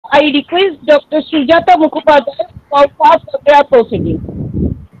I request Dr. Sujata Mukhopadhyay for part of their proceeding.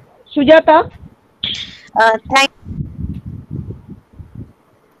 Sujata. Uh, thank,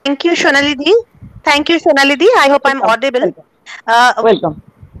 thank you, Shonalidhi. Thank you, Shonalidhi. I hope I'm Welcome. audible. Welcome. Uh, Welcome.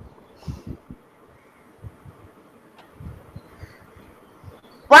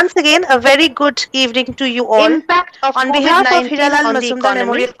 Once again, a very good evening to you all. Impact of On behalf of COVID-19 Hiralal on the Mazumdar economy,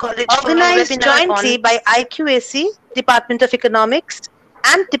 Memorial College, organized organized jointly on by IQAC, Department of Economics,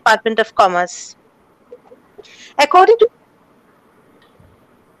 and Department of Commerce. According to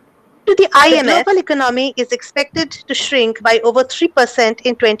the IMF, the global economy is expected to shrink by over 3%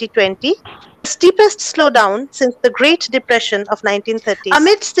 in 2020, the steepest slowdown since the Great Depression of 1930s.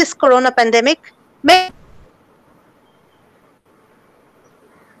 Amidst this corona pandemic, many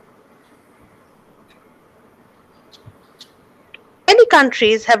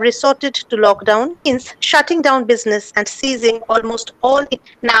countries have resorted to lockdown, means shutting down business and seizing almost all.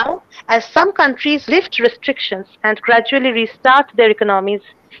 Now, as some countries lift restrictions and gradually restart their economies,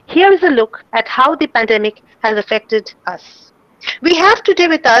 here is a look at how the pandemic has affected us. We have today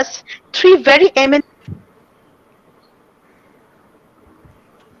with us three very eminent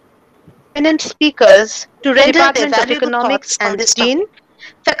speakers to render their valuable thoughts on this Dean,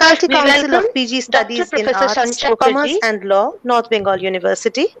 Faculty Council of PG Studies in Arts, Commerce and Law, North Bengal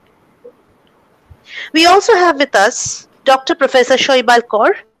University. We also have with us Dr. Professor Shoibal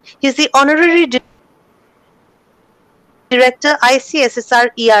Kaur. He is the Honorary Director,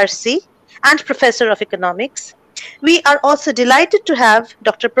 ICSSR ERC, and Professor of Economics. We are also delighted to have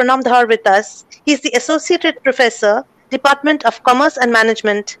Dr. Pranam Dhar with us. He is the Associate Professor, Department of Commerce and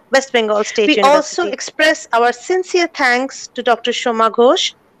Management, West Bengal State University. We also express our sincere thanks to Dr. Shoma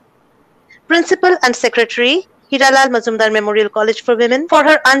Ghosh, Principal and Secretary, Hiralal Mazumdar Memorial College for Women, for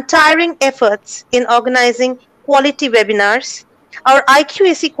her untiring efforts in organizing quality webinars, our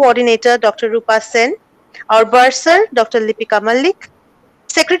IQAC coordinator, Dr. Rupa Sen, our bursar, Dr. Lipika Malik,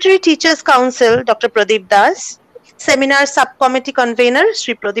 Secretary Teachers Council, Dr. Pradeep Das, Seminar Subcommittee Convener,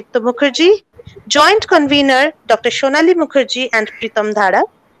 Sri Pradipta Mukherjee, Joint Convener, Dr. Shonali Mukherjee and Pritam Dhara.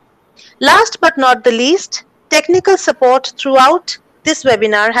 Last but not the least, technical support throughout this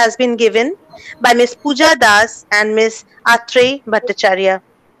webinar has been given by Ms. Pooja Das and Ms. Atrey Bhattacharya.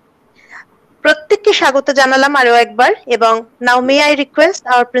 প্রত্যেককে স্বাগত জানালাম আরো একবার এবং now may I request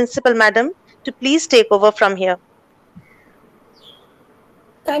our principal madam to please take over from here.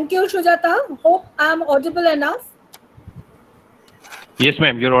 Thank you, Sujata. Hope I'm audible enough. Yes,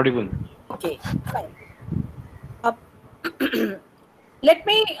 ma'am, you're audible. Okay, fine. Let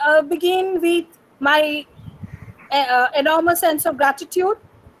me begin with my enormous sense of gratitude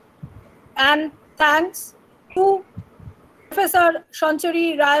and thanks to Professor Shanchari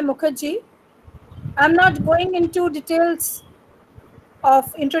Rai Mukherjee. I'm not going into details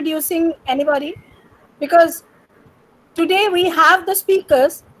of introducing anybody because today we have the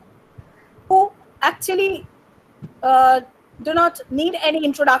speakers who actually do not need any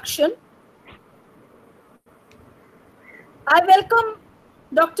introduction. I welcome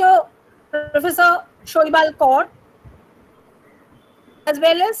Dr. Professor Shoibal Kaur, as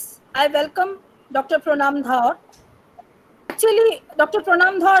well as I welcome Dr. Pranam Dhar. Actually, Dr.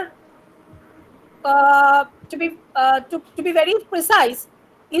 Pranam Dhar, to be very precise,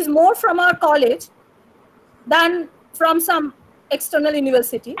 is more from our college than from some external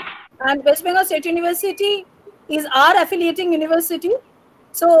university. And West Bengal State University is our affiliating university.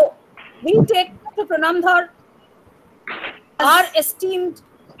 So we take Dr. Pranam Dhar, our esteemed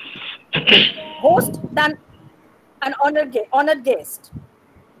host, than an honored guest.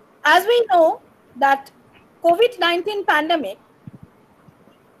 As we know that COVID-19 pandemic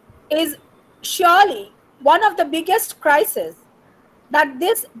is surely one of the biggest crises that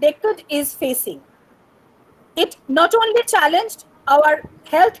this decade is facing. It not only challenged our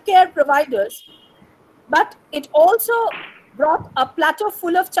healthcare providers, but it also brought a plateau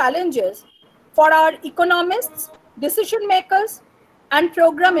full of challenges for our economists, decision makers, and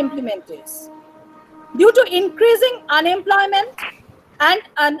program implementers. Due to increasing unemployment and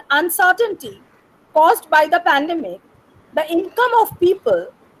an uncertainty caused by the pandemic, the income of people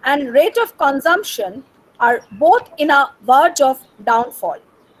and rate of consumption are both in a verge of downfall.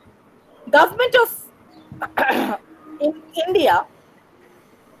 Government of in India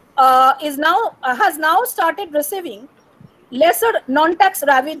has now started receiving lesser non-tax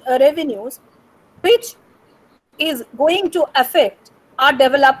revenues, which is going to affect our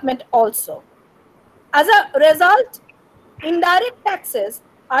development also. As a result, indirect taxes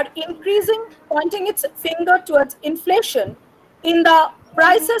are increasing, pointing its finger towards inflation in the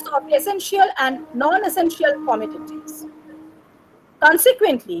prices of essential and non-essential commodities.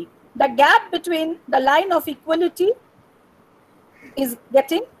 consequently, the gap between the line of equality is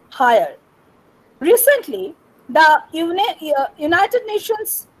getting higher. Recently, the United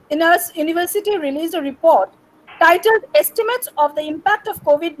Nations University released a report titled Estimates of the Impact of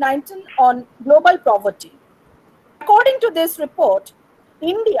COVID-19 on Global Poverty. According to this report,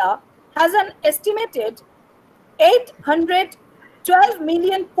 India has an estimated 812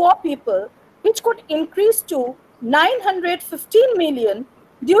 million poor people, which could increase to 915 million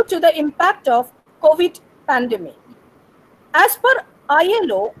due to the impact of COVID pandemic. As per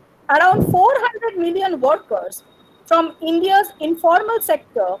ILO, around 400 million workers from India's informal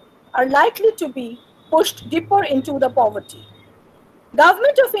sector are likely to be pushed deeper into the poverty.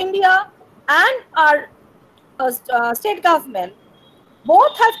 Government of India and our state government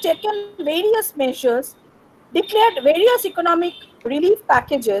both have taken various measures, declared various economic relief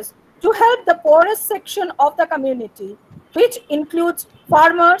packages to help the poorest section of the community, which includes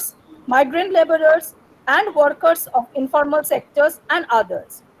farmers, migrant laborers, and workers of informal sectors and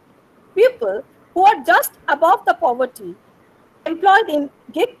others. People who are just above the poverty, employed in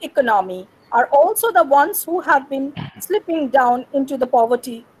gig economy, are also the ones who have been slipping down into the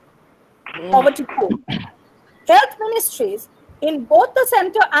poverty pool. Health ministries in both the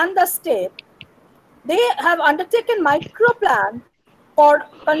center and the state, they have undertaken micro plan for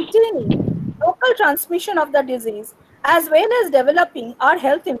containing local transmission of the disease as well as developing our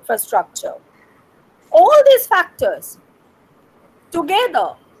health infrastructure. All these factors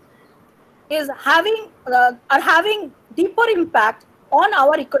together are having deeper impact on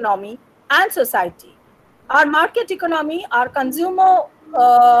our economy and society. Our market economy, our consumer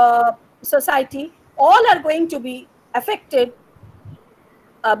society, all are going to be affected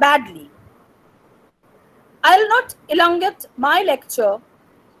badly. I'll not elongate my lecture.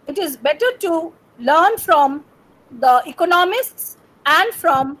 It is better to learn from the economists and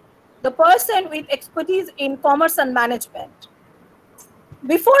from the person with expertise in commerce and management.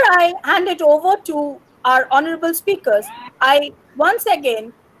 Before I hand it over to our honorable speakers, I once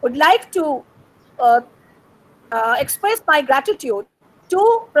again would like to express my gratitude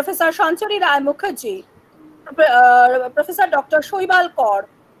to Professor Shanchari Rai Mukherjee, Professor Dr. Shoibal Kaur,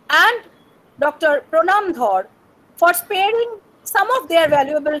 and Dr. Pranam Dhar for sparing some of their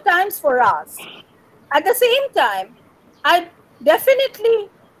valuable times for us. At the same time, I definitely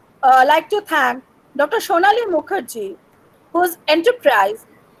like to thank Dr. Shonali Mukherjee, whose enterprise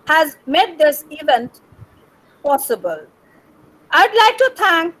has made this event possible. I'd like to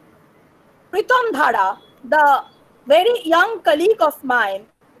thank Pritam Dhara, the very young colleague of mine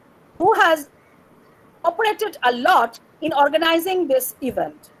who has operated a lot in organizing this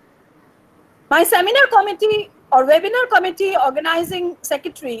event. My seminar committee or webinar committee organizing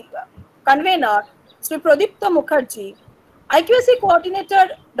secretary, convener, Sri Pradipta Mukherjee, IQAC coordinator,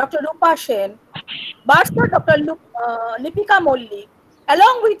 Dr. Rupa Sen, Barster, Dr. Lipika Molli,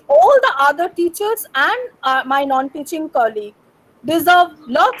 along with all the other teachers and my non-teaching colleague, deserve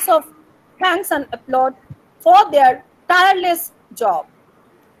lots of thanks and applaud for their tireless job.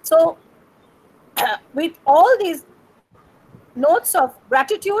 So, with all these notes of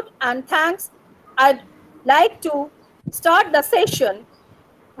gratitude and thanks, I'd like to start the session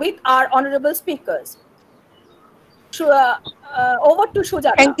with our honorable speakers. Over to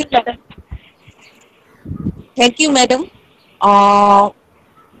Shujata. Thank you, madam. Thank you, madam.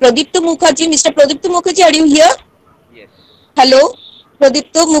 Pradipta Mukherjee, Mr. Pradipta Mukherjee, are you here? Yes. Hello,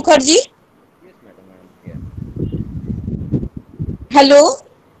 Pradipta Mukherjee. Yes, madam. I am here. Hello.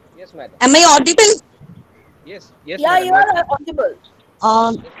 Yes, madam. Am I audible? Yes. Yes. Yeah, madam. you are audible.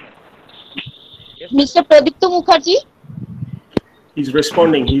 Yes, Mr. Pradipta Mukherjee. He's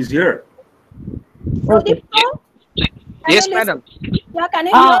responding. He's here. Okay. Yes, madam. Yeah, can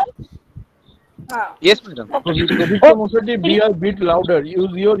you hear? Yes, madam. Pradipta Mukherjee, be a bit louder.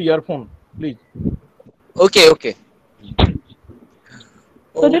 Use your earphone, please. Okay. Okay.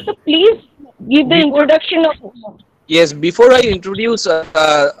 So, please give the introduction of. Yes, before I introduce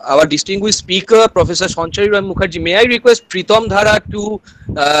our distinguished speaker, Professor Shanchari Rai Mukherjee, may I request Pritam Dhara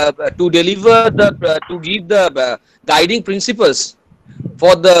to deliver to give the guiding principles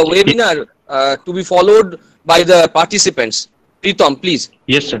for the webinar to be followed by the participants. Pritam, please.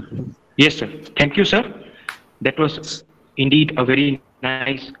 Yes, sir. Yes, sir. Thank you, sir. That was indeed a very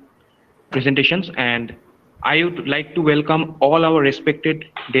nice presentations, and I would like to welcome all our respected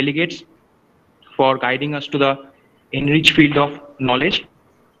delegates for guiding us to the enriched field of knowledge.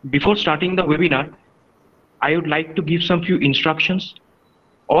 Before starting the webinar, I would like to give some few instructions.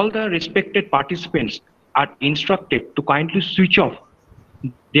 All the respected participants are instructed to kindly switch off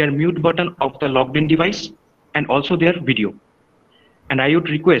their mute button of the logged in device and also their video. and I would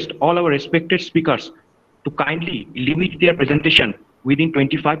request all our respected speakers to kindly limit their presentation within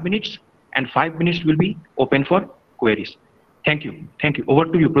 25 minutes, and 5 minutes will be open for queries. Thank you. Thank you. Over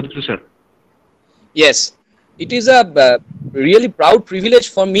to you, Producer sir. Yes, it is a really proud privilege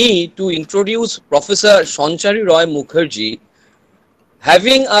for me to introduce Professor Sanchari Roy Mukherjee.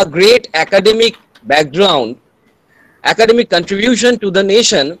 Having a great academic background, academic contribution to the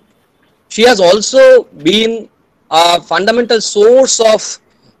nation, she has also been a fundamental source of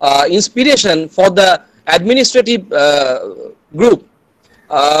inspiration for the administrative group.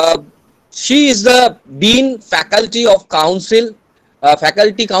 Uh, she is the Dean Faculty of Council,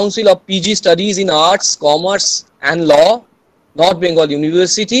 Faculty Council of PG Studies in Arts, Commerce and Law, North Bengal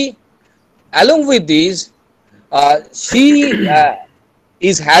University. Along with these, she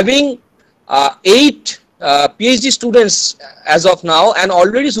is having 8 PhD students as of now, and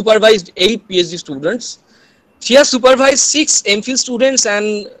already supervised 8 PhD students. She has supervised 6 MPhil students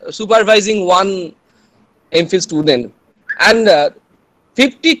and supervising 1 MPhil student, and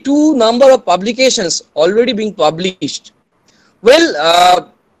 52 number of publications already being published.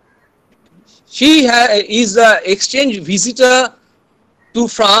 Well, she is an exchange visitor to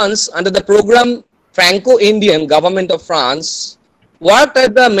France under the program Franco-Indian Government of France, worked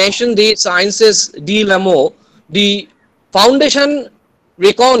at the Maison des Sciences de l'Amour, the Foundation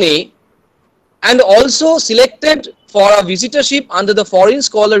Recone, and also selected for a visitorship under the Foreign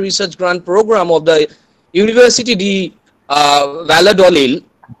Scholar Research Grant Program of the University de Valladolid,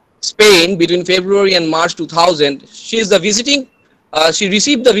 Spain, between February and March 2000. She is the visiting. She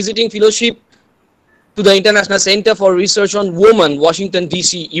received the visiting fellowship to the International Center for Research on Women, Washington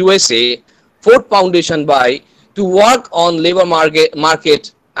DC, USA, Ford Foundation by to work on labor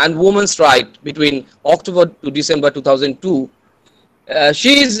market and women's rights between October to December 2002.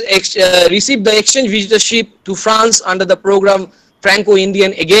 She received the exchange visitorship to France under the program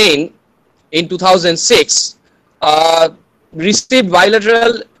Franco-Indian again in 2006. Received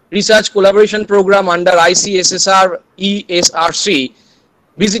bilateral research collaboration program under ICSSR ESRC.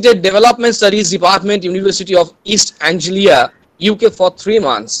 Visited Development Studies Department, University of East Anglia, UK for 3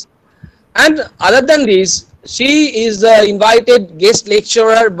 months. And other than this, she is the invited guest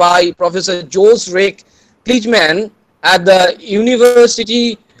lecturer by Professor Jos Rek Klichmann at the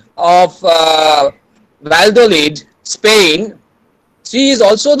University of Valladolid, Spain. She is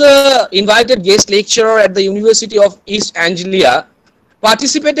also the invited guest lecturer at the University of East Anglia,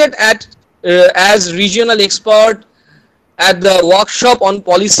 participated as regional expert at the workshop on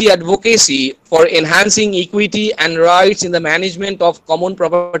policy advocacy for enhancing equity and rights in the management of common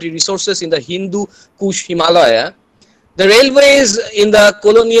property resources in the Hindu Kush Himalaya. The railways in the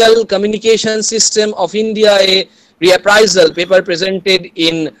colonial communication system of India, a reappraisal paper presented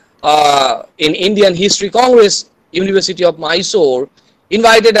in Indian History Congress, University of Mysore,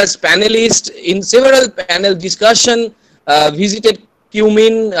 invited as panelist in several panel discussion, visited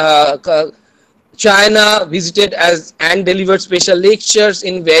Cumin, China, visited as and delivered special lectures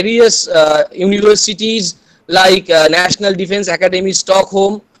in various universities like National Defense Academy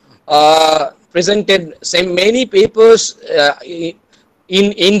Stockholm, presented many papers in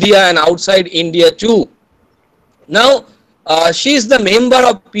India and outside India too. Now, she is the member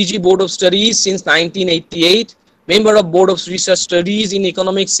of PG Board of Studies since 1988, member of Board of Research Studies in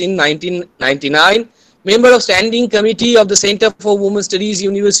Economics in 1999, member of Standing Committee of the Center for Women Studies,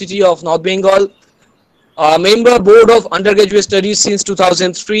 University of North Bengal, member Board of Undergraduate Studies since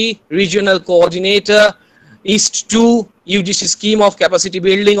 2003, Regional Coordinator, East 2, UGC Scheme of Capacity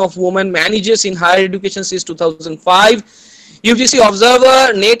Building of Women Managers in Higher Education since 2005, UGC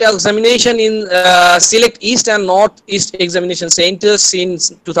Observer NET Examination in Select East and North East Examination Centers since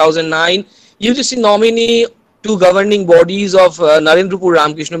 2009, UGC Nominee to Governing Bodies of Narendrapur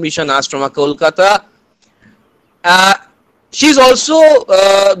Ramakrishna Mission Ashrama, Kolkata. She is also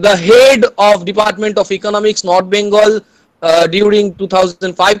the head of Department of Economics, North Bengal, during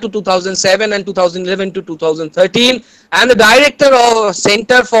 2005 to 2007 and 2011 to 2013, and the director of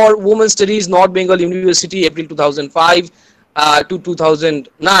Center for Women Studies, North Bengal University, April 2005 to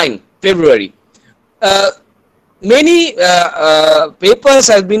 2009, February. Many papers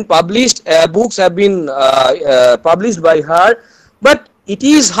have been published, books have been published by her, but it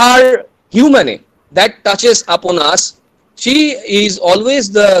is her humane that touches upon us. She is always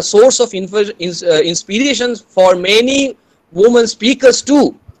the source of inspiration for many women speakers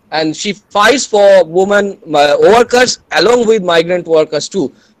too, and she fights for women workers along with migrant workers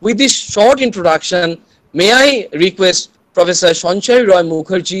too. With this short introduction, may I request Professor Sanchari Roy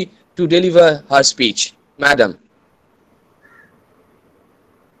Mukherjee to deliver her speech. Madam.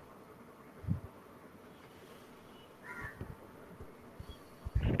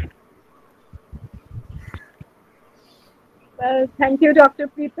 Well, thank you, Dr.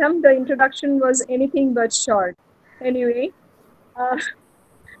 Preetham. The introduction was anything but short. Anyway, uh,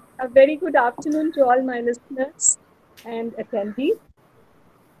 a very good afternoon to all my listeners and attendees.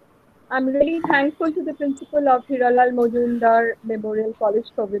 I'm really thankful to the principal of Hiralal Mojumdar Memorial College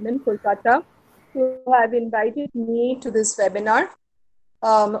for Women, Kolkata, to have invited me to this webinar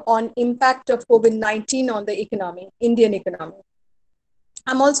on impact of COVID-19 on the economy, Indian economy.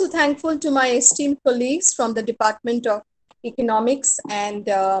 I'm also thankful to my esteemed colleagues from the Department of Economics and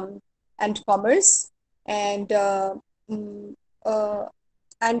Commerce and mm, uh,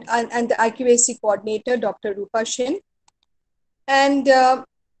 and the IQAC coordinator, Dr. Rupa Shin. And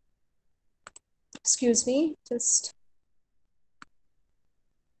excuse me, just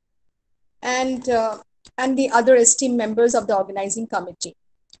and the other esteemed members of the organizing committee.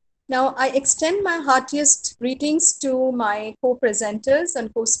 Now, I extend my heartiest greetings to my co-presenters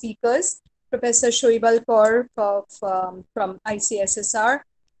and co-speakers, Professor Shoibal Kaur from ICSSR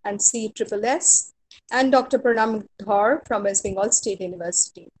and CSSS, and Dr. Pranam Dhar from West Bengal State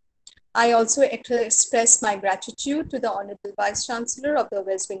University. I also express my gratitude to the Honorable Vice Chancellor of the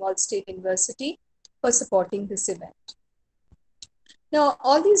West Bengal State University for supporting this event. Now,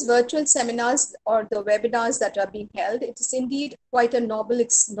 all these virtual seminars or the webinars that are being held, it is indeed quite a novel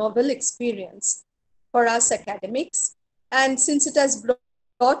experience for us academics. And since it has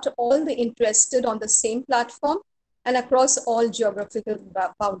brought all the interested on the same platform and across all geographical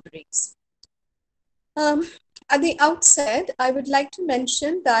boundaries. At the outset, I would like to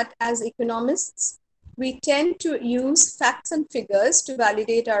mention that as economists, we tend to use facts and figures to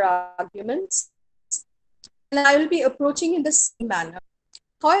validate our arguments. And I will be approaching in the same manner.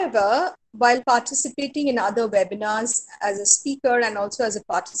 However, while participating in other webinars as a speaker and also as a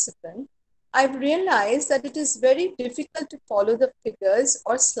participant, I've realized that it is very difficult to follow the figures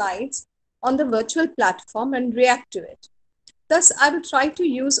or slides on the virtual platform and react to it. Thus, I will try to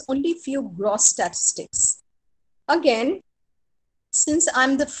use only few gross statistics. Again, since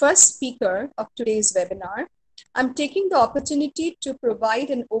I'm the first speaker of today's webinar, I'm taking the opportunity to provide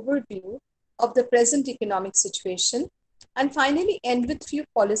an overview of the present economic situation and finally end with few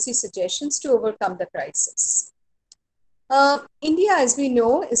policy suggestions to overcome the crisis. India, as we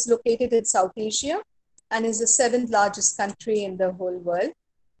know, is located in South Asia and is the 7th largest country in the whole world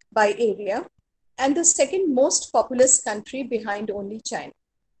by area and the second most populous country behind only China.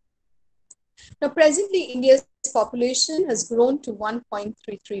 Now, presently, India's population has grown to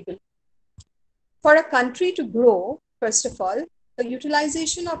 1.33 billion. For a country to grow, first of all, the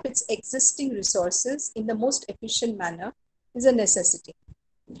utilization of its existing resources in the most efficient manner is a necessity.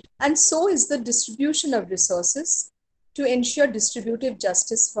 And so is the distribution of resources to ensure distributive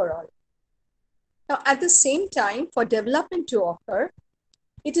justice for all. Now, at the same time, for development to occur,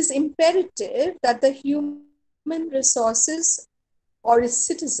 it is imperative that the human resources or its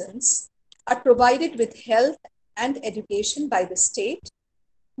citizens are provided with health and education by the state,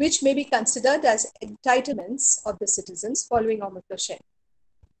 which may be considered as entitlements of the citizens following Amrita Sen.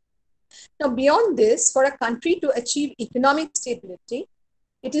 Now, beyond this, for a country to achieve economic stability,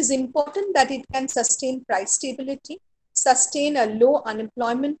 it is important that it can sustain price stability, sustain a low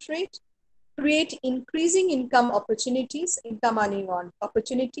unemployment rate, create increasing income earning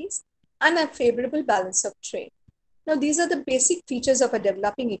opportunities, and a favorable balance of trade. Now, these are the basic features of a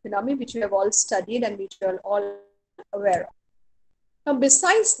developing economy, which we have all studied and which we are all aware of. Now,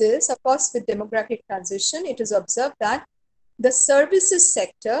 besides this, of course, with demographic transition, it is observed that the services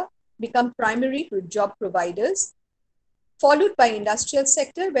sector become primary job providers, followed by industrial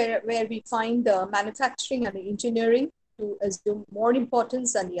sector, where we find the manufacturing and the engineering to assume more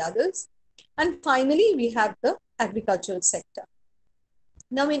importance than the others. And finally, we have the agricultural sector.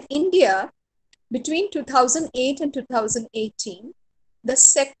 Now, in India, between 2008 and 2018, the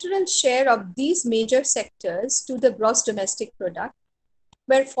sectoral share of these major sectors to the gross domestic product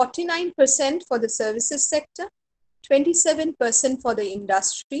were 49% for the services sector, 27% for the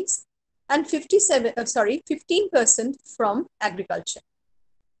industries, and 15% from agriculture.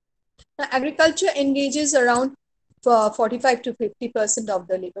 Now, agriculture engages around 45 to 50% of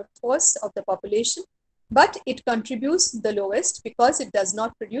the labor force of the population, but it contributes the lowest because it does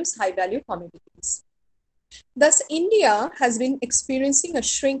not produce high-value commodities. Thus, India has been experiencing a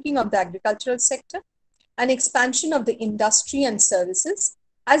shrinking of the agricultural sector and expansion of the industry and services,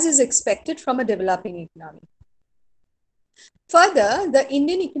 as is expected from a developing economy. Further, the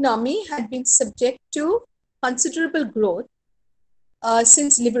Indian economy had been subject to considerable growth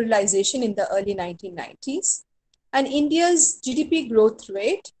since liberalization in the early 1990s, and India's GDP growth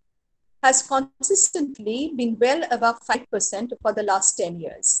rate has consistently been well above 5% for the last 10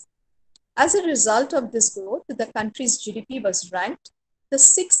 years. As a result of this growth, the country's GDP was ranked the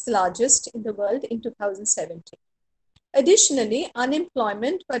sixth largest in the world in 2017. Additionally,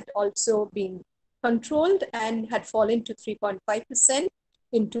 unemployment had also been controlled and had fallen to 3.5%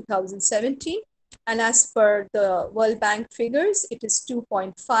 in 2017. And as per the World Bank figures, it is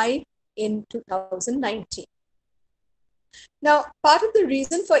 2.5 in 2019. Now, part of the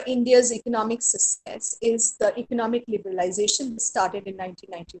reason for India's economic success is the economic liberalization that started in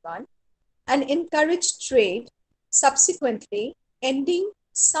 1991 and encouraged trade, subsequently ending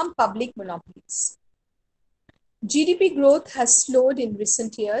some public monopolies. GDP growth has slowed in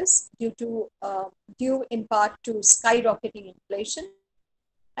recent years due in part to skyrocketing inflation,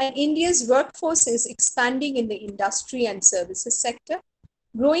 and India's workforce is expanding in the industry and services sector,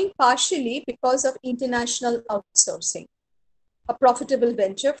 growing partially because of international outsourcing, a profitable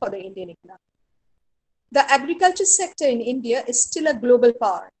venture for the Indian economy. The agriculture sector in India is still a global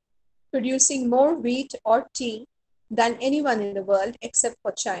power, producing more wheat or tea than anyone in the world except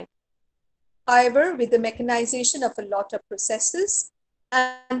for China. However, with the mechanization of a lot of processes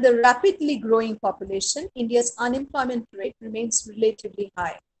and the rapidly growing population, India's unemployment rate remains relatively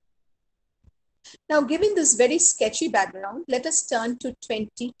high. Now, given this very sketchy background, let us turn to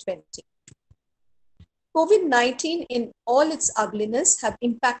 2020. COVID-19 in all its ugliness have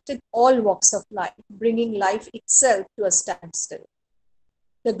impacted all walks of life, bringing life itself to a standstill.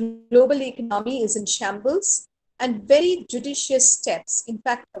 The global economy is in shambles, and very judicious steps, in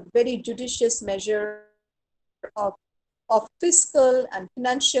fact, a very judicious measure of fiscal and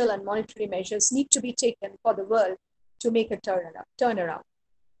financial and monetary measures need to be taken for the world to make a turnaround.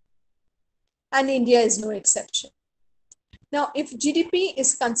 And India is no exception. Now, if GDP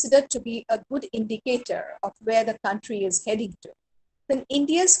is considered to be a good indicator of where the country is heading to, then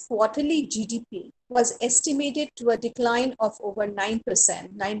India's quarterly GDP was estimated to a decline of over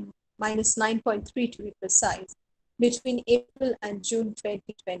 9%, minus 9.3 to be precise, between April and June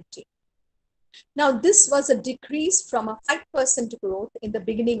 2020. Now, this was a decrease from a 5% growth in the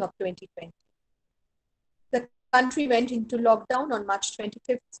beginning of 2020. The country went into lockdown on March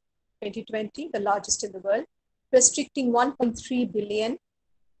 25th, 2020, the largest in the world, restricting 1.3 billion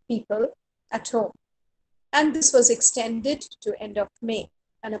people at home. And this was extended to end of May,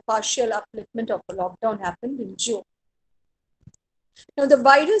 and a partial upliftment of the lockdown happened in June. Now, the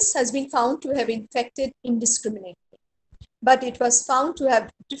virus has been found to have infected indiscriminately, but it was found to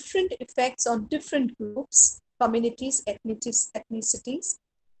have different effects on different groups, communities, ethnicities,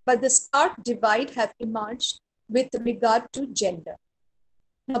 but the stark divide have emerged with regard to gender.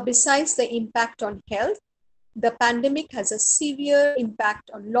 Now, besides the impact on health, the pandemic has a severe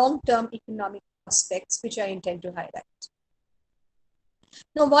impact on long-term economic prospects, which I intend to highlight.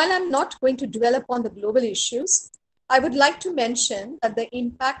 Now, while I'm not going to dwell upon the global issues, I would like to mention that the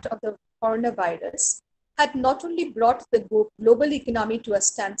impact of the coronavirus had not only brought the global economy to a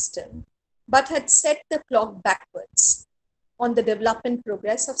standstill, but had set the clock backwards on the development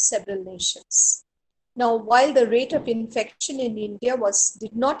progress of several nations. Now, while the rate of infection in India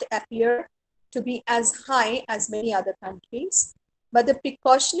did not appear to be as high as many other countries, but the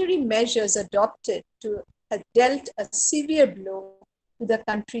precautionary measures adopted have dealt a severe blow to the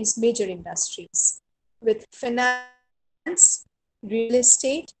country's major industries, with finance, real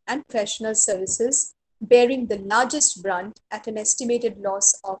estate, and professional services bearing the largest brunt at an estimated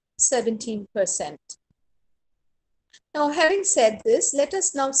loss of 17%. Now, having said this, let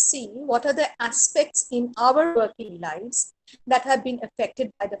us now see what are the aspects in our working lives that have been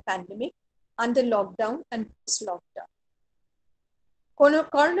affected by the pandemic under lockdown and post-lockdown.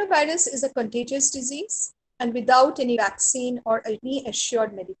 Coronavirus is a contagious disease, and without any vaccine or any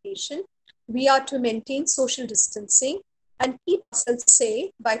assured medication, we are to maintain social distancing and keep ourselves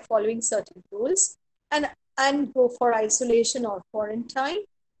safe by following certain rules and go for isolation or quarantine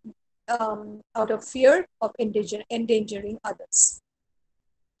out of fear of endangering others.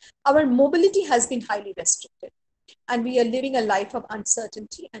 Our mobility has been highly restricted, and we are living a life of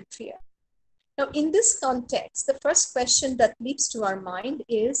uncertainty and fear. Now, in this context, the first question that leaps to our mind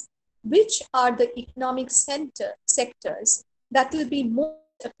is, which are the economic sectors that will be most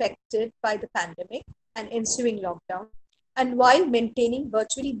affected by the pandemic and ensuing lockdown, and while maintaining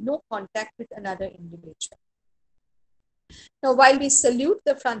virtually no contact with another individual? Now, while we salute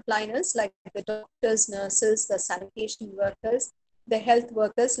the frontliners like the doctors, nurses, the sanitation workers, the health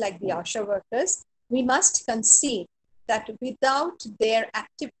workers like the ASHA workers, we must concede that without their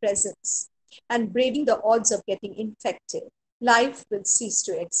active presence and braving the odds of getting infected, life will cease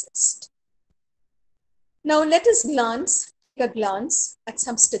to exist. Now, let us take a glance at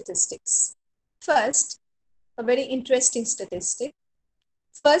some statistics. First, a very interesting statistic.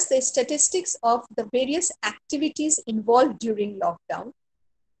 First, the statistics of the various activities involved during lockdown,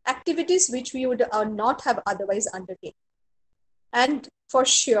 activities which we would not have otherwise undertaken. And for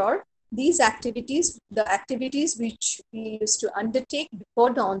sure, these activities, the activities which we used to undertake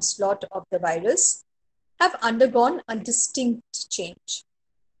before the onslaught of the virus, have undergone a distinct change.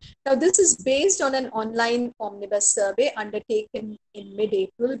 Now, this is based on an online omnibus survey undertaken in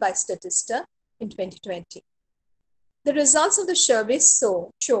mid-April by Statista in 2020. The results of the survey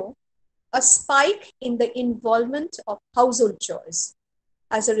show a spike in the involvement of household chores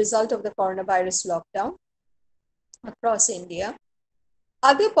as a result of the coronavirus lockdown across India.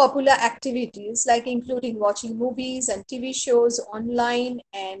 Other popular activities, like including watching movies and TV shows online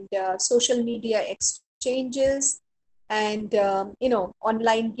and social media exchanges and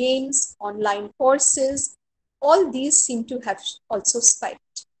online games, online courses, all these seem to have also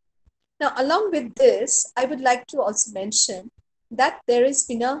spiked. Now, along with this, I would like to also mention that there has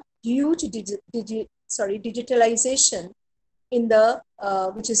been a huge digitalization in the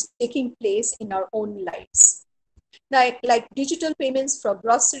which is taking place in our own lives. Like digital payments for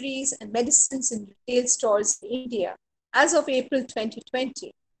groceries and medicines in retail stores in India, as of April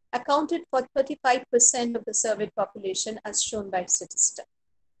 2020, accounted for 35% of the surveyed population as shown by Statista.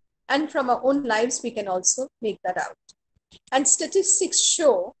 And from our own lives, we can also make that out. And statistics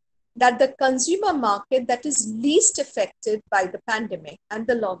show that the consumer market that is least affected by the pandemic and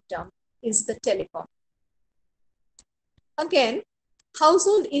the lockdown is the telecom. Again,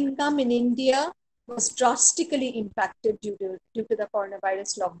 household income in India was drastically impacted due to the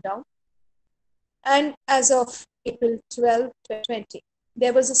coronavirus lockdown. And as of April 12, 2020,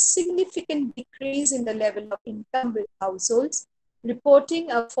 there was a significant decrease in the level of income with households,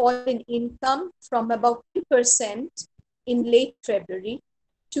 reporting a fall in income from about 2% in late February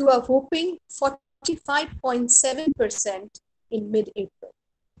to a whopping 45.7% in mid-April.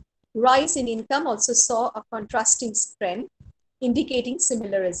 Rise in income also saw a contrasting trend, indicating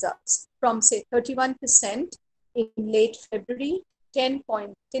similar results from, say, 31% in late February,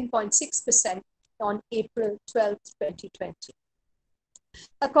 10.6% on April 12, 2020.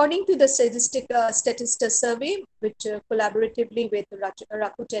 According to the Statista survey, which collaboratively with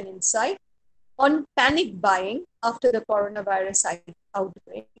Rakuten Insight, on panic buying after the coronavirus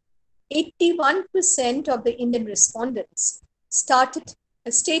outbreak, 81% of the Indian respondents stated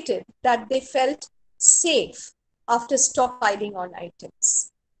that they felt safe after stockpiling on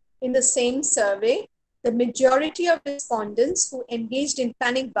items. In the same survey, the majority of respondents who engaged in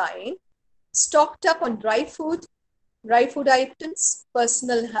panic buying stocked up on dry food items,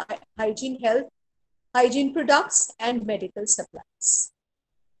 personal hygiene products, and medical supplies.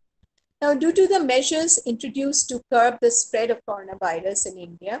 Now, due to the measures introduced to curb the spread of coronavirus in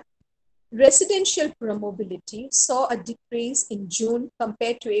India, residential mobility saw a decrease in June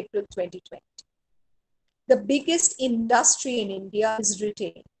compared to April 2020. The biggest industry in India is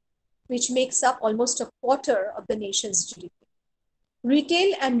retail, which makes up almost a quarter of the nation's GDP.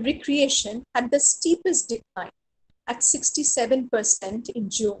 Retail and recreation had the steepest decline at 67% in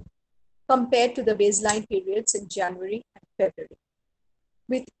June compared to the baseline periods in January and February.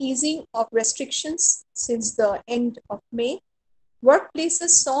 With easing of restrictions since the end of May, workplaces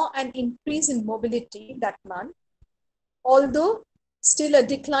saw an increase in mobility that month, although still a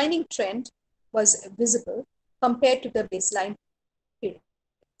declining trend was visible compared to the baseline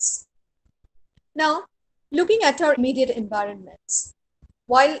periods. Now, looking at our immediate environments,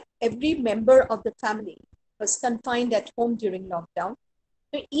 while every member of the family was confined at home during lockdown,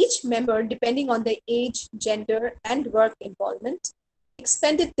 each member, depending on their age, gender, and work involvement,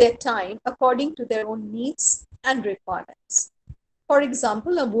 expended their time according to their own needs and requirements. For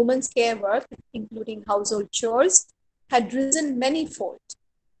example, a woman's care work, including household chores, had risen manyfold,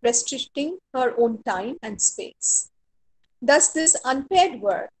 restricting her own time and space. Thus, this unpaired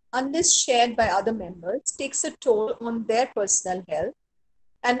work, unless shared by other members, takes a toll on their personal health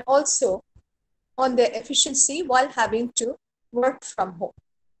and also on their efficiency while having to work from home.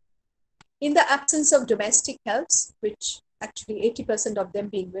 In the absence of domestic helps, which actually 80% of them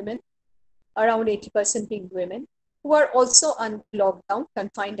being women, around 80% being women, who are also on lockdown,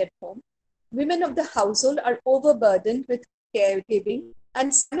 confined at home, women of the household are overburdened with caregiving,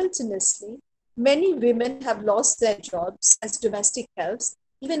 and simultaneously, many women have lost their jobs as domestic helps,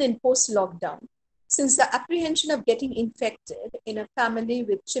 even in post-lockdown, since the apprehension of getting infected in a family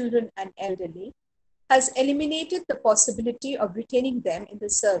with children and elderly has eliminated the possibility of retaining them in the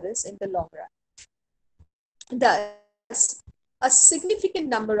service in the long run. Thus, a significant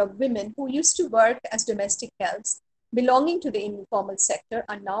number of women who used to work as domestic helps belonging to the informal sector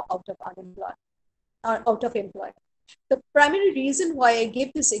are now out of employment. The primary reason why I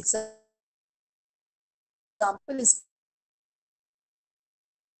gave this example is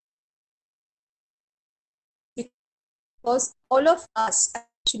because all of us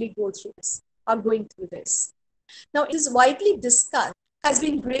actually go through this, are going through this. Now, it is widely discussed, has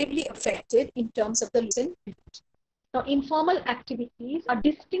been gravely affected in terms of the recent. Now, informal activities are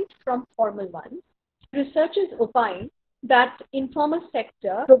distinct from formal ones. Researchers opine that informal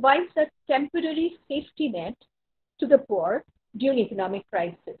sector provides a temporary safety net to the poor during economic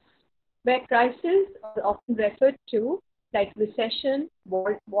crisis, where crises are often referred to like recession,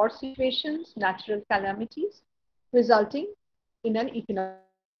 war situations, natural calamities, resulting in an economic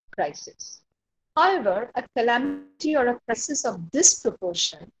crisis. However, a calamity or a crisis of this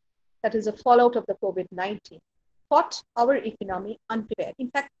proportion, that is a fallout of the COVID-19, caught our economy unprepared.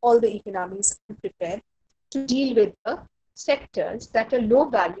 In fact, all the economies unprepared to deal with the sectors that are low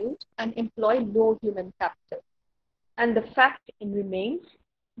valued and employ low human capital. And the fact remains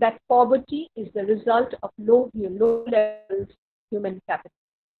that poverty is the result of low levels human capital,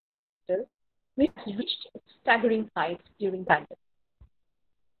 which has reached staggering heights during the pandemic.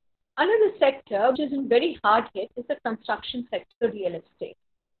 Another sector which is in very hard hit is the construction sector, real estate.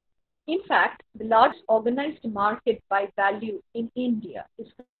 In fact, the largest organized market by value in India is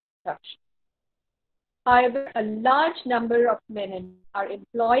construction. However, a large number of men and women are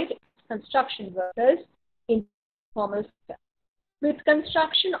employed as construction workers in the informal sector. With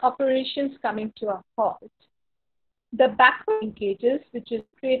construction operations coming to a halt, the backward linkages which is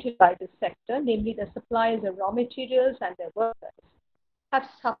created by the sector, namely the suppliers of raw materials and their workers, have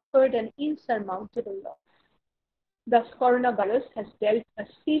suffered an insurmountable loss. Thus, coronavirus has dealt a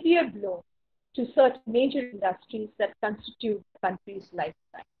severe blow to certain major industries that constitute the country's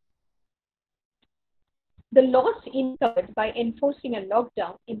lifeline. The loss incurred by enforcing a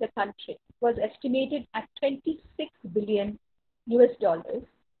lockdown in the country was estimated at $26 billion,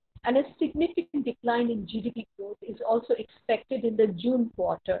 and a significant decline in GDP growth is also expected in the June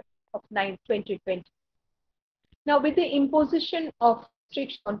quarter of 2020. Now, with the imposition of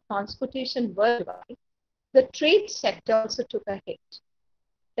restrictions on transportation worldwide, the trade sector also took a hit.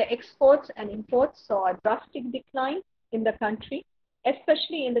 The exports and imports saw a drastic decline in the country,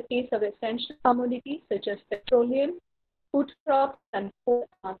 especially in the case of essential commodities such as petroleum, food crops, and coal,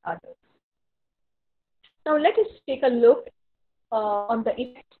 and others. Now, let us take a look on the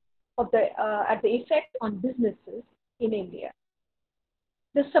effect at the effect on businesses in India.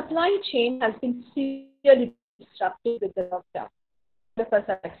 The supply chain has been severely disrupted with the lockdown. All of us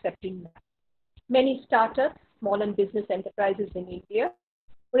are accepting that. Many startups, small and business enterprises in India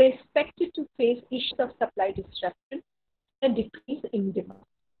were expected to face issues of supply disruption and a decrease in demand.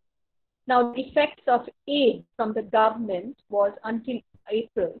 Now, the effects of aid from the government was until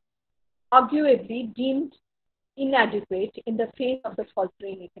April arguably deemed inadequate in the face of the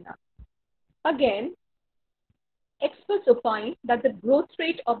faltering economy. Again, experts opine that the growth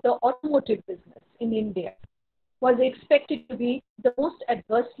rate of the automotive business in India was expected to be the most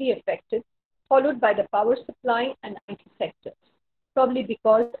adversely affected, followed by the power supply and IT sectors, probably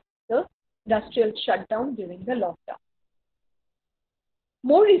because of the industrial shutdown during the lockdown.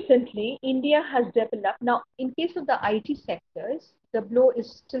 More recently, India has developed, now in case of the IT sectors, the blow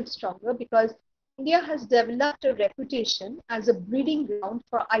is still stronger because India has developed a reputation as a breeding ground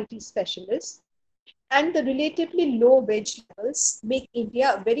for IT specialists, and the relatively low wage levels make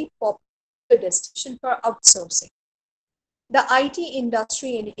India a very popular destination for outsourcing. The IT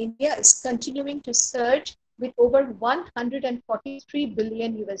industry in India is continuing to surge with over 143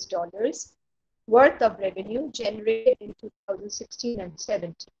 billion US dollars worth of revenue generated in 2016 and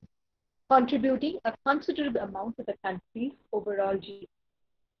 17, contributing a considerable amount to the country's overall GDP.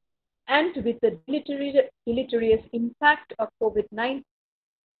 And with the deleterious impact of COVID-19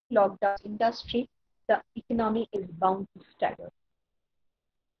 lockdown industry, the economy is bound to stagger.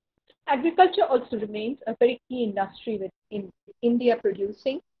 Agriculture also remains a very key industry in India,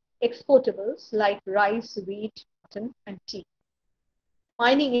 producing exportables like rice, wheat, cotton, and tea.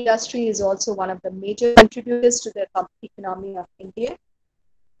 Mining industry is also one of the major contributors to the economy of India.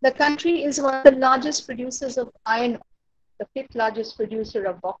 The country is one of the largest producers of iron ore, the fifth largest producer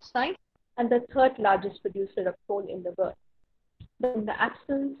of bauxite, and the third largest producer of coal in the world. But in the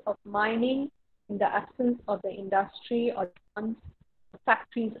absence of mining, in the absence of the industry or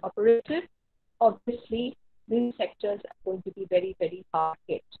factories operative, obviously these sectors are going to be very, very hard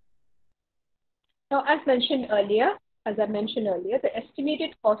hit. Now, as I mentioned earlier, the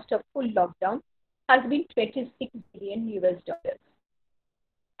estimated cost of full lockdown has been 26 billion US dollars.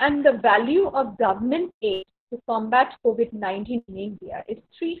 And the value of government aid to combat COVID-19 in India is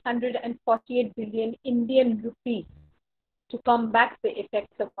 348 billion Indian rupees to combat the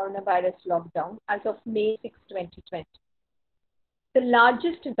effects of coronavirus lockdown as of May 6, 2020. The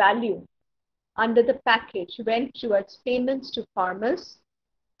largest value under the package went towards payments to farmers,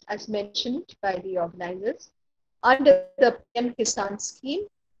 as mentioned by the organizers, under the PM Kisan scheme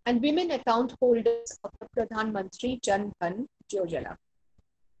and women account holders of the Pradhan Mantri Jan Dhan Yojana.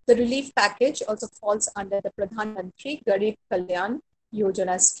 The relief package also falls under the Pradhan Mantri Garib Kalyan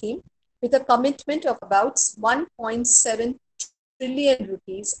Yojana scheme with a commitment of about 1.7 trillion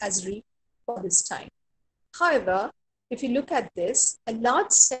rupees as relief for this time. However, if you look at this, a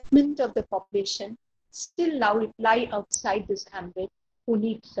large segment of the population still lie outside this ambit who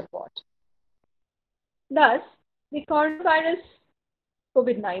need support. Thus, the coronavirus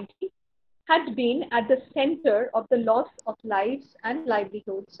COVID-19 had been at the center of the loss of lives and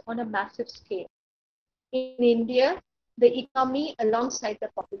livelihoods on a massive scale. In India, the economy alongside the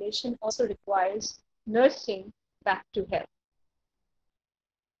population also requires nursing back to health.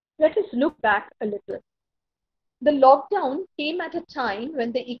 Let us look back a little. The lockdown came at a time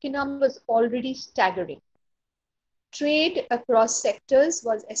when the economy was already staggering. Trade across sectors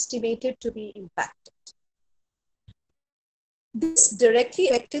was estimated to be impacted. This directly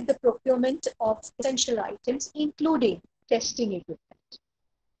affected the procurement of essential items, including testing equipment.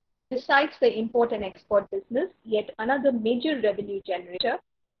 Besides the import and export business, yet another major revenue generator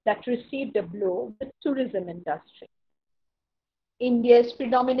that received a blow was the tourism industry. India's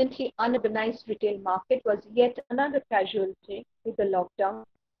predominantly unorganized retail market was yet another casualty with the lockdown,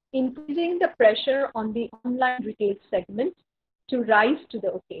 increasing the pressure on the online retail segment to rise to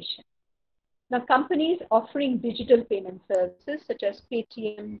the occasion. Now, companies offering digital payment services such as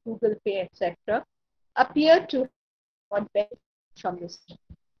Paytm, Google Pay, etc., appear to have benefit from this.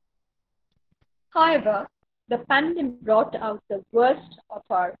 However, the pandemic brought out the worst of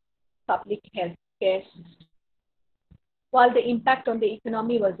our public health care system. While the impact on the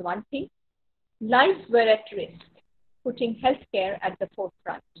economy was one thing, lives were at risk, putting healthcare at the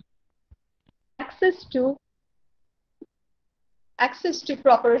forefront. Access to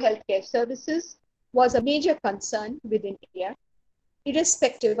proper healthcare services was a major concern within India,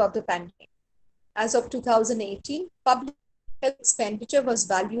 irrespective of the pandemic. As of 2018, public health expenditure was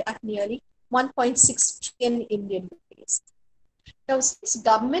valued at nearly 1.6 trillion Indian rupees. Now, since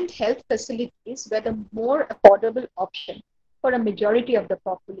government health facilities were the more affordable option for a majority of the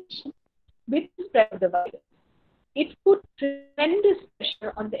population with the spread of the virus, it put tremendous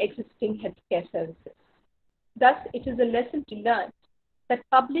pressure on the existing healthcare services. Thus, it is a lesson to learn that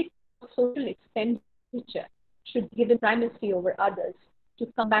public social expenditure should be given primacy over others to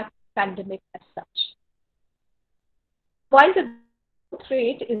combat the pandemic as such. While the growth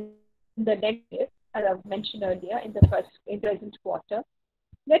rate is in the negative, as I've mentioned earlier, in the present quarter,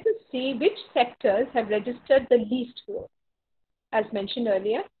 let us see which sectors have registered the least growth. As mentioned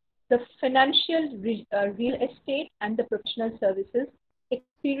earlier, the financial, real estate and the professional services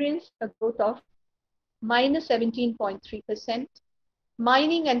experienced a growth of minus 17.3%,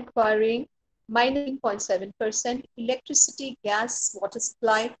 mining and quarrying minus 9.7%, electricity, gas, water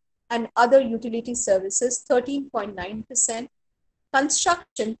supply, and other utility services 13.9%,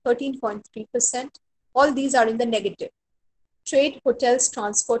 construction 13.3%. All these are in the negative. Trade, hotels,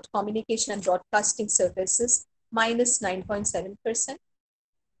 transport, communication, and broadcasting services minus 9.7%.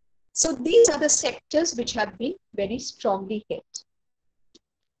 So these are the sectors which have been very strongly hit.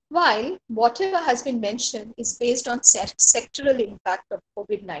 While whatever has been mentioned is based on sectoral impact of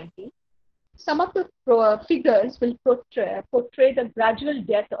COVID-19, some of the figures will portray the gradual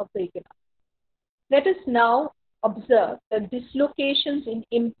death of the economy. Let us now observe the dislocations in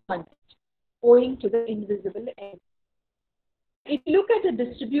employment owing to the invisible enemy. If you look at the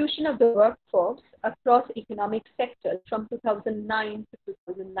distribution of the workforce across economic sectors from 2009 to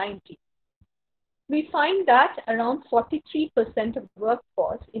 2019, we find that around 43% of the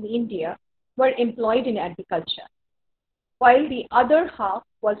workforce in India were employed in agriculture, while the other half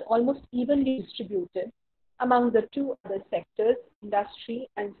was almost evenly distributed among the two other sectors, industry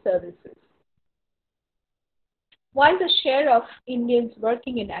and services. While the share of Indians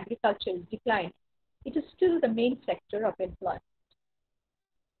working in agriculture is declining, it is still the main sector of employment.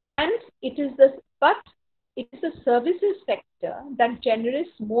 And it is the services sector that generates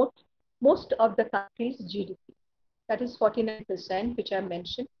most of the country's GDP. That is 49%, which I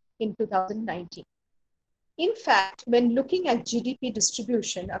mentioned in 2019. In fact, when looking at GDP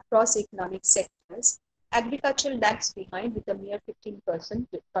distribution across economic sectors, agriculture lags behind with a mere 15%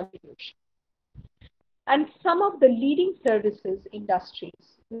 contribution. And some of the leading services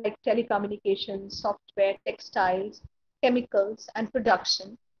industries like telecommunications, software, textiles, chemicals, and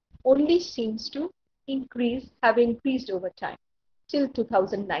production only seems to have increased over time till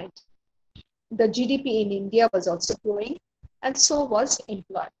 2019. The GDP in India was also growing, and so was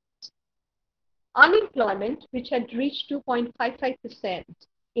employment. Unemployment, which had reached 2.55%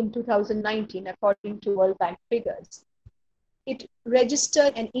 in 2019, according to World Bank figures, it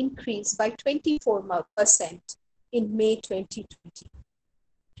registered an increase by 24% in May 2020.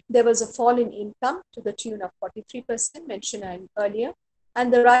 There was a fall in income to the tune of 43% mentioned earlier,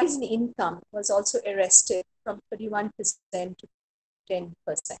 and the rise in income was also arrested from 31% to 10%.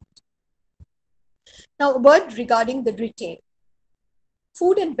 Now, a word regarding the retail.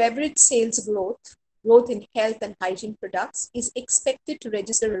 Food and beverage sales growth in health and hygiene products is expected to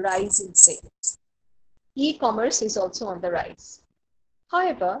register a rise in sales. E-commerce is also on the rise.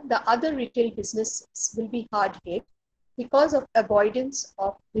 However, the other retail businesses will be hard hit because of avoidance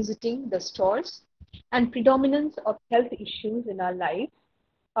of visiting the stores and predominance of health issues in our lives.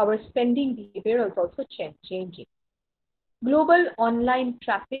 Our spending behavior is also changing. Global online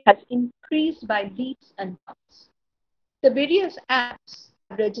traffic has increased by leaps and bounds. The various apps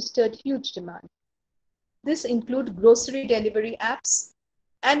have registered huge demand. This includes grocery delivery apps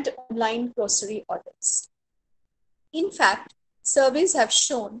and online grocery orders. In fact, surveys have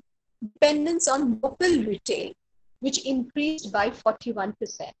shown dependence on local retail, which increased by 41%.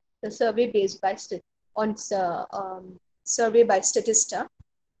 The survey based by survey by Statista,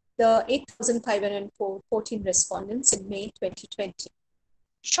 the 8,514 respondents in May 2020.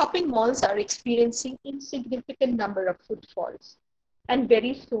 Shopping malls are experiencing insignificant number of footfalls, and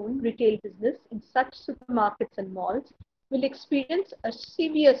very soon retail business in such supermarkets and malls will experience a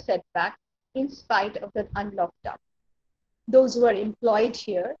severe setback in spite of the unlockdown. Those who are employed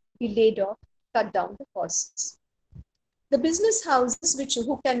here be laid off, cut down the costs. The business houses which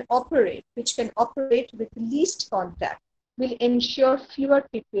can operate with least contact will ensure fewer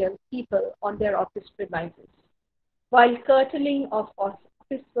people on their office premises. While curtailing of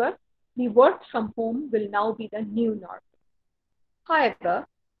office work, the work from home will now be the new norm. However,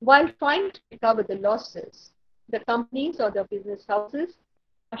 while trying to recover the losses, the companies or the business houses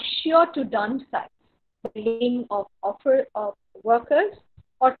are sure to downsize by laying off workers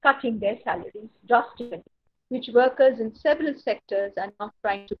or cutting their salaries drastically, which workers in several sectors are now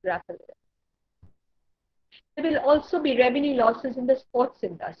trying to grapple with. There will also be revenue losses in the sports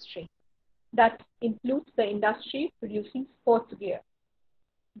industry. That includes the industry producing sports gear.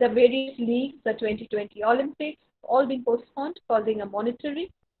 The various leagues, the 2020 Olympics, have all been postponed, causing a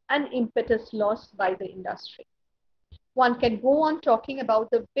monetary and impetus loss by the industry. One can go on talking about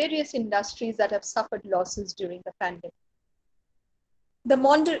the various industries that have suffered losses during the pandemic.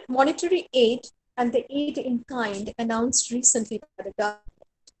 The monetary aid and the aid in kind announced recently by the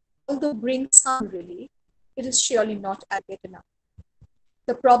government, although bring some relief, it is surely not adequate enough.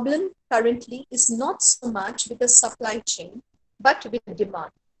 The problem currently is not so much with the supply chain, but with the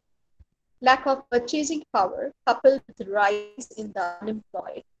demand. Lack of purchasing power, coupled with the rise in the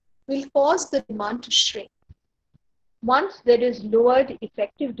unemployed, will cause the demand to shrink. Once there is lowered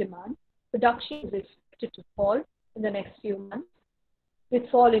effective demand, production is expected to fall in the next few months, with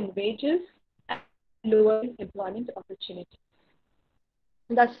fall in wages and lower employment opportunities.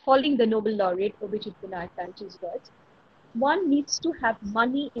 Thus, following the Nobel laureate Abhijit Vinayak Banerjee's words, one needs to have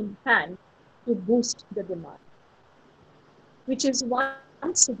money in hand to boost the demand, which is one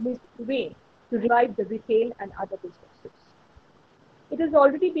significant way to revive the retail and other businesses. It has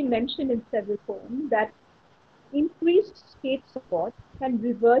already been mentioned in several forums that increased state support can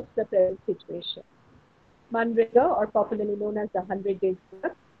reverse the present situation. Manrega, or popularly known as the 100 Days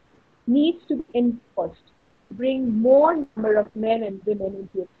Work, needs to be enforced, bring more number of men and women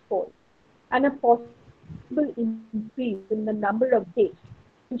into its fold, and a possible increase in the number of days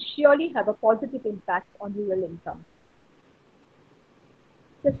will surely have a positive impact on rural income.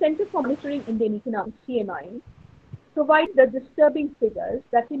 The Center for Monitoring Indian Economics, CMI, provides the disturbing figures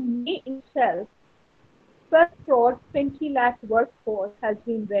that in May itself, 12 crore 20 lakh workforce has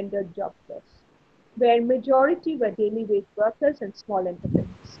been rendered jobless, where majority were daily wage workers and small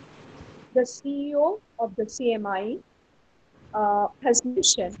enterprises. The CEO of the CMI has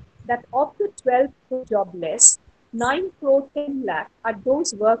mentioned that of the 12 crore jobless, 9 crore 10 lakh are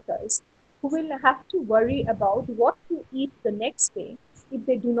those workers who will have to worry about what to eat the next day if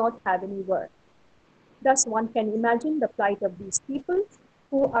they do not have any work. Thus, one can imagine the plight of these people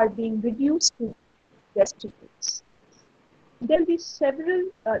who are being reduced to destitutes. There will be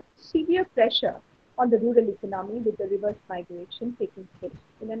several severe pressure on the rural economy with the reverse migration taking place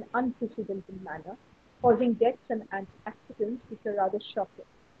in an unprecedented manner, causing deaths and accidents which are rather shocking.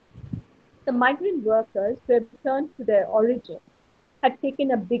 The migrant workers who have returned to their origin had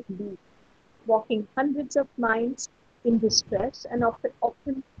taken a big leap. walking hundreds of miles in distress and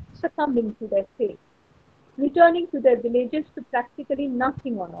often succumbing to their fate, returning to their villages to practically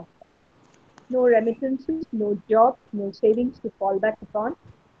nothing on offer. No remittances, no jobs, no savings to fall back upon.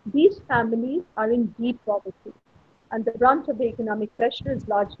 These families are in deep poverty, and the brunt of the economic pressure is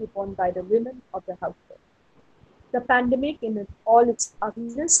largely borne by the women of the household. The pandemic, in all its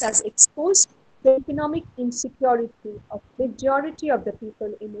ugliness, has exposed the economic insecurity of majority of the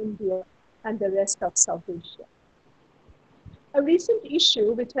people in India and the rest of South Asia. A recent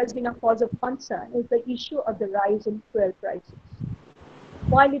issue which has been a cause of concern is the issue of the rise in fuel prices.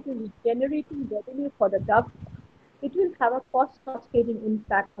 While it is generating revenue for the government, it will have a cost cascading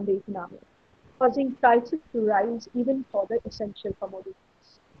impact on the economy, causing prices to rise even for the essential commodities.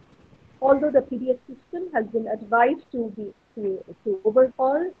 Although the PDF system has been advised to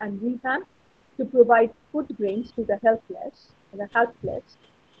overhaul and revamp to provide food grains to the helpless,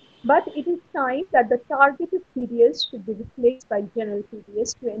 but it is time that the targeted PDS should be replaced by general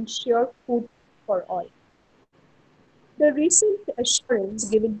PDS to ensure food for all. The recent assurance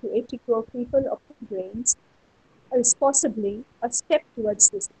given to 80 crore people of food grains is possibly a step towards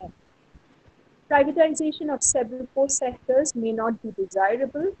this end. Privatization of several core sectors may not be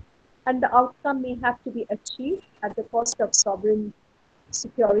desirable, and the outcome may have to be achieved at the cost of sovereign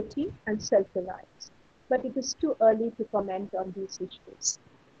security and self-reliance. But it is too early to comment on these issues.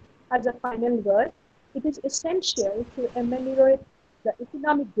 As a final word, it is essential to ameliorate the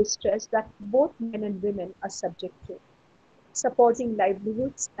economic distress that both men and women are subject to, supporting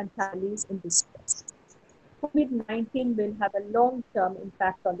livelihoods and families in distress. COVID-19 will have a long-term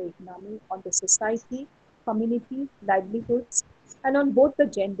impact on the economy, on the society, community, livelihoods, and on both the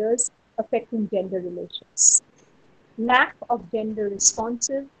genders, affecting gender relations. Lack of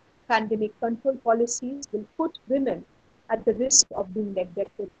gender-responsive pandemic control policies will put women at the risk of being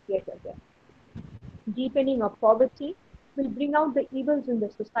neglected yet again. Deepening of poverty will bring out the evils in the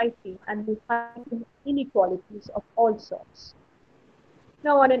society and will heighten inequalities of all sorts.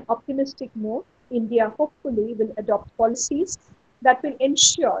 Now, on an optimistic note, India hopefully will adopt policies that will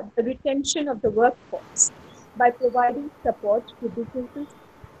ensure the retention of the workforce by providing support to businesses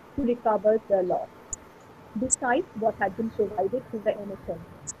to recover their loss, besides what had been provided to the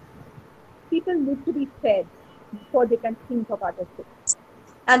MSMEs. People need to be fed before they can think of other things.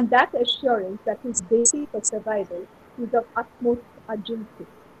 And that assurance that is basic for survival is of utmost urgency,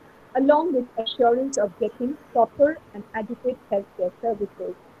 along with assurance of getting proper and adequate healthcare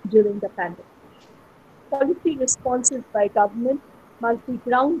services during the pandemic. Policy responses by government must be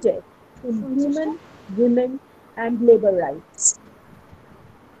grounded in human, women, and labor rights.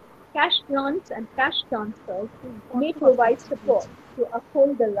 Cash grants and cash transfers may provide support to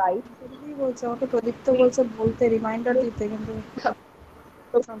uphold the right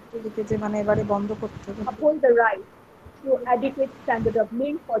uphold the right to adequate standard of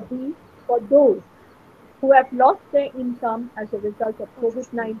living for those who have lost their income as a result of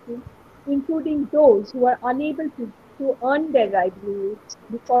COVID-19, including those who are unable to earn their livelihoods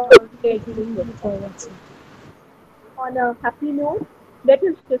because of caregiving responsibilities. On a happy note, let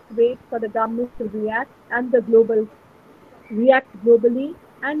us just wait for the government to react and react globally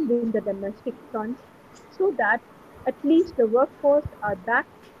and within the domestic front, so that at least the workforce are back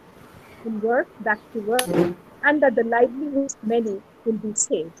to work, and that the livelihoods of many will be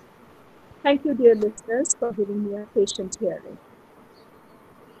saved. Thank you, dear listeners, for giving me a patient hearing.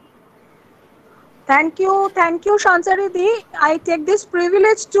 Thank you, Shansari Di. I take this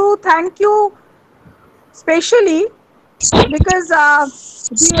privilege to thank you specially because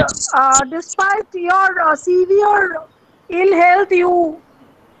despite your severe ill health, you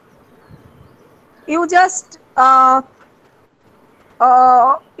just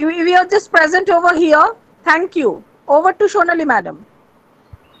we are just present over here. Thank you. Over to Shonali, madam.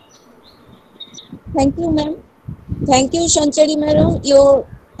 Thank you, ma'am. Thank you, Shanchari madam. Your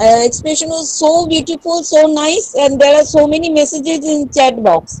expression was so beautiful, so nice, and there are so many messages in chat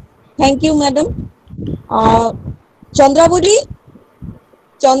box. Thank you, madam. Chandravali?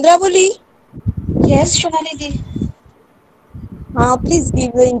 Yes, Shonali Di. Please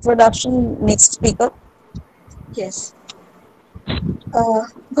give the introduction next speaker. Yes.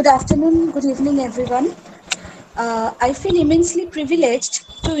 Good afternoon, good evening, everyone. I feel immensely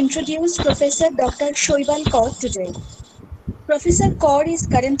privileged to introduce Professor Dr. Shoibal Kaur today. Professor Kaur is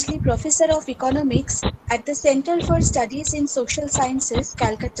currently Professor of Economics at the Center for Studies in Social Sciences,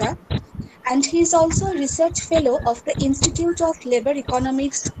 Calcutta, and he is also a Research Fellow of the Institute of Labor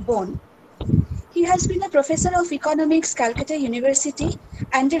Economics, Bonn. He has been a professor of economics, Calcutta University,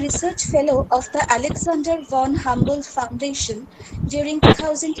 and a research fellow of the Alexander von Humboldt Foundation during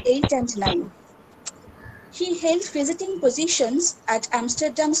 2008 and 9. He held visiting positions at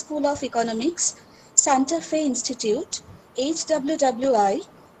Amsterdam School of Economics, Santa Fe Institute, HWWI,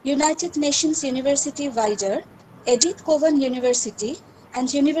 United Nations University Wider, Edith Cowan University,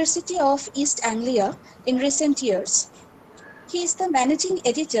 and University of East Anglia in recent years. He is the managing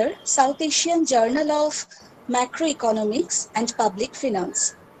editor, South Asian Journal of Macroeconomics and Public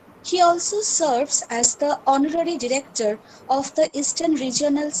Finance. He also serves as the honorary director of the Eastern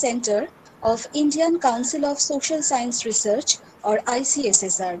Regional Center of Indian Council of Social Science Research, or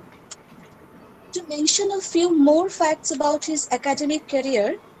ICSSR. To mention a few more facts about his academic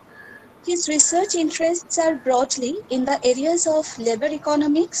career, his research interests are broadly in the areas of labor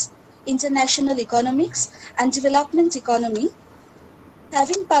economics, international economics, and development economy,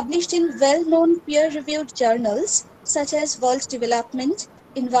 having published in well-known peer-reviewed journals such as World Development,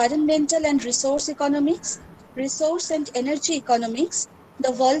 Environmental and Resource Economics, Resource and Energy Economics,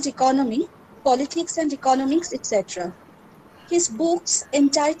 The World Economy, Politics and Economics, etc. His books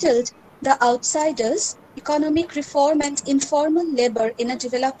entitled The Outsiders, Economic Reform and Informal Labor in a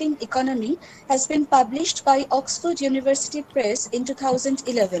Developing Economy has been published by Oxford University Press in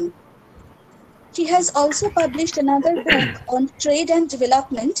 2011. He has also published another book on trade and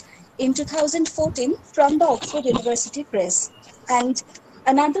development in 2014 from the Oxford University Press, and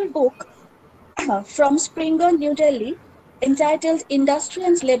another book from Springer, New Delhi, entitled Industry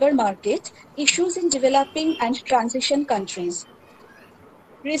and Labor Market, Issues in Developing and Transition Countries.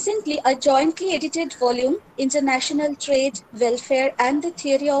 Recently, a jointly edited volume, International Trade, Welfare and the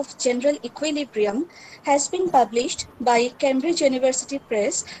Theory of General Equilibrium, has been published by Cambridge University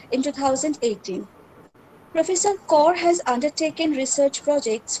Press in 2018. Professor Kaur has undertaken research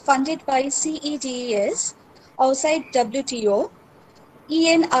projects funded by CEDES, outside WTO,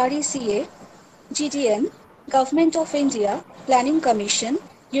 ENRECA, GDM, Government of India, Planning Commission,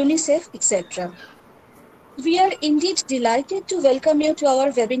 UNICEF, etc. We are indeed delighted to welcome you to our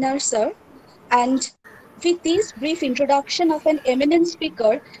webinar, sir. And with this brief introduction of an eminent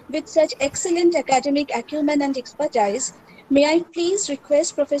speaker with such excellent academic acumen and expertise, may I please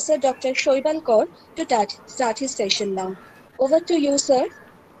request Professor Dr. Shoibal Kaur to start his session now. Over to you, sir.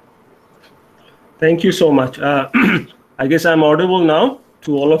 Thank you so much. I guess I'm audible now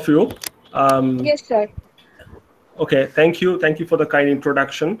to all of you. Yes, sir. Okay, thank you. Thank you for the kind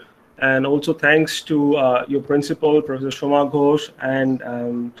introduction. And also thanks to your principal, Professor Shoma Ghosh,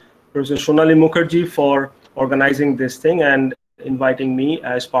 and Professor Sonali Mukherjee for organizing this thing and inviting me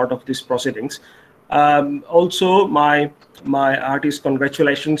as part of these proceedings. Also, my heartiest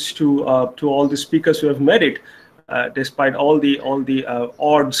congratulations to all the speakers who have made it, despite all the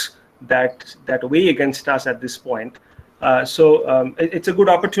odds that weigh against us at this point. It's a good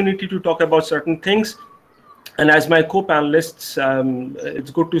opportunity to talk about certain things. And as my co-panelists,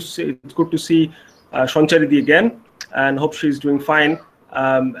 it's good to see Shancharidi again, and hope she's doing fine.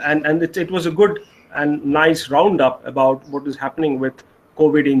 And it was a good and nice roundup about what is happening with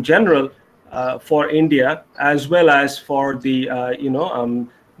COVID in general for India, as well as for the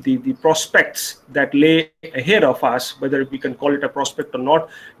the prospects that lay ahead of us. Whether we can call it a prospect or not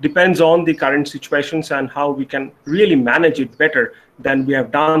depends on the current situations and how we can really manage it better than we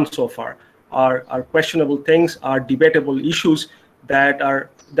have done so far. Are questionable things, are debatable issues that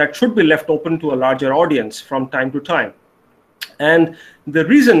should be left open to a larger audience from time to time. And the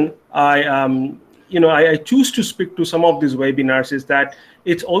reason I choose to speak to some of these webinars is that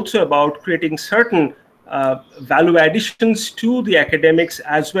it's also about creating certain value additions to the academics,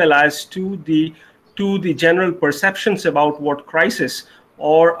 as well as to the general perceptions about what crisis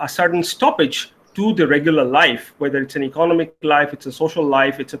or a certain stoppage to the regular life, whether it's an economic life, it's a social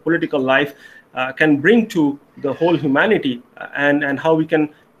life, it's a political life, can bring to the whole humanity, and how we can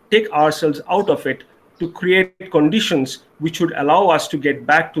take ourselves out of it to create conditions which would allow us to get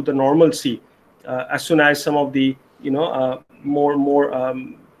back to the normalcy as soon as some of the more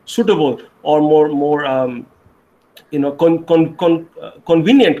suitable or more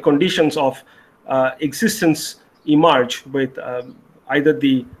convenient conditions of existence emerge with either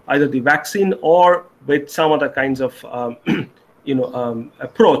the vaccine or with some other kinds of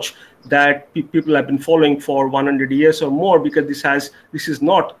approach that people have been following for 100 years or more, because this is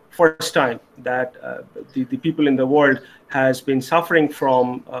not first time that the people in the world has been suffering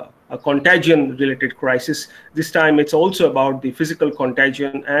from a contagion related crisis. This time it's also about the physical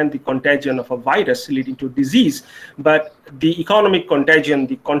contagion and the contagion of a virus leading to disease, but the economic contagion,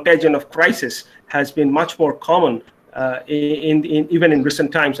 the contagion of crisis, has been much more common even in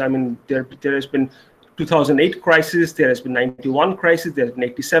recent times. I mean, there has been 2008 crisis, there has been 91 crisis, there has been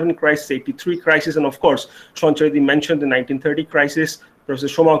 87 crisis, 83 crisis, and of course, Sancharidi mentioned the 1930 crisis. Professor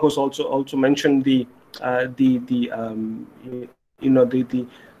Shoma Ghosh also mentioned the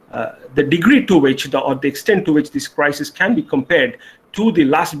degree to which or the extent to which this crisis can be compared to the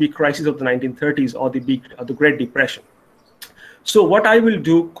last big crisis of the 1930s or the Great Depression. So what I will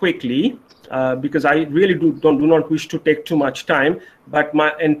do quickly, because I really do not wish to take too much time, but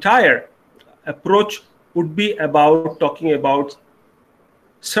my entire approach would be about talking about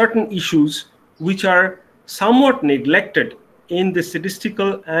certain issues which are somewhat neglected in the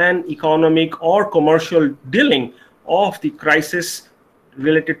statistical and economic or commercial dealing of the crisis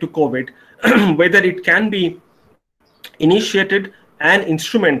related to COVID, whether it can be initiated and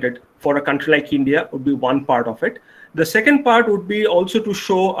instrumented for a country like India would be one part of it. The second part would be also to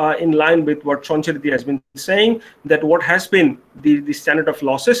show, in line with what Sancharidi has been saying, that what has been the standard of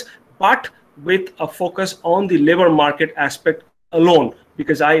losses, but with a focus on the labor market aspect alone,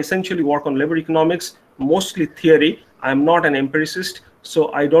 because I essentially work on labor economics, mostly theory. I'm not an empiricist,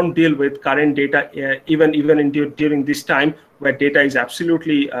 so I don't deal with current data, even during this time where data is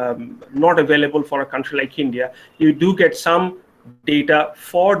absolutely not available for a country like India. You do get some data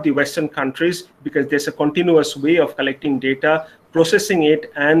for the Western countries because there's a continuous way of collecting data, processing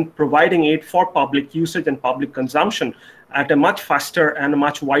it, and providing it for public usage and public consumption at a much faster and a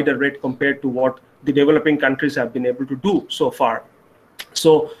much wider rate compared to what the developing countries have been able to do so far.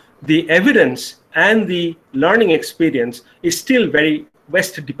 So the evidence and the learning experience is still very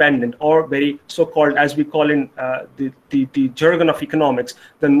West dependent, or very so-called, as we call in the jargon of economics,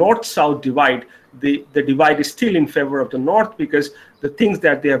 the North-South divide. The divide is still in favor of the North because the things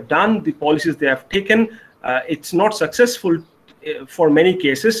that they have done, the policies they have taken, it's not successful for many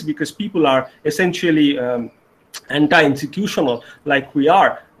cases because people are essentially anti-institutional like we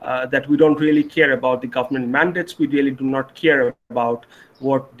are, that we don't really care about the government mandates. We really do not care about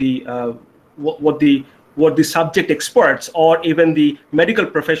what the subject experts or even the medical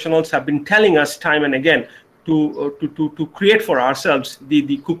professionals have been telling us time and again to create for ourselves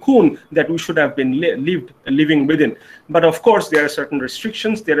the cocoon that we should have been living within. But of course, there are certain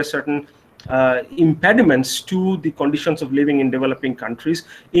restrictions, there are certain impediments to the conditions of living in developing countries,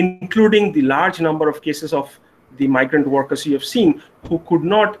 including the large number of cases of the migrant workers you have seen who could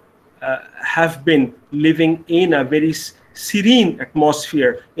not have been living in a very serene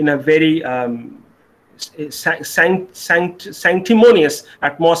atmosphere, in a very sanctimonious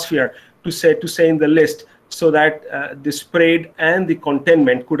atmosphere, to say in the list, so that the spread and the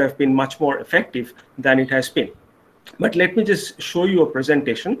containment could have been much more effective than it has been. But let me just show you a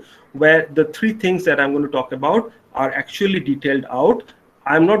presentation where the three things that I'm going to talk about are actually detailed out.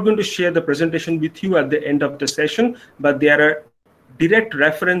 I'm not going to share the presentation with you at the end of the session, but there are direct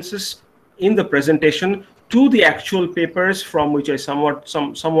references in the presentation to the actual papers from which I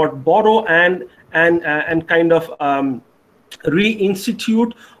somewhat borrow and kind of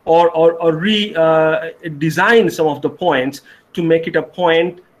reinstitute or redesign some of the points to make it a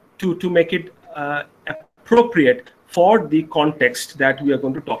point to make it appropriate for the context that we are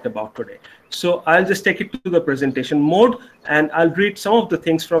going to talk about today. So I'll just take it to the presentation mode and I'll read some of the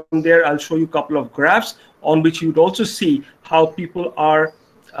things from there. I'll show you a couple of graphs on which you'd also see how people are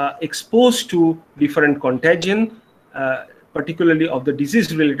exposed to different contagion, particularly of the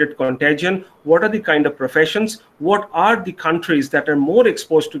disease-related contagion. What are the kind of professions? What are the countries that are more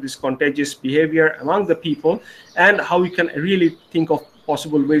exposed to this contagious behavior among the people, and how we can really think of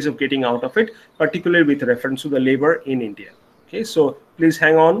possible ways of getting out of it, particularly with reference to the labor in India. Okay, so please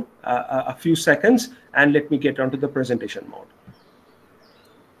hang on a few seconds and let me get onto the presentation mode.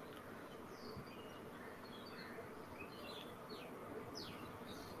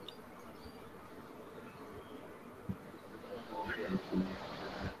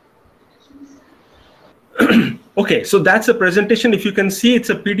 Okay, so that's a presentation. If you can see, it's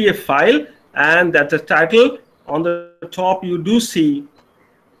a PDF file, and that's the title. On the top, you do see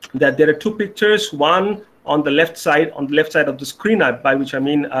that there are two pictures. One on the left side of the screen, by which I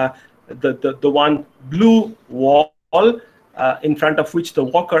mean the one blue wall in front of which a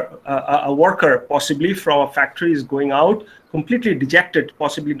worker possibly from a factory is going out, completely dejected,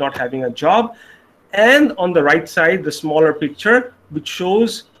 possibly not having a job. And on the right side, the smaller picture, which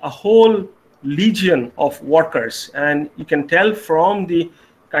shows a whole legion of workers. And you can tell from the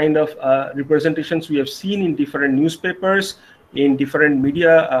kind of representations we have seen in different newspapers, in different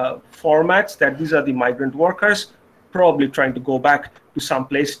media formats, that these are the migrant workers, probably trying to go back to some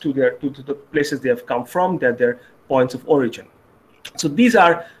place, to the places they have come from, their points of origin. So these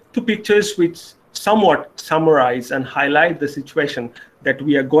are two pictures which somewhat summarize and highlight the situation that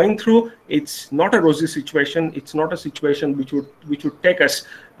we are going through. It's not a rosy situation. It's not a situation which would take us,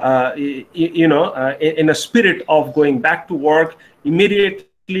 in a spirit of going back to work immediately,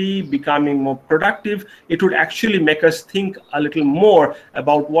 becoming more productive. It would actually make us think a little more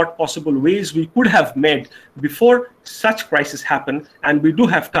about what possible ways we could have made before such crisis happen. And we do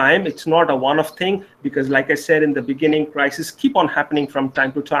have time. It's not a one-off thing, because like I said in the beginning, crises keep on happening from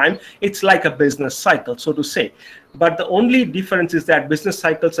time to time. It's like a business cycle, so to say. But the only difference is that business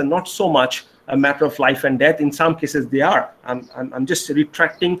cycles are not so much a matter of life and death. In some cases they are. I'm just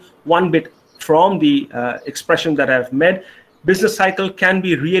retracting one bit from the expression that I've made. Business cycle can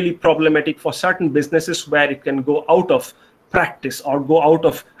be really problematic for certain businesses, where it can go out of practice or go out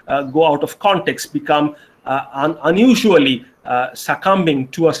of context, become unusually succumbing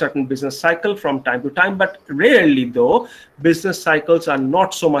to a certain business cycle from time to time. But rarely, though, business cycles are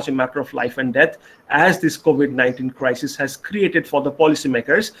not so much a matter of life and death, as this COVID-19 crisis has created for the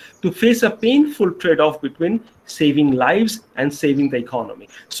policymakers to face a painful trade-off between saving lives and saving the economy.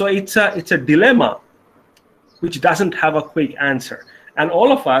 So it's a dilemma which doesn't have a quick answer. And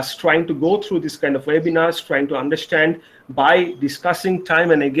all of us trying to go through this kind of webinars, trying to understand by discussing time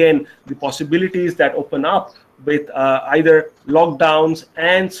and again the possibilities that open up with either lockdowns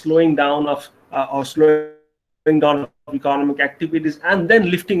and slowing down of economic activities, and then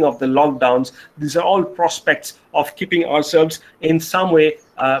lifting of the lockdowns. These are all prospects of keeping ourselves in some way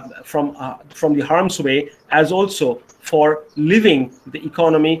from the harm's way, as also for living the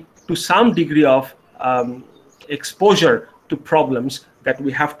economy to some degree of exposure to problems that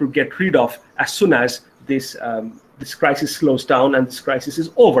we have to get rid of as soon as this crisis slows down and this crisis is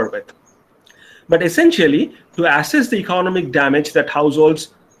over with. But essentially, to assess the economic damage that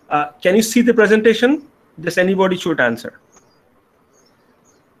households, can you see the presentation? Just anybody should answer.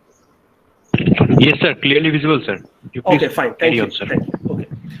 Yes, sir. Clearly visible, sir. Okay, fine. Thank you. Thank you. Okay.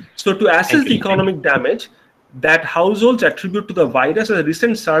 So to assess the economic damage that households attribute to the virus, a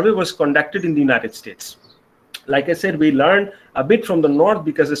recent survey was conducted in the United States. Like I said, we learned a bit from the North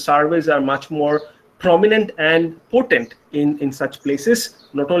because the surveys are much more prominent and potent in such places,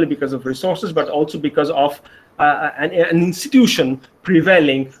 not only because of resources, but also because of an institution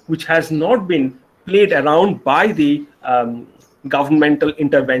prevailing which has not been played around by the governmental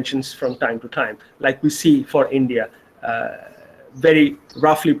interventions from time to time, like we see for India. Very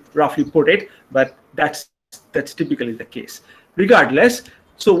roughly put it, but that's typically the case. Regardless,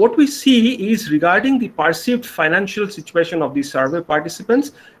 so what we see is regarding the perceived financial situation of the survey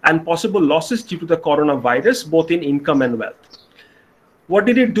participants and possible losses due to the coronavirus, both in income and wealth. What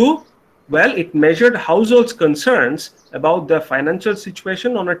did it do? Well, it measured households' concerns about their financial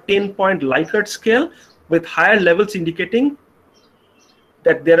situation on a 10-point Likert scale, with higher levels indicating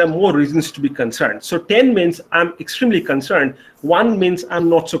that there are more reasons to be concerned. So 10 means I'm extremely concerned. 1 means I'm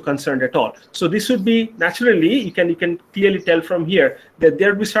not so concerned at all. So this would be, naturally, you can clearly tell from here that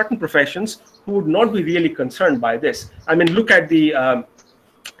there will be certain professions who would not be really concerned by this. I mean, look at the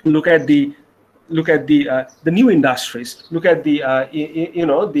new industries. Look at the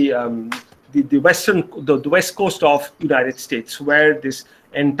west coast of United States, where this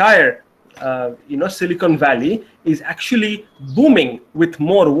entire Silicon Valley is actually booming with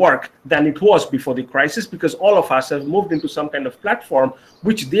more work than it was before the crisis, because all of us have moved into some kind of platform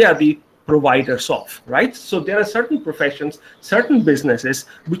which they are the providers of, right? So there are certain professions, certain businesses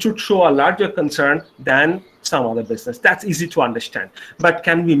which would show a larger concern than some other business. That's easy to understand. But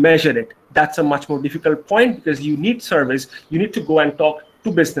can we measure it? That's a much more difficult point, because you need surveys. You need to go and talk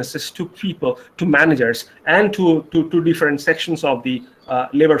to businesses, to people, to managers, and to different sections of the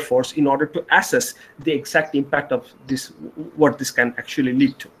labor force in order to assess the exact impact of this, what this can actually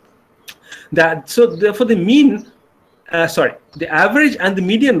lead to. So therefore the average and the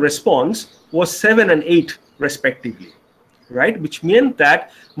median response was 7 and 8 respectively, right? Which meant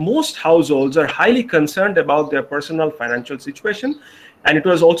that most households are highly concerned about their personal financial situation. And it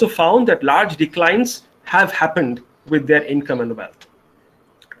was also found that large declines have happened with their income and wealth.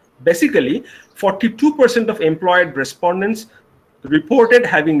 Basically, 42% of employed respondents reported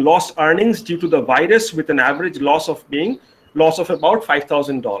having lost earnings due to the virus, with an average loss of about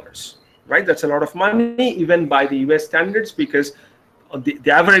 $5,000, right? That's a lot of money, even by the US standards, because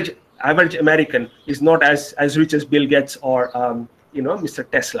the average American is not as rich as Bill Gates or Mr.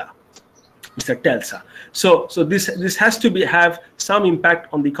 Tesla, Mr. Telsa. So this has to have some impact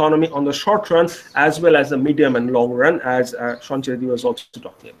on the economy on the short run, as well as the medium and long run, as Sanchari was also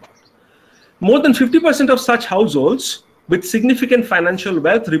talking about. More than 50% of such households with significant financial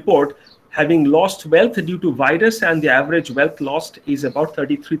wealth report having lost wealth due to virus, and the average wealth lost is about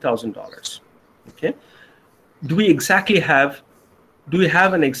 $33,000. Okay, do we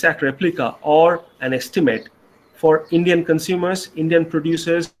have an exact replica or an estimate for Indian consumers, Indian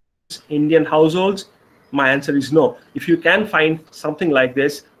producers, Indian households? My answer is no. If you can find something like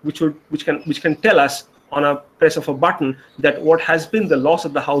this, which can tell us on a press of a button that what has been the loss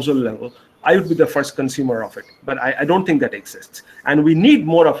at the household level, I would be the first consumer of it. But I don't think that exists, and we need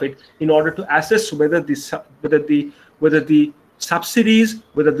more of it in order to assess whether the subsidies,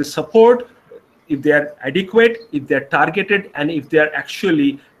 whether the support, if they are adequate, if they are targeted, and if they are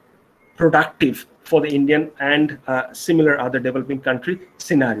actually productive for the Indian and similar other developing country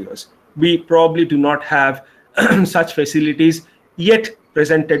scenarios. We probably do not have such facilities yet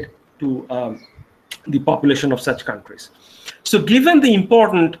presented to the population of such countries. So given the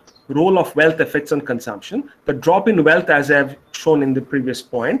important role of wealth effects on consumption, the drop in wealth, as I've shown in the previous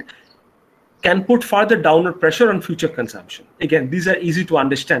point, can put further downward pressure on future consumption. Again, these are easy to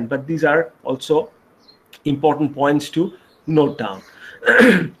understand, but these are also important points to note down.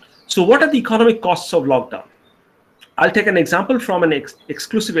 So what are the economic costs of lockdown? I'll take an example from an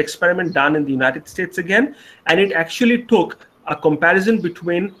exclusive experiment done in the United States again, and it actually took a comparison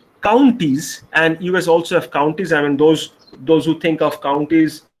between counties, and US also have counties. I mean, those who think of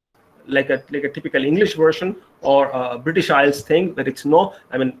counties like a typical English version or a British Isles thing, but it's no.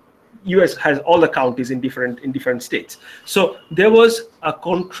 I mean, US has all the counties in different states. So there was a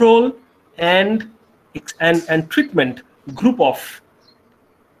control and treatment group of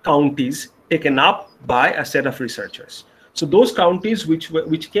counties taken up by a set of researchers. So those counties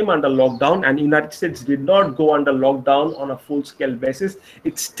which came under lockdown, and United States did not go under lockdown on a full-scale basis.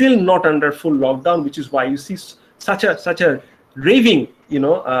 It's still not under full lockdown, which is why you see such a raving,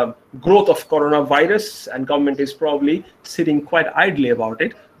 growth of coronavirus, and government is probably sitting quite idly about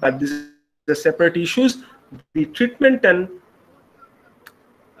it. But this is the separate issues. The treatment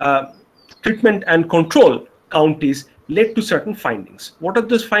and control counties led to certain findings. What are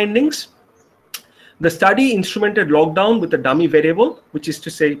those findings? The study instrumented lockdown with a dummy variable, which is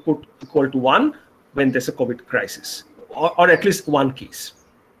to say put equal to 1 when there's a COVID crisis, or at least one case.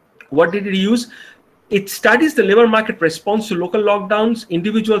 What did it use? It studies the labor market response to local lockdowns.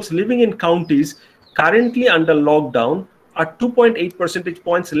 Individuals living in counties currently under lockdown are 2.8 percentage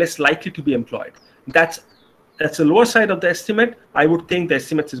points less likely to be employed. That's the lower side of the estimate. I would think the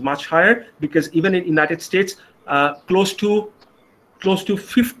estimate is much higher, because even in United States, close to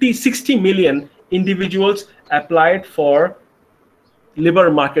 60 million individuals applied for labor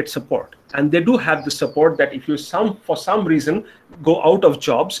market support, and they do have the support that if you for some reason go out of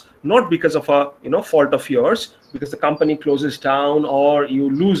jobs, not because of a fault of yours, because the company closes down, or you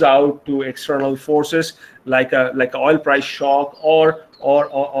lose out to external forces like a oil price shock or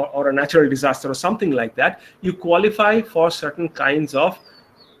a natural disaster or something like that, you qualify for certain kinds of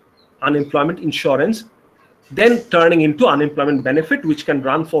unemployment insurance, then turning into unemployment benefit, which can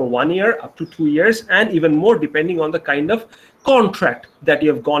run for 1 year up to 2 years, and even more depending on the kind of contract that you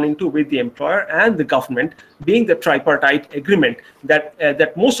have gone into with the employer and the government, being the tripartite agreement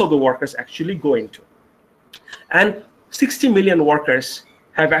that most of the workers actually go into. And 60 million workers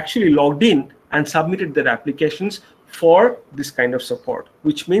have actually logged in and submitted their applications for this kind of support,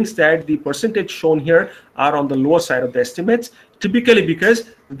 which means that the percentage shown here are on the lower side of the estimates, typically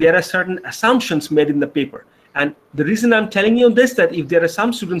because there are certain assumptions made in the paper. And the reason I'm telling you this, that if there are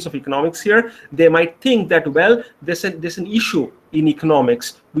some students of economics here, they might think that, well, there's an issue in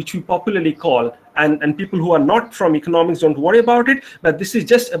economics, which we popularly call, and people who are not from economics don't worry about it, but this is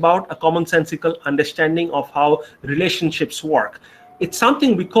just about a commonsensical understanding of how relationships work. It's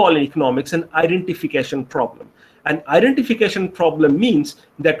something we call in economics an identification problem. An identification problem means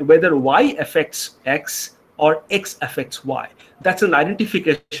that whether Y affects X or X affects Y. That's an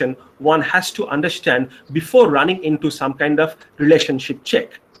identification one has to understand before running into some kind of relationship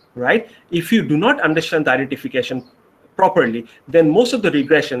check, right? If you do not understand the identification properly, then most of the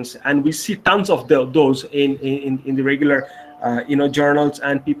regressions, and we see tons of those in the regular journals,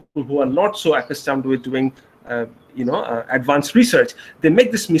 and people who are not so accustomed with doing advanced research, they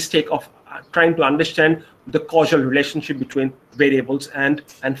make this mistake of trying to understand the causal relationship between variables and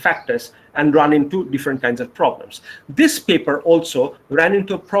factors, and run into different kinds of problems. This paper also ran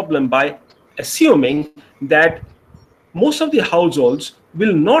into a problem by assuming that most of the households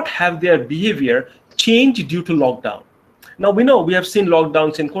will not have their behavior change due to lockdown. Now, we know we have seen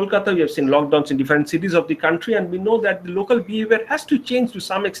lockdowns in Kolkata, we have seen lockdowns in different cities of the country, and we know that the local behavior has to change to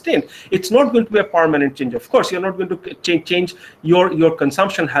some extent. It's not going to be a permanent change. Of course, you're not going to change your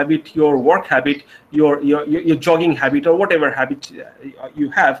consumption habit, your work habit, your jogging habit, or whatever habit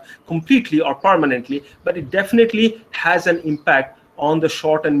you have completely or permanently, but it definitely has an impact on the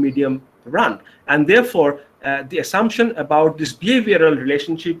short and medium run. And therefore, the assumption about this behavioral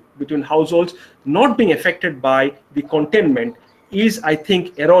relationship between households not being affected by the containment is, I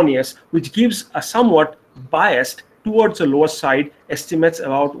think, erroneous, which gives a somewhat biased towards the lower side estimates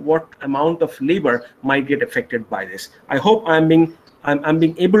about what amount of labor might get affected by this. I hope I'm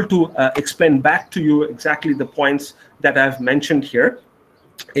being able to explain back to you exactly the points that I've mentioned here.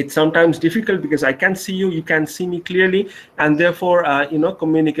 It's sometimes difficult because I can see you, you can see me clearly, and therefore,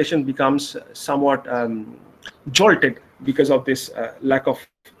 communication becomes somewhat jolted because of this lack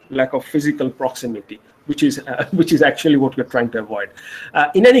of physical proximity, which is actually what we're trying to avoid.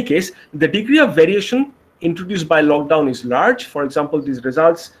 In any case, the degree of variation introduced by lockdown is large. For example, these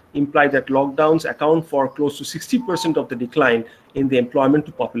results imply that lockdowns account for close to 60% of the decline in the employment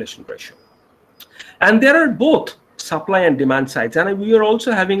to population ratio. And there are both supply and demand sides. And we are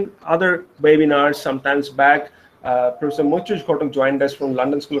also having other webinars sometimes back. Professor Mochuj Khotak joined us from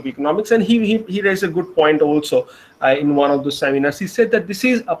London School of Economics, and he raised a good point also in one of the seminars. He said that this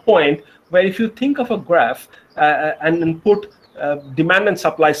is a point where if you think of a graph and put demand and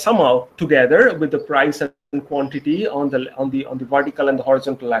supply somehow together with the price and quantity on the vertical and the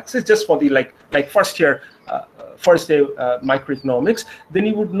horizontal axis, just for the like first day microeconomics, then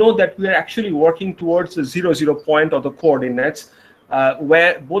you would know that we are actually working towards the 0, point of the coordinates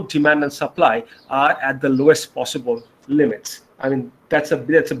where both demand and supply are at the lowest possible limits. I mean, that's a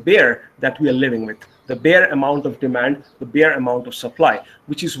bare that we are living with, the bare amount of demand, the bare amount of supply,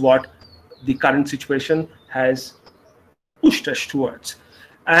 which is what the current situation has pushed us towards.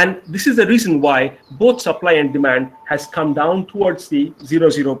 And this is the reason why both supply and demand has come down towards the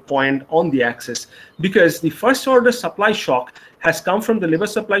 0, point on the axis, because the first order supply shock has come from the labor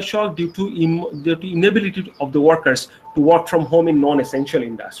supply shock due to inability of the workers to work from home in non-essential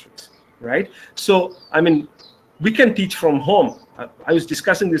industries, right? So, I mean, we can teach from home. I was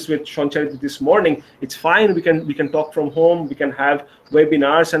discussing this with Shancharita this morning. It's fine, we can talk from home, we can have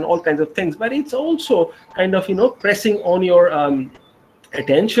webinars and all kinds of things, but it's also kind of, pressing on your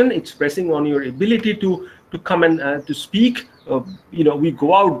attention, it's pressing on your ability to come and to speak. We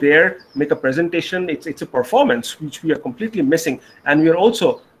go out there, make a presentation. It's a performance which we are completely missing, and we are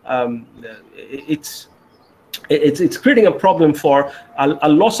also it's creating a problem for a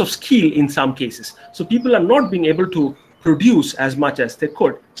loss of skill in some cases. So people are not being able to produce as much as they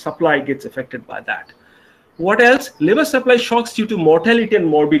could. Supply gets affected by that. What else? Labor supply shocks due to mortality and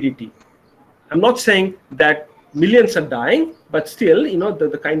morbidity. I'm not saying that millions are dying, but still,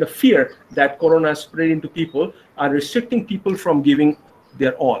 the kind of fear that corona spread into people are restricting people from giving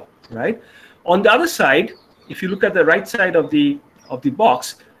their all, right? On the other side, if you look at the right side of the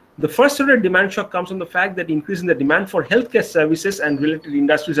box, the first order demand shock comes from the fact that increase in the demand for healthcare services and related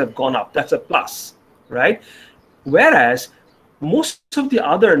industries have gone up. That's a plus, right? Whereas most of the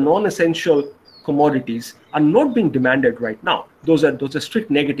other non-essential commodities are not being demanded right now. Those are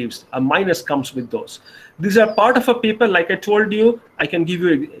strict negatives. A minus comes with those. These are part of a paper. Like I told you, I can give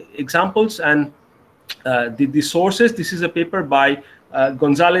you examples and the sources. This is a paper by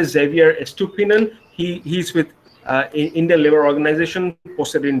Gonzalez Xavier Estupinian. He's with Indian Labour Organization,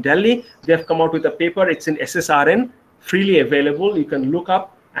 posted in Delhi. They have come out with a paper. It's in SSRN, freely available. You can look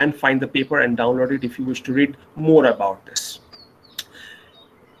up and find the paper and download it if you wish to read more about this.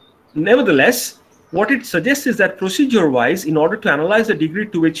 Nevertheless, what it suggests is that procedure-wise, in order to analyze the degree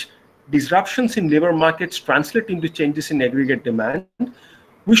to which disruptions in labor markets translate into changes in aggregate demand,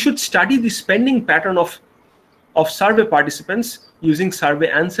 we should study the spending pattern of survey participants using survey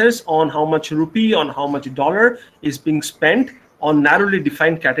answers on how much rupee, on how much dollar is being spent on narrowly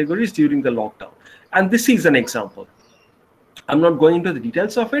defined categories during the lockdown. And this is an example. I'm not going into the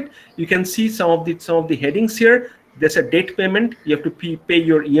details of it. You can see some of the headings here. There's a debt payment. You have to pay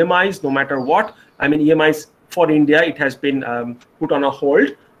your EMIs no matter what. I mean, EMIs for India, it has been put on a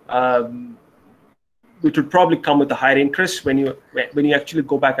hold, which would probably come with a higher interest when you actually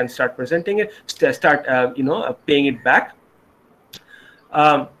go back and start presenting it, start paying it back.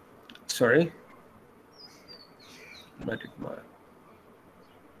 Sorry.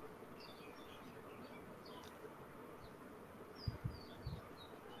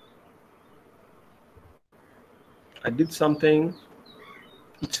 I did something.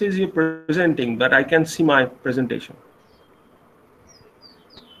 It says you're presenting, but I can see my presentation.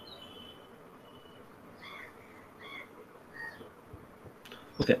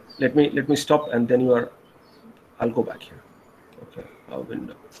 Okay, let me stop, and then I'll go back here. Okay, our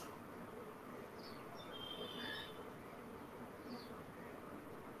window.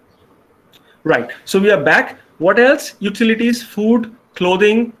 Right, so we are back. What else? Utilities, food,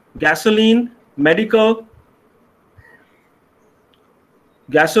 clothing, gasoline, medical.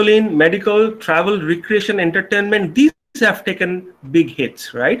 gasoline, medical, travel, recreation, entertainment, these have taken big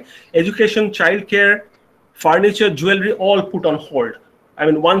hits, right? Education, childcare, furniture, jewelry, all put on hold. I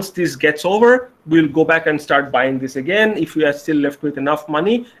mean, once this gets over, we'll go back and start buying this again if we are still left with enough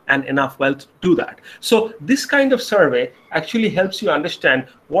money and enough wealth to do that. So this kind of survey actually helps you understand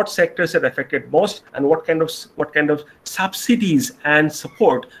what sectors are affected most and what kind of subsidies and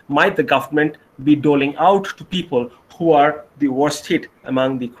support might the government be doling out to people who are the worst hit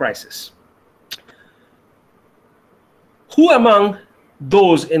among the crisis. Who among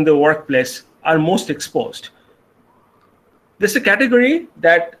those in the workplace are most exposed? This is a category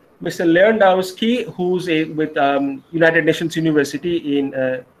that Mr. Lewandowski, who's with United Nations University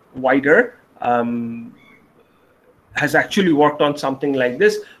in wider, has actually worked on something like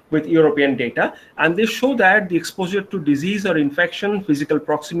this with European data, and they show that the exposure to disease or infection, physical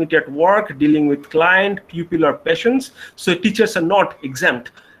proximity at work, dealing with client, pupil or patients. So teachers are not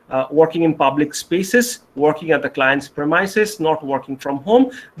exempt. Working in public spaces, working at the client's premises, not working from home.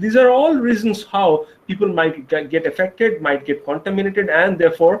 These are all reasons how people might get affected, might get contaminated, and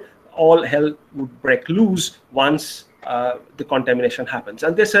therefore all hell would break loose once the contamination happens.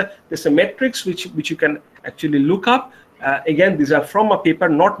 And there's a matrix which you can actually look up. Again, these are from a paper,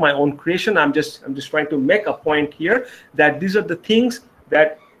 not my own creation. I'm just trying to make a point here that these are the things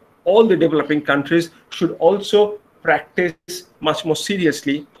that all the developing countries should also practice much more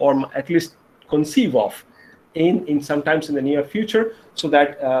seriously, or at least conceive of in sometimes in the near future, so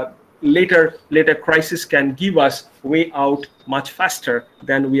that later crisis can give us way out much faster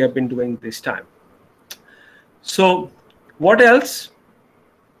than we have been doing this time. So what else?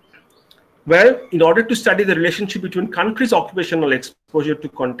 Well, in order to study the relationship between countries' occupational exposure to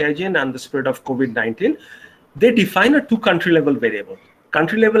contagion and the spread of COVID-19, they define a 2-country level variable.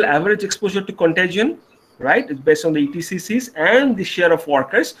 Country level average exposure to contagion, right? It's based on the ETCCs and the share of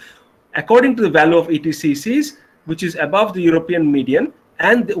workers according to the value of ETCCs, which is above the European median.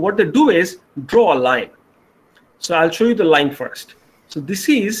 And what they do is draw a line. So I'll show you the line first. So this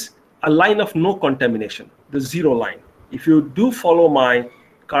is a line of no contamination, the 0 line. If you do follow my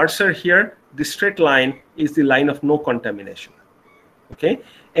cursor here, the straight line is the line of no contamination. Okay.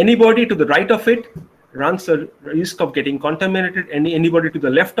 Anybody to the right of it runs the risk of getting contaminated. Anybody to the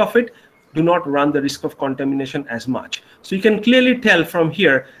left of it do not run the risk of contamination as much. So you can clearly tell from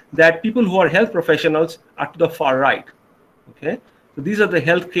here that people who are health professionals are to the far right. Okay, so these are the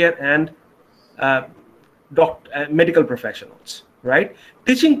healthcare and medical professionals, right?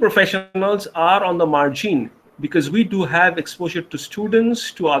 Teaching professionals are on the margin because we do have exposure to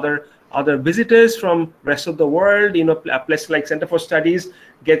students, to other visitors from rest of the world. You know, a place like Center for Studies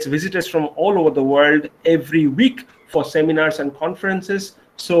gets visitors from all over the world every week for seminars and conferences.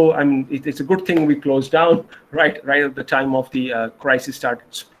 So I mean, it's a good thing we closed down right at the time of the crisis started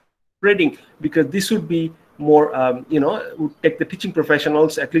spreading, because this would be more, would take the teaching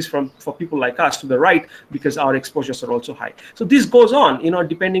professionals, at least for people like us, to the right, because our exposures are also high. So this goes on,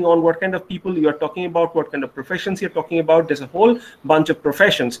 depending on what kind of people you are talking about, what kind of professions you're talking about. There's a whole bunch of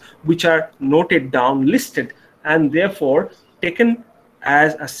professions which are noted down, listed, and therefore taken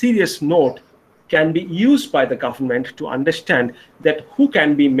as a serious note, can be used by the government to understand that who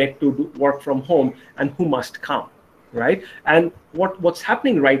can be made to work from home and who must come, right? And what's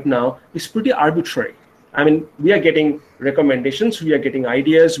happening right now is pretty arbitrary. I mean, we are getting recommendations, we are getting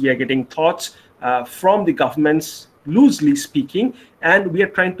ideas, we are getting thoughts from the governments, loosely speaking, and we are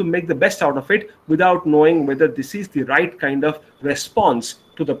trying to make the best out of it without knowing whether this is the right kind of response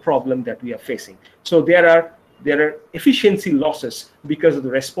to the problem that we are facing. So there are efficiency losses because of the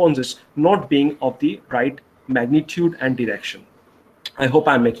responses not being of the right magnitude and direction. I hope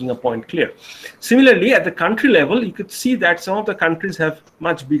I'm making a point clear. Similarly, at the country level, you could see that some of the countries have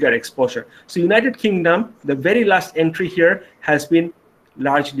much bigger exposure. So United Kingdom, the very last entry here, has been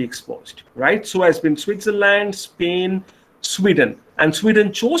largely exposed, right? So has been Switzerland, Spain, Sweden. And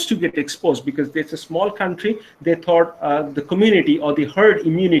Sweden chose to get exposed because it's a small country. They thought the community or the herd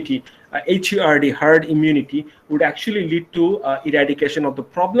immunity, HERD, herd immunity, would actually lead to eradication of the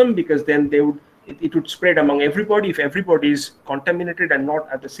problem, because then it would spread among everybody. If everybody is contaminated and not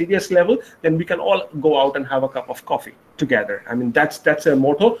at the serious level, then we can all go out and have a cup of coffee together. I mean, that's a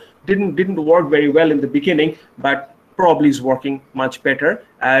motto. Didn't work very well in the beginning, but probably is working much better,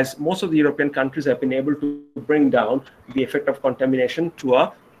 as most of the European countries have been able to bring down the effect of contamination to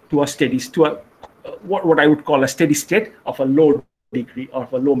a what I would call a steady state of a low degree or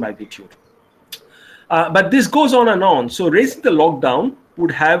of a low magnitude. But this goes on and on. So raising the lockdown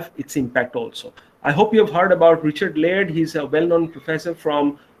would have its impact also. I hope you have heard about Richard Laird. He's a well-known professor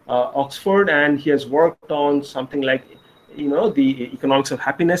from Oxford, and he has worked on something like the economics of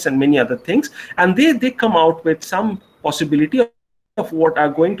happiness and many other things, and they come out with some possibility of what are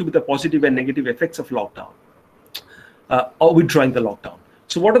going to be the positive and negative effects of lockdown, or withdrawing the lockdown.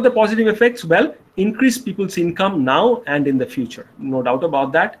 So what are the positive effects? Well, increase people's income now and in the future. No doubt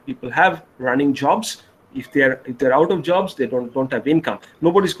about that. People have running jobs. If they're out of jobs, they don't have income.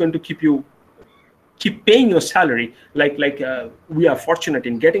 Nobody's going to keep paying your salary like we are fortunate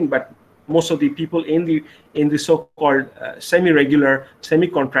in getting, but most of the people in the so-called semi-regular,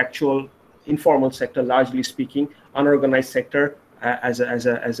 semi-contractual, informal sector, largely speaking, unorganized sector, as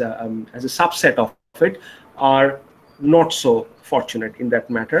a subset of it, are not so fortunate in that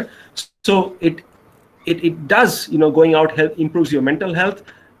matter. So it does, going out improves your mental health,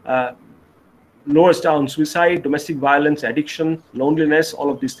 lowers down suicide, domestic violence, addiction, loneliness. All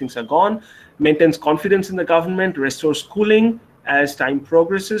of these things are gone. Maintains confidence in the government, restores schooling. As time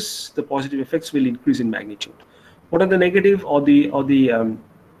progresses, the positive effects will increase in magnitude. What are the negative or the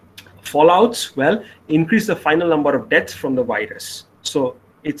fallouts? Well, increase the final number of deaths from the virus. So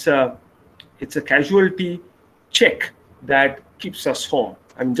it's a casualty check that keeps us home.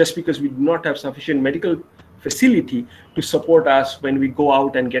 I mean, just because we do not have sufficient medical facility to support us when we go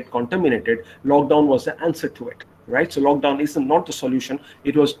out and get contaminated, lockdown was the answer to it, right? So lockdown is not the solution.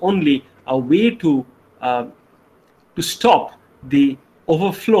 It was only a way to stop the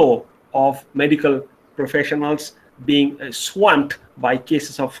overflow of medical professionals being swamped by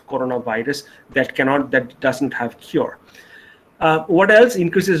cases of coronavirus that doesn't have cure. What else?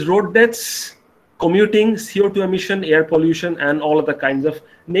 Increases road deaths, commuting, CO2 emission, air pollution, and all of the kinds of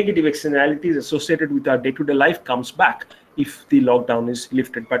negative externalities associated with our day-to-day life comes back if the lockdown is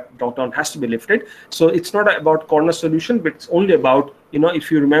lifted. But lockdown has to be lifted. So it's not about corner solution, but it's only about,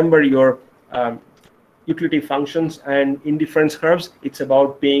 if you remember your utility functions and indifference curves, it's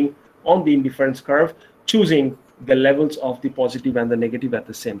about being on the indifference curve, choosing the levels of the positive and the negative at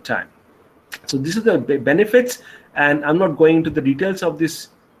the same time. So these are the benefits, and I'm not going into the details of this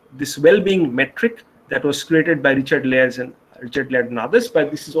well-being metric that was created by Richard Laird and others,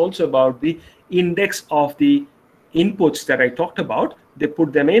 but this is also about the index of the inputs that I talked about. They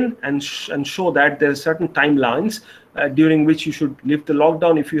put them in and show that there are certain timelines during which you should lift the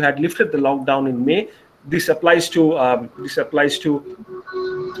lockdown. If you had lifted the lockdown in May, this applies to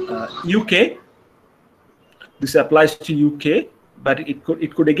UK. This applies to UK, but it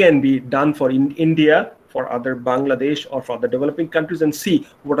could again be done for India, for other Bangladesh, or for other developing countries, and see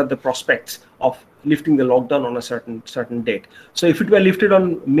what are the prospects of lifting the lockdown on a certain date. So if it were lifted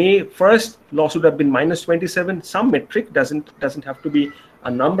on May 1st, loss would have been -27. Some metric, doesn't have to be a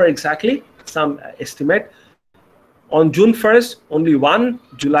number exactly, some estimate. On June 1st, only 1,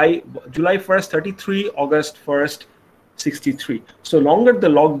 July 1st, 33, August 1st, 63. So longer the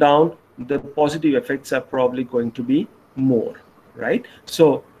lockdown, the positive effects are probably going to be more, right?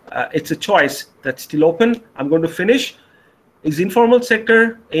 So it's a choice that's still open. I'm going to finish. Is informal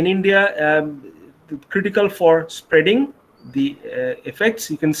sector in India critical for spreading the effects?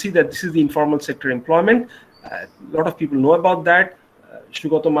 You can see that this is the informal sector employment. A lot of people know about that.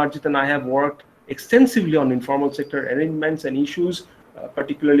 Shugato Marjit and I have worked extensively on informal sector arrangements and issues,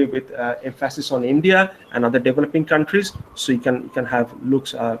 particularly with emphasis on India and other developing countries. So you can have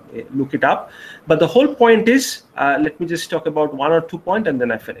look it up. But the whole point is, let me just talk about 1 or 2 points and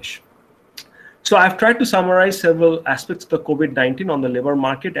then I finish. So I've tried to summarize several aspects of the COVID-19 on the labor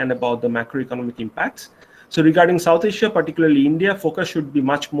market and about the macroeconomic impacts. So regarding South Asia, particularly India, focus should be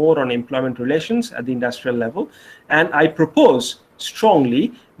much more on employment relations at the industrial level. And I propose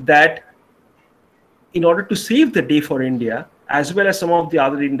strongly that in order to save the day for India, as well as some of the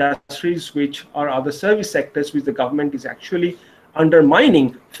other industries which are other service sectors which the government is actually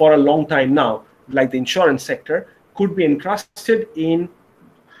undermining for a long time now, like the insurance sector, could be entrusted in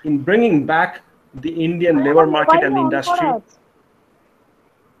bringing back the Indian labor market and the industry.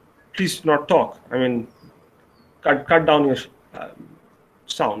 Please not talk. I mean, cut down your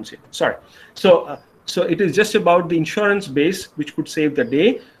sounds here. Sorry. So it is just about the insurance base which could save the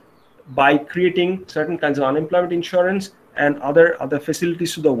day by creating certain kinds of unemployment insurance and other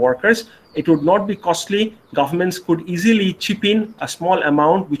facilities to the workers. It would not be costly. Governments could easily chip in a small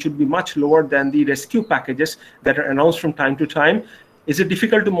amount, which would be much lower than the rescue packages that are announced from time to time. Is it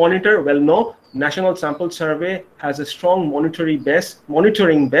difficult to monitor? Well, no. National Sample Survey has a strong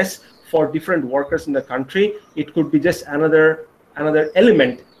monitoring base for different workers in the country. It could be just another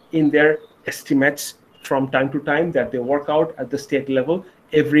element in their estimates from time to time that they work out at the state level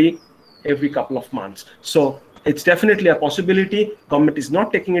every couple of months. So it's definitely a possibility. Government is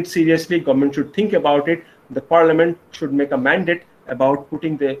not taking it seriously. Government should think about it. The parliament should make a mandate about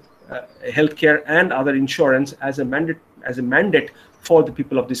putting the healthcare and other insurance as a as a mandate for the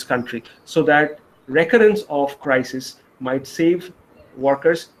people of this country, so that recurrence of crisis might save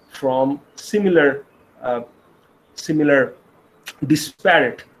workers from similar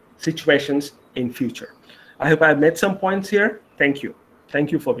disparate situations in future. I hope I've made some points here. Thank you.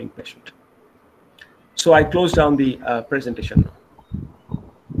 Thank you for being patient. So I close down the presentation now.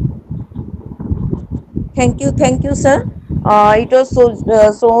 Thank you, sir. It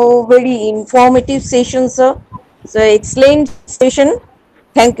was so very informative session, sir. So excellent session.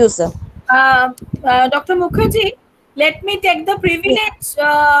 Thank you, sir. Dr. Mukherjee, let me take the privilege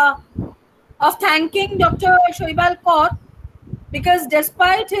of thanking Dr. Shoibal Kaur, because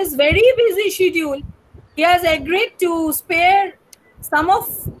despite his very busy schedule, he has agreed to spare some of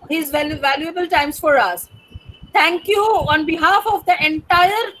his valuable times for us. Thank you on behalf of the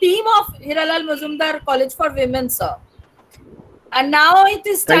entire team of Hiralal Mazumdar College for Women, sir. And now it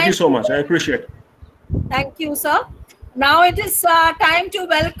is time. Thank you so much. I appreciate it. Thank you, sir. Now it is time to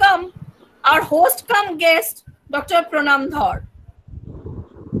welcome our host cum guest, Dr. Pranam Dhar.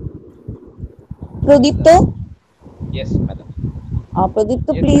 Pradipto? Yes, madam.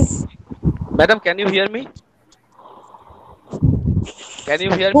 Pradipto, Yes, please. Madam, can you hear me? Can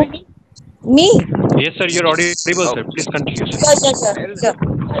you hear me? Me? Yes, sir, you're audible, sir. Please continue, sir.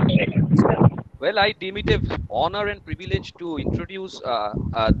 Well, I deem it a honor and privilege to introduce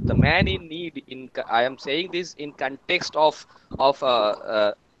the man in need. I am saying this in context of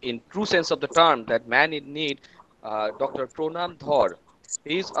in true sense of the term, that man in need, Dr. Pranam Dhar.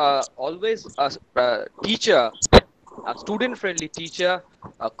 He is always a teacher, a student-friendly teacher,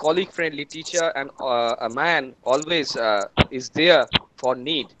 a colleague-friendly teacher, and a man always is there for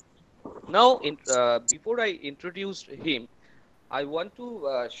need. Now, before I introduce him, I want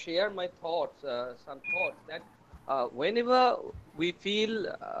to share my thoughts, some thoughts that whenever we feel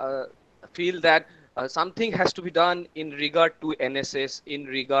that something has to be done in regard to NSS, in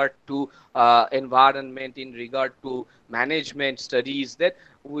regard to environment, in regard to management studies, that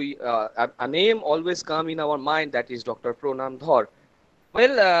a name always come in our mind, that is Dr. Pranam Dhar.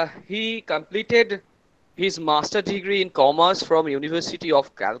 Well, he completed his master degree in commerce from University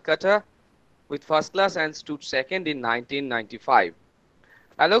of Calcutta with first class and stood second in 1995.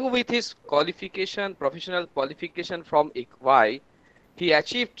 Along with his qualification, professional qualification from ICY, he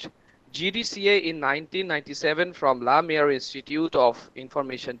achieved GDCA in 1997 from La Mer Institute of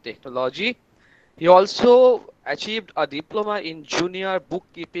Information Technology. He also achieved a diploma in junior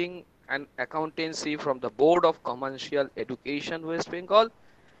bookkeeping and accountancy from the Board of Commercial Education, West Bengal.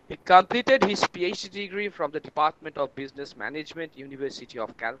 He completed his PhD degree from the Department of Business Management, University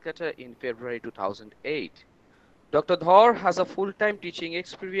of Calcutta in February 2008. Dr. Dhar has a full-time teaching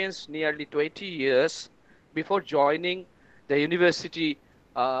experience, nearly 20 years, before joining the university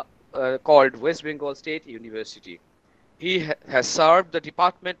called West Bengal State University. He has served the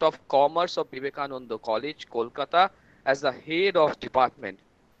Department of Commerce of Vivekananda College, Kolkata, as the head of department.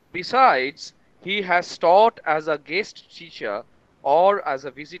 Besides, he has taught as a guest teacher or as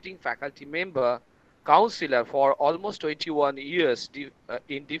a visiting faculty member, counselor for almost 21 years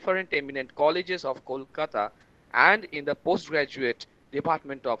in different eminent colleges of Kolkata and in the postgraduate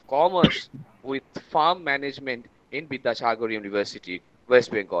Department of Commerce with Farm Management in Vidyasagar University, West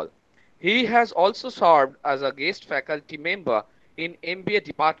Bengal. He has also served as a guest faculty member in MBA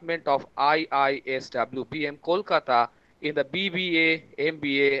Department of IISWBM Kolkata in the BBA,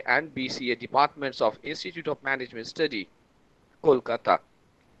 MBA and BCA departments of Institute of Management Study, Kolkata.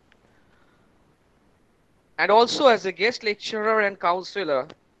 And also as a guest lecturer and counselor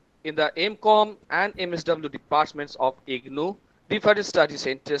in the MCOM and MSW departments of IGNU, Different Study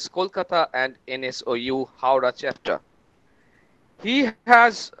Centers, Kolkata and NSOU, Howrah chapter. He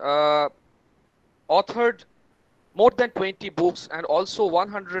has authored more than 20 books and also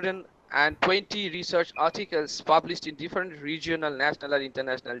 120 research articles published in different regional, national and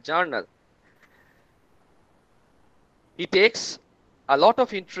international journals. He takes a lot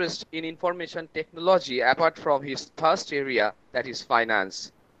of interest in information technology apart from his first area, that is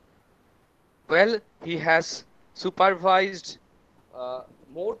finance. Well, he has supervised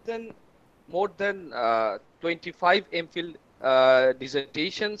more than 25 MPhil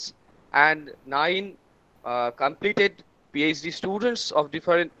dissertations and 9 completed PhD students of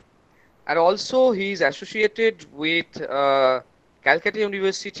different, and also he is associated with Calcutta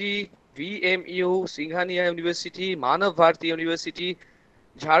University, VMU, Singhania University, Manav Bharati University,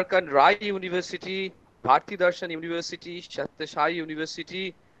 Jharkhand Rai University, Bharti Darshan University, Satyasai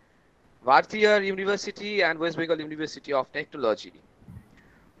University, Bhartiya University and West Bengal University of Technology.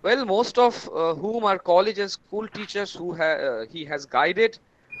 Well, most of whom are college and school teachers who he has guided.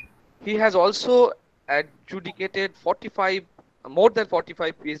 He has also adjudicated more than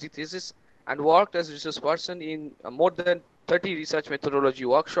 45 PhD theses and worked as research person in more than 30 research methodology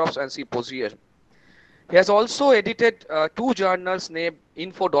workshops and symposia. He has also edited two journals named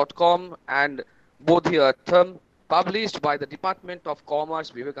Info.com and Bodhiartham, published by the Department of Commerce,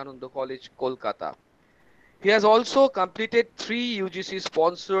 Vivekananda College, Kolkata. He has also completed 3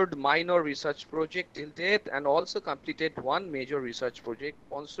 UGC-sponsored minor research projects till date and also completed one major research project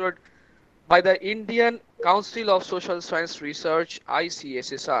sponsored by the Indian Council of Social Science Research,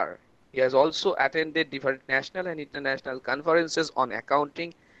 ICSSR. He has also attended different national and international conferences on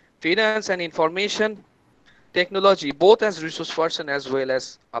accounting, finance and information technology, both as resource person as well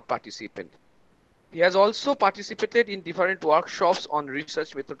as a participant. He has also participated in different workshops on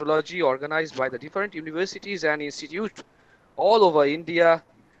research methodology organized by the different universities and institutes all over India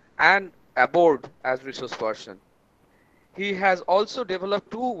and abroad as resource person. He has also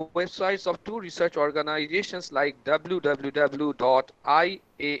developed two websites of two research organizations like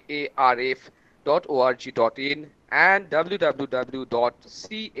www.iaaRF.org.in and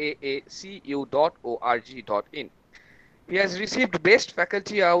www.caacu.org.in. He has received Best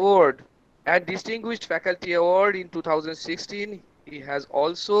Faculty Award and Distinguished Faculty Award in 2016. He has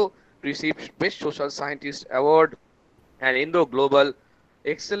also received Best Social Scientist Award and Indo Global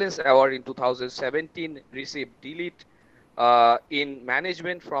Excellence Award in 2017. Received DLET in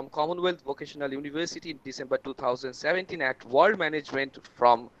Management from Commonwealth Vocational University in December 2017 at World Management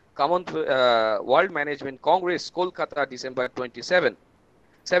from World Management Congress, Kolkata, December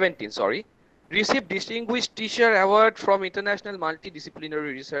 17. Received Distinguished Teacher Award from International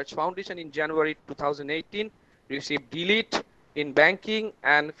Multidisciplinary Research Foundation in January 2018. Received DLET in Banking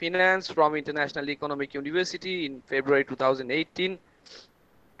and Finance from International Economic University in February 2018.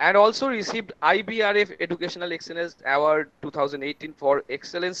 And also received IBRF Educational Excellence Award 2018 for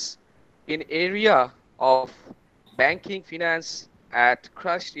excellence in area of banking finance at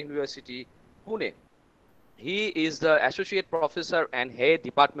Christ University, Pune. He is the Associate Professor and Head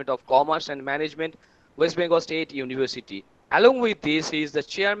Department of Commerce and Management, West Bengal State University. Along with this, he is the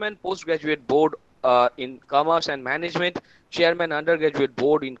Chairman Postgraduate Board in Commerce and Management, Chairman Undergraduate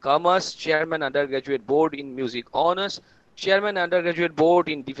Board in Commerce, Chairman Undergraduate Board in Music Honors, Chairman Undergraduate Board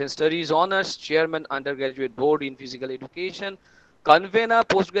in Defense Studies Honors, Chairman Undergraduate Board in Physical Education, Convener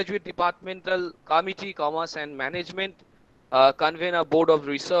Postgraduate Departmental Committee, Commerce and Management, Convener Board of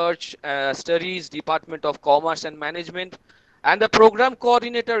Research Studies, Department of Commerce and Management, and the Program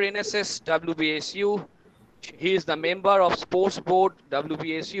Coordinator NSS WBSU. He is the member of Sports Board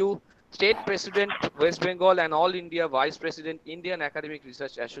WBSU, State President West Bengal and All India Vice President Indian Academic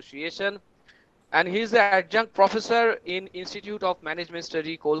Research Association. And he is the adjunct professor in Institute of Management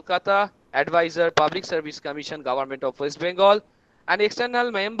Study, Kolkata, advisor, Public Service Commission, Government of West Bengal, and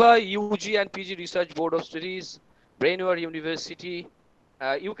external member, UG and PG Research Board of Studies, Brainware University.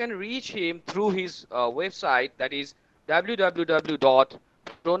 You can reach him through his website, that is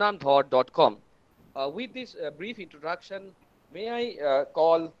www.pronamdhar.com. With this brief introduction, may I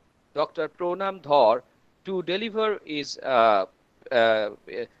call Dr. Pronam Dhar to deliver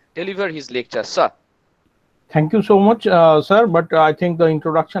his lecture, sir. Thank you so much, sir, but I think the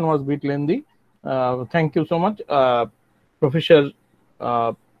introduction was a bit lengthy. Thank you so much, Professor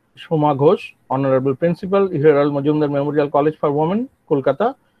Shoma Ghosh, Honorable Principal, Hiral Majumdar Memorial College for Women,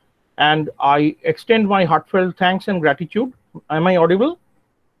 Kolkata. And I extend my heartfelt thanks and gratitude. Am I audible?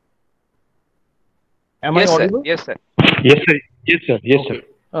 Am I audible? Yes, sir. Yes, sir. Yes, sir. Yes, Okay.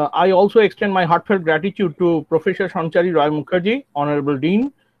 sir. I also extend my heartfelt gratitude to Professor Sanchari Roy Mukherjee, Honorable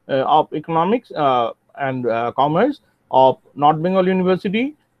Dean of Economics and Commerce of North Bengal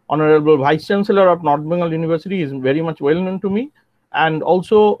University, Honorable Vice Chancellor of North Bengal University, is very much well known to me, and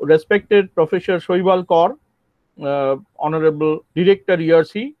also respected Professor Shoibal Kaur, Honorable Director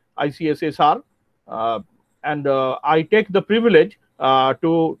ERC, ICSSR, and I take the privilege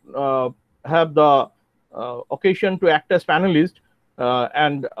to have the occasion to act as panelist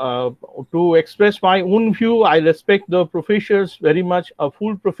and to express my own view. I respect the professors very much. A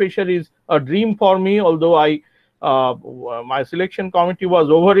full professor is a dream for me, although my selection committee was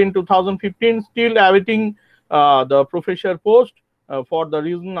over in 2015, still awaiting the professor post for the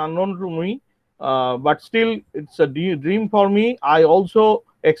reason unknown to me. But still, it's a dream for me. I also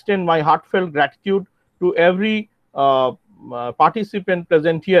extend my heartfelt gratitude to every participant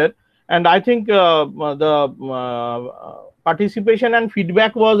present here. And I think the participation and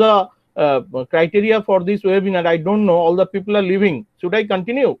feedback was a criteria for this webinar. I don't know, all the people are leaving. Should I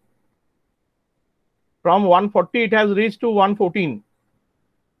continue? From 140, it has reached to 114.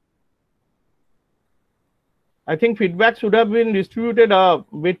 I think feedback should have been distributed a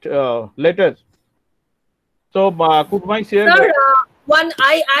bit later. So could my share? Sir,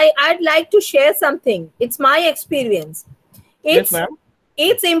 I'd like to share something. It's my experience. Yes, It's ma'am.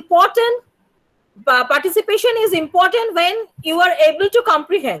 it's important. Participation is important when you are able to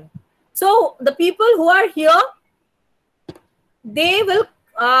comprehend. So the people who are here, they will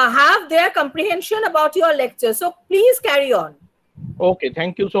have their comprehension about your lecture. So please carry on. Okay,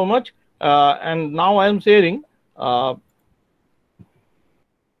 thank you so much. And now I am sharing.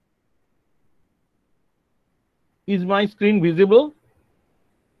 Is my screen visible?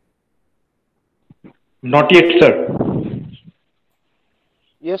 Not yet, sir.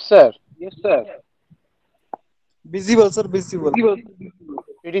 Yes, sir. Visible, sir, visible.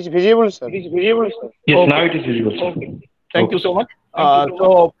 It is visible, sir. Yes, Okay. now it is visible, sir. Thank you Okay. so much.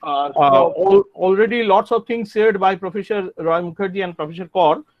 Already lots of things shared by Professor Roy Mukherjee and Professor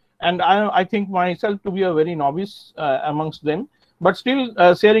Kaur, and I think myself to be a very novice amongst them, but still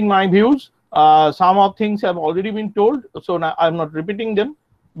sharing my views. Some of things have already been told, so now I'm not repeating them.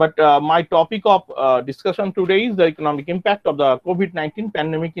 But my topic of discussion today is the economic impact of the COVID-19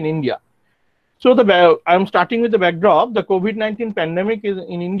 pandemic in India. So I'm starting with the backdrop. The COVID-19 pandemic is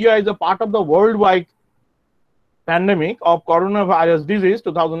in India is a part of the worldwide pandemic of coronavirus disease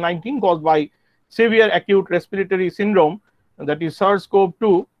 2019 caused by severe acute respiratory syndrome, that is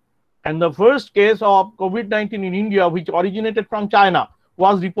SARS-CoV-2, and the first case of COVID-19 in India, which originated from China,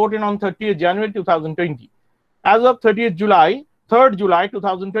 was reported on 30th January 2020. As of 30th July, 3rd July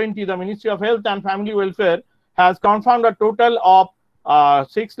 2020, the Ministry of Health and Family Welfare has confirmed a total of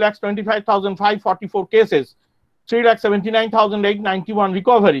 6,25,544 cases, 3,79,891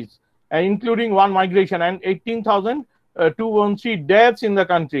 recoveries, including one migration, and 18,213 deaths in the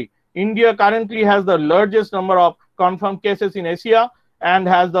country. India currently has the largest number of confirmed cases in Asia and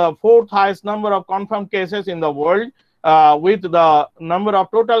has the fourth highest number of confirmed cases in the world, with the number of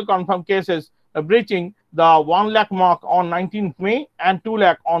total confirmed cases breaching the 1 lakh mark on 19th May and 2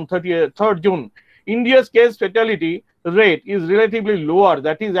 lakh on 3rd June. India's case fatality rate is relatively lower,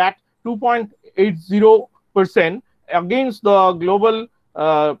 that is at 2.80% against the global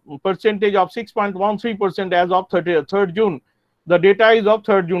percentage of 6.13% as of 3rd June. The data is of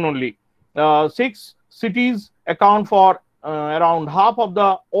 3rd June only. 6 cities account for around half of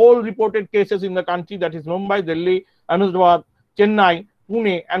the all reported cases in the country, that is Mumbai, Delhi, Ahmedabad, Chennai,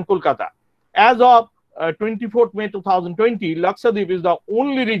 Pune, and Kolkata. As of 24th May 2020, Lakshadweep is the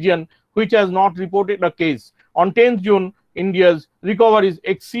only region which has not reported a case. On 10th June, India's recoveries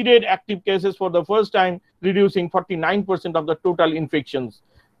exceeded active cases for the first time, reducing 49% of the total infections.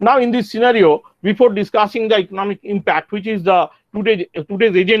 Now, in this scenario, before discussing the economic impact, which is the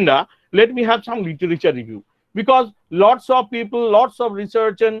today's agenda, let me have some literature review, because lots of people, lots of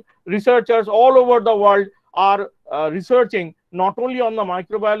researchers all over the world are researching not only on the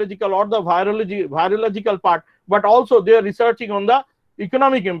microbiological or the virological part, but also they are researching on the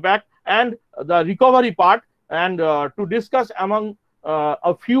economic impact and the recovery part. And to discuss among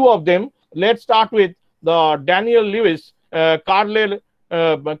a few of them, let's start with the Daniel Lewis, Karel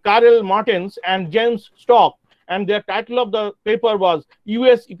Martens, and James Stock. And the title of the paper was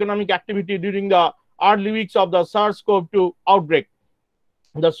US Economic Activity During the Early Weeks of the SARS-CoV-2 Outbreak.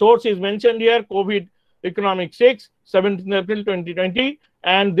 The source is mentioned here, COVID Economic 6, 17 April 2020.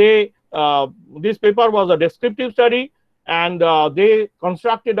 And this paper was a descriptive study, and they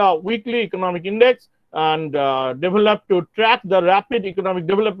constructed a weekly economic index and developed to track the rapid economic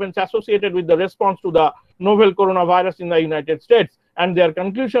developments associated with the response to the novel coronavirus in the United States. And their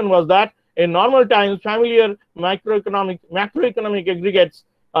conclusion was that in normal times, familiar macroeconomic aggregates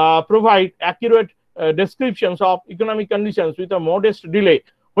provide accurate descriptions of economic conditions with a modest delay.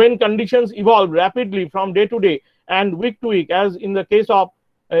 When conditions evolve rapidly from day to day and week to week, as in the case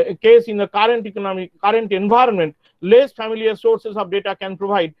in the current environment, less familiar sources of data can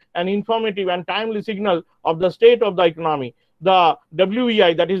provide an informative and timely signal of the state of the economy. The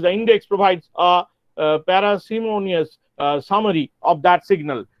WEI, that is the index, provides a parsimonious summary of that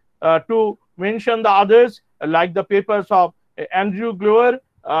signal. To mention the others, like the papers of Andrew Glover,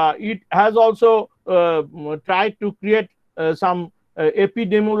 it has also tried to create some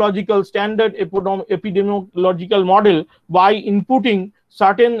epidemiological epidemiological model by inputting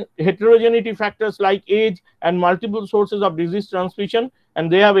certain heterogeneity factors like age and multiple sources of disease transmission, and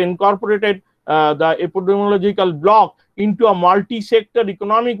they have incorporated the epidemiological block into a multi-sector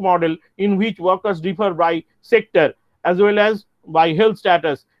economic model in which workers differ by sector as well as by health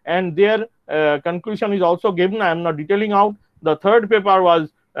status, and their conclusion is also given. I am not detailing out. The third paper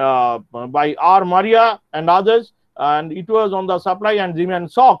was by R. Maria and others, and it was on the supply and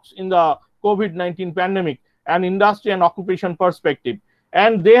demand shocks in the COVID-19 pandemic and industry and occupation perspective.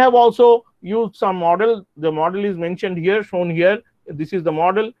 And they have also used some model. The model is mentioned here, shown here. This is the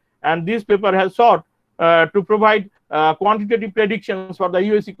model, and this paper has sought to provide quantitative predictions for the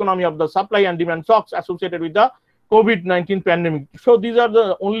US economy of the supply and demand shocks associated with the COVID-19 pandemic. So these are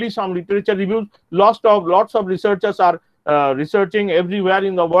the only some literature reviews. Lots of researchers are researching everywhere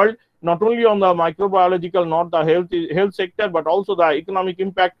in the world, not only on the microbiological, not the health sector, but also the economic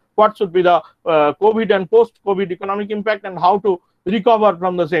impact. What should be the COVID and post-COVID economic impact, and how to recover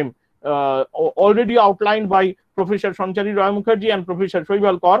from the same. Already outlined by Professor Sanchari Roy Mukherjee and Professor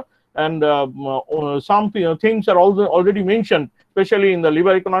Shoibal Kaur, and some things are also already mentioned, especially in the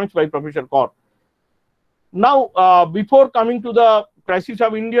labor economics by Professor Kaur. Now, before coming to the crisis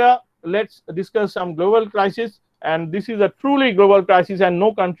of India, let's discuss some global crisis. And this is a truly global crisis, and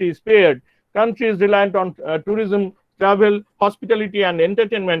no country is spared. Countries reliant on tourism, travel, hospitality, and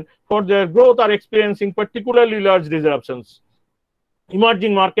entertainment for their growth are experiencing particularly large disruptions.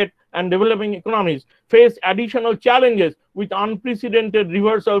 Emerging market and developing economies face additional challenges with unprecedented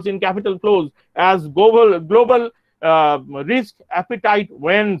reversals in capital flows as global risk appetite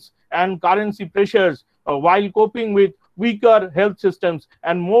wanes and currency pressures, while coping with weaker health systems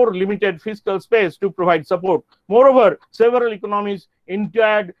and more limited fiscal space to provide support. Moreover, several economies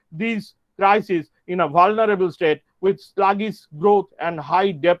entered these crises in a vulnerable state with sluggish growth and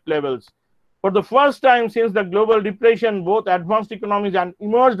high debt levels. For the first time since the global depression, both advanced economies and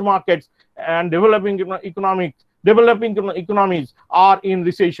emerged markets and developing economies are in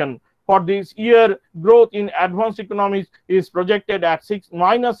recession. For this year, growth in advanced economies is projected at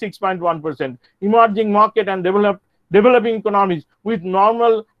minus 6.1%. Emerging market and developing economies with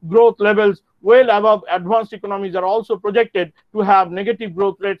normal growth levels well above advanced economies are also projected to have negative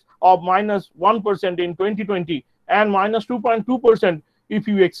growth rates of minus 1% in 2020 and minus 2.2% if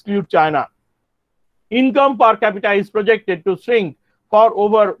you exclude China. Income per capita is projected to shrink for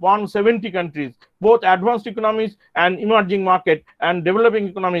over 170 countries. Both advanced economies and emerging market and developing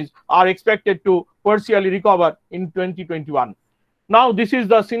economies are expected to partially recover in 2021. Now, this is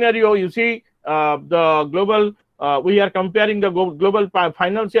the scenario. You see, the global, we are comparing the global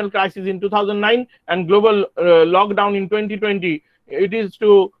financial crisis in 2009 and global lockdown in 2020. It is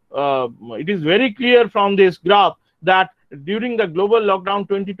very clear from this graph that during the global lockdown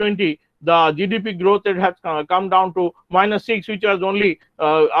 2020, the GDP growth rate has come down to -6, which was only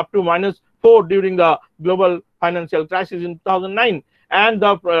up to -4 during the global financial crisis in 2009. And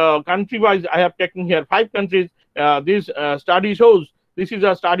the country-wise, I have taken here 5 countries. This study shows, this is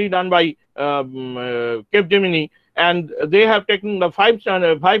a study done by Capgemini, and they have taken the 5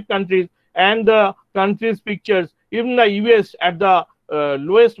 countries and the countries' pictures, even the US at the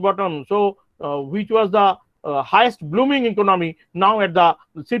lowest bottom. So, which was the highest blooming economy, now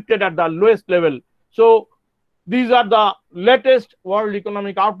shifted at the lowest level. So these are the latest World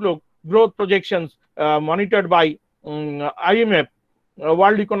Economic Outlook growth projections monitored by IMF,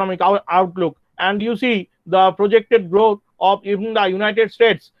 World Economic Outlook, and you see the projected growth of even the United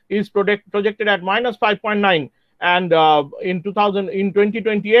States is projected at minus 5.9, and in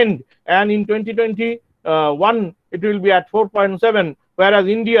 2020 end, and in 2021 it will be at 4.7, whereas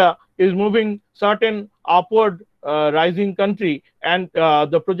India is moving certain upward rising country, and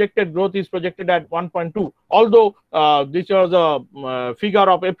the projected growth is projected at 1.2. Although this was a figure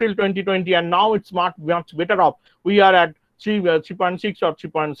of April 2020, and now it's much better off. We are at 3.6 or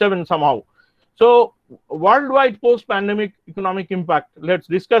 3.7 somehow. So worldwide post-pandemic economic impact, let's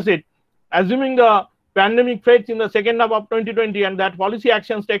discuss it. Assuming the pandemic fades in the second half of 2020 and that policy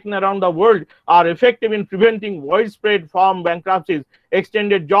actions taken around the world are effective in preventing widespread farm bankruptcies,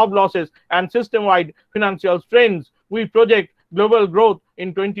 extended job losses, and system-wide financial strains, we project global growth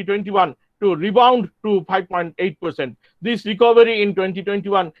in 2021 to rebound to 5.8%. This recovery in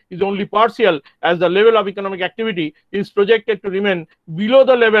 2021 is only partial, as the level of economic activity is projected to remain below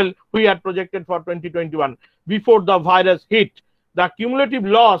the level we had projected for 2021 before the virus hit. The cumulative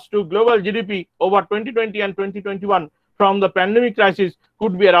loss to global GDP over 2020 and 2021 from the pandemic crisis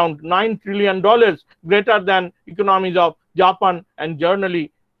could be around $9 trillion, greater than economies of Japan and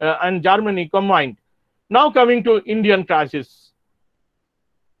Germany combined. Now coming to Indian crisis.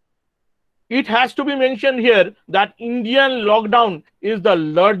 It has to be mentioned here that Indian lockdown is the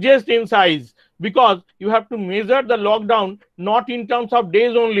largest in size, because you have to measure the lockdown not in terms of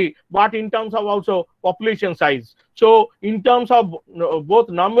days only, but in terms of also population size. So in terms of both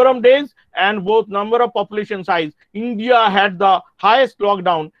number of days and both number of population size, India had the highest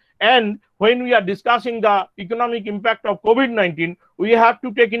lockdown. And when we are discussing the economic impact of COVID-19, we have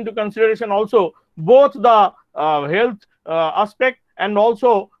to take into consideration also both the health aspect and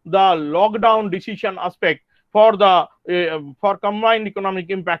also the lockdown decision aspect for the for combined economic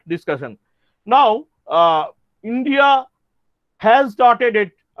impact discussion. Now, India has started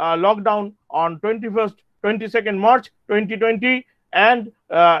its lockdown on 22nd March 2020, and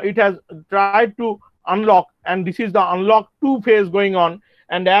it has tried to unlock, and this is the unlock 2 phase going on.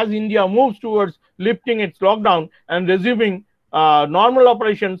 And as India moves towards lifting its lockdown and resuming normal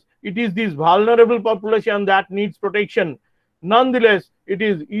operations, it is this vulnerable population that needs protection. Nonetheless, it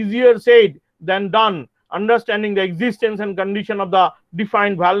is easier said than done. Understanding the existence and condition of the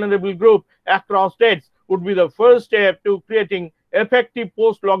defined vulnerable group across states would be the first step to creating effective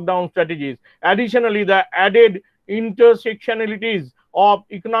post-lockdown strategies. Additionally, the added intersectionalities of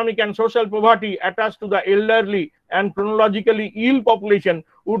economic and social poverty attached to the elderly and chronologically ill population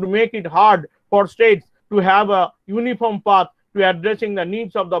would make it hard for states to have a uniform path to addressing the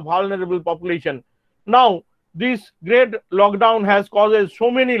needs of the vulnerable population. Now, this great lockdown has caused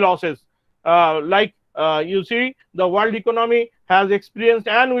so many losses. You see, the world economy has experienced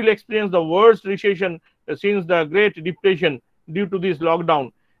and will experience the worst recession since the Great Depression due to this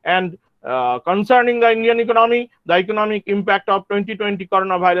lockdown. And concerning the Indian economy, the economic impact of 2020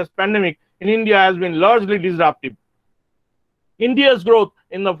 coronavirus pandemic in India has been largely disruptive. India's growth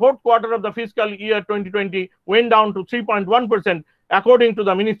in the fourth quarter of the fiscal year 2020 went down to 3.1%, according to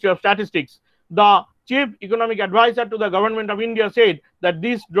the Ministry of Statistics. The chief economic advisor to the government of India said that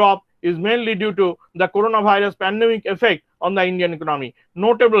this drop is mainly due to the coronavirus pandemic effect on the Indian economy.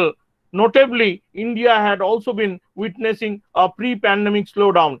 Notably, India had also been witnessing a pre-pandemic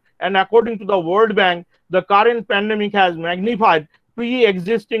slowdown, and according to the World Bank, the current pandemic has magnified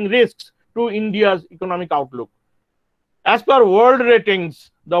pre-existing risks to India's economic outlook. As per world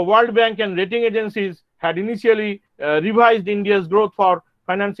ratings, the World Bank and rating agencies had initially revised India's growth for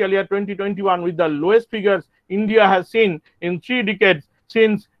financial year 2021 with the lowest figures India has seen in 3 decades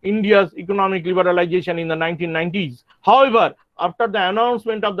since India's economic liberalization in the 1990s. However, after the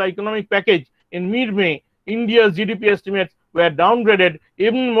announcement of the economic package in mid-May, India's GDP estimates were downgraded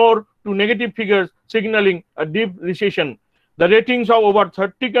even more to negative figures, signaling a deep recession. The ratings of over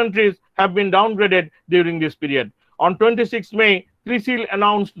 30 countries have been downgraded during this period. On 26 May, CRISIL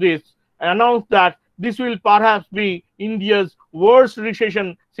announced that this will perhaps be India's worst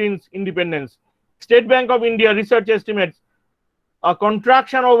recession since independence. State Bank of India research estimates a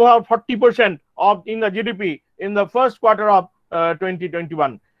contraction of over 40% in the GDP in the first quarter of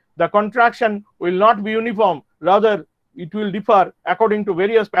 2021. The contraction will not be uniform, rather it will differ according to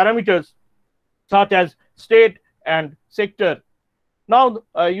various parameters such as state and sector. Now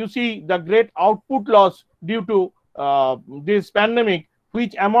you see the great output loss due to this pandemic,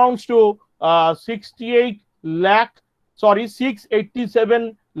 which amounts to 688 lakh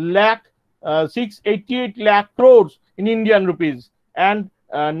crores in Indian rupees and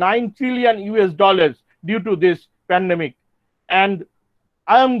 9 trillion US dollars due to this pandemic. And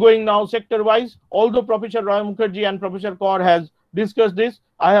I am going now sector wise. Although Professor Roy Mukherjee and Professor Kaur has discussed this,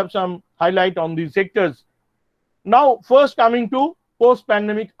 I have some highlight on these sectors. Now, first coming to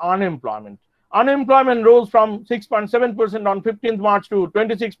post-pandemic unemployment. Unemployment rose from 6.7% on 15th March to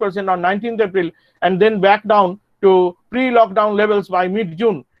 26% on 19th April, and then back down to pre-lockdown levels by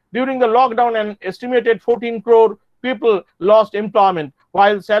mid-June. During the lockdown, an estimated 14 crore people lost employment,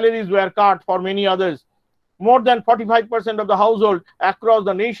 while salaries were cut for many others. More than 45% of the households across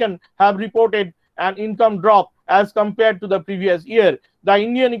the nation have reported an income drop as compared to the previous year. The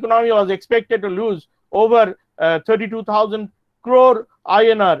Indian economy was expected to lose over 32,000 crore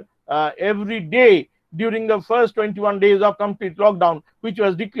INR every day during the first 21 days of complete lockdown, which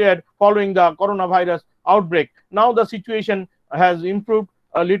was declared following the coronavirus outbreak. Now the situation has improved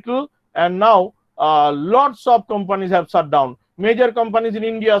a little, and now lots of companies have shut down. Major companies in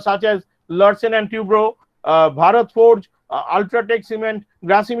India such as Larsen and Toubro, Bharat Forge, Ultratech Cement,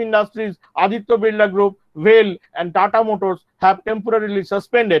 Grasim Industries, Aditya Birla Group, Vale and Tata Motors have temporarily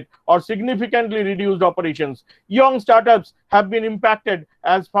suspended or significantly reduced operations. Young startups have been impacted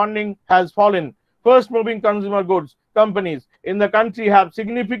as funding has fallen. First-moving consumer goods companies in the country have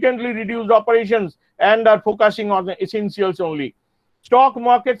significantly reduced operations and are focusing on the essentials only. Stock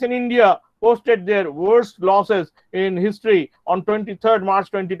markets in India posted their worst losses in history on 23rd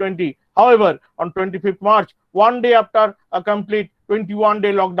March 2020. However, on 25th March, one day after a complete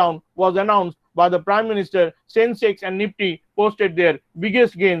 21-day lockdown was announced by the Prime Minister, Sensex and Nifty posted their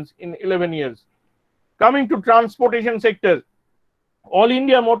biggest gains in 11 years. Coming to transportation sector, All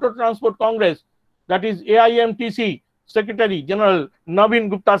India Motor Transport Congress, that is AIMTC, Secretary General Naveen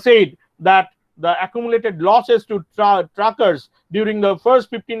Gupta said that the accumulated losses to truckers during the first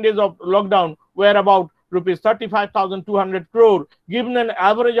 15 days of lockdown were about rupees 35,200 crore, given an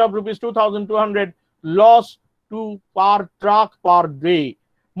average of rupees 2,200 loss to per truck per day.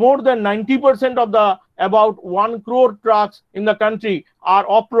 More than 90% of the about 1 crore trucks in the country are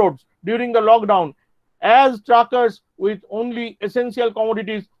off-roads during the lockdown, as truckers with only essential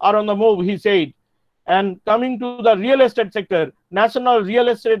commodities are on the move, he said. And coming to the real estate sector, National Real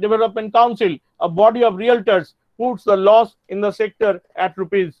Estate Development Council, a body of realtors, puts the loss in the sector at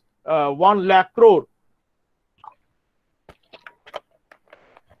rupees 1 lakh crore.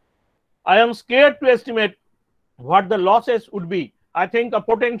 I am scared to estimate what the losses would be. I think a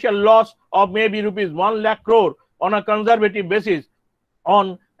potential loss of maybe rupees 1 lakh crore on a conservative basis,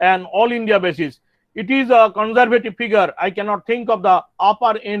 on an all India basis. It is a conservative figure. I cannot think of the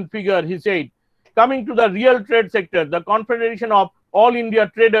upper end figure, he said. Coming to the real trade sector, the Confederation of All India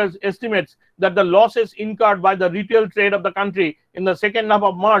Traders estimates that the losses incurred by the retail trade of the country in the second half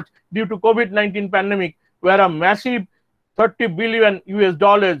of March due to COVID-19 pandemic were a massive 30 billion US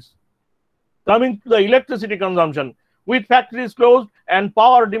dollars. Coming to the electricity consumption, with factories closed and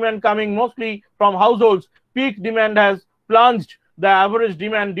power demand coming mostly from households, peak demand has plunged. The average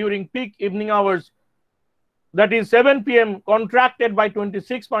demand during peak evening hours, that is 7 p.m., contracted by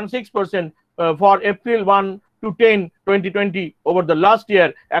 26.6% for April 1 to 10, 2020 over the last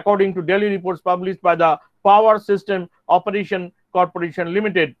year, according to daily reports published by the Power System Operation Corporation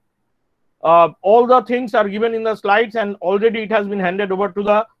Limited. All the things are given in the slides, and already it has been handed over to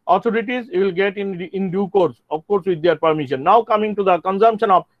the authorities. You will get in due course, of course, with their permission. Now coming to the consumption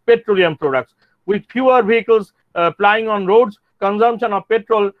of petroleum products. With fewer vehicles plying on roads, consumption of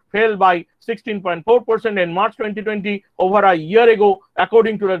petrol fell by 16.4% in March 2020 over a year ago,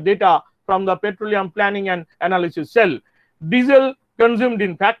 according to the data from the Petroleum Planning and Analysis Cell. Diesel consumed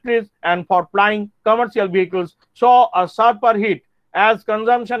in factories and for plying commercial vehicles saw a sharper hit, as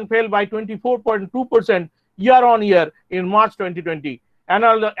consumption fell by 24.2% year on year in March 2020.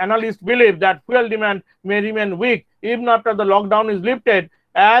 Analysts believe that fuel demand may remain weak even after the lockdown is lifted,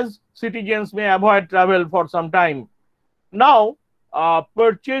 as citizens may avoid travel for some time. Now,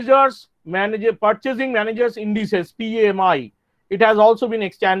 purchasing managers indices (PMI), it has also been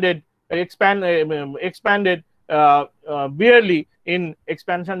expanded barely in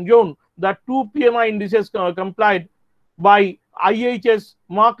expansion zone. The two PMI indices complied by IHS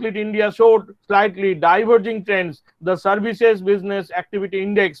Marklit India showed slightly diverging trends. The Services Business Activity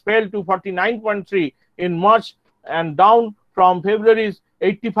Index fell to 49.3 in March and down from February's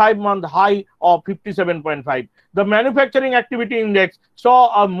 85-month high of 57.5. The Manufacturing Activity Index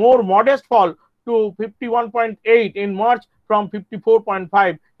saw a more modest fall to 51.8 in March from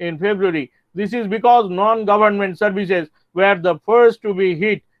 54.5 in February. This is because non-government services were the first to be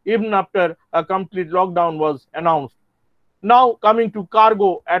hit even after a complete lockdown was announced. Now coming to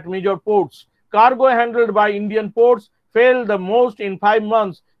cargo at major ports. Cargo handled by Indian ports fell the most in 5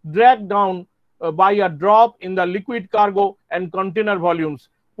 months, dragged down by a drop in the liquid cargo and container volumes.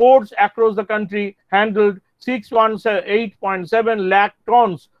 Ports across the country handled 618.7 lakh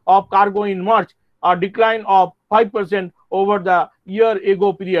tons of cargo in March, a decline of 5% over the year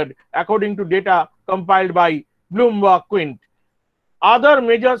ago period, according to data compiled by Bloomberg Quint. Other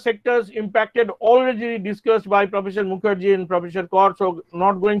major sectors impacted already discussed by Professor Mukherjee and Professor Kaur, so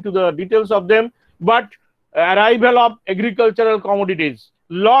not going to the details of them, but arrival of agricultural commodities.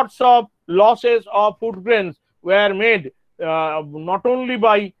 Lots of losses of food grains were made not only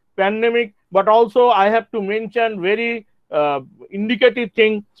by pandemic, but also I have to mention very indicative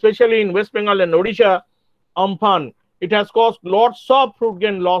thing, especially in West Bengal and Odisha, Amphan. It has caused lots of food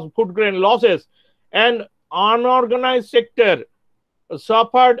grain losses, and unorganized sector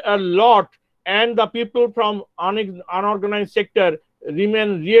suffered a lot, and the people from unorganized sector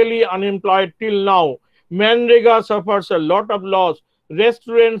remain really unemployed till now. Manrega suffers a lot of loss.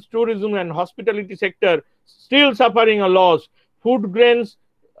 Restaurants, tourism and hospitality sector still suffering a loss. Food grains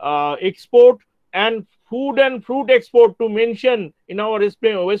export and food and fruit export, to mention in our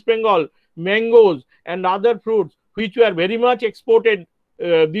West Bengal, mangoes and other fruits which were very much exported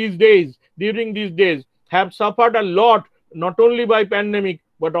during these days, have suffered a lot, not only by pandemic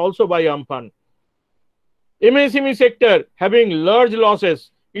but also by Amphan. MSME sector having large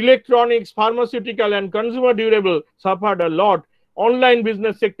losses. Electronics, pharmaceutical and consumer durable suffered a lot. Online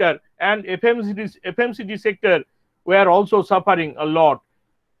business sector and FMCG sector were also suffering a lot.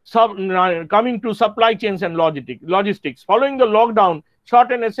 Coming to supply chains and logistics. Following the lockdown,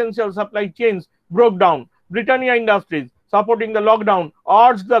 short and essential supply chains broke down. Britannia Industries, supporting the lockdown,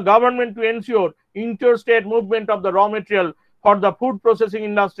 urged the government to ensure interstate movement of the raw material for the food processing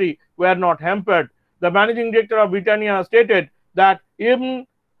industry were not hampered. The managing director of Britannia stated that if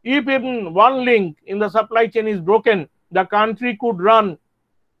even one link in the supply chain is broken, the country could run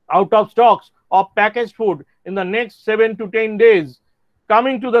out of stocks of packaged food in the next 7 to 10 days.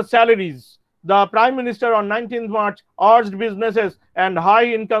 Coming to the salaries, the Prime Minister on 19th March urged businesses and high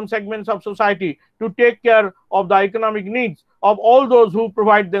income segments of society to take care of the economic needs of all those who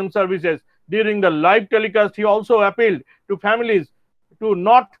provide them services. During the live telecast, he also appealed to families to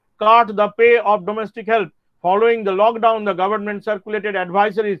not cut the pay of domestic help. Following the lockdown, the government circulated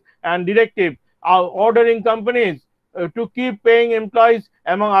advisories and directives ordering companies to keep paying employees,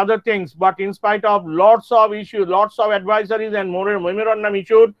 among other things. But in spite of lots of issues, lots of advisories and memorandum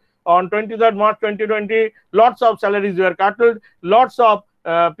issued on 23rd March 2020, lots of salaries were cut, lots of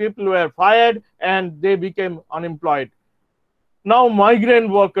people were fired, and they became unemployed. Now, migrant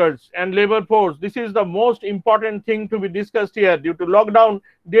workers and labor force. This is the most important thing to be discussed here. Due to lockdown,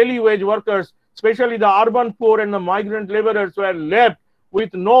 daily wage workers, especially the urban poor and the migrant laborers, were left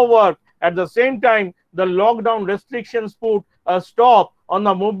with no work. At the same time, the lockdown restrictions put a stop on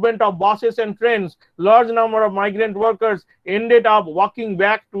the movement of buses and trains. Large number of migrant workers ended up walking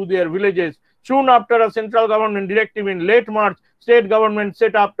back to their villages. Soon after a central government directive in late March, state government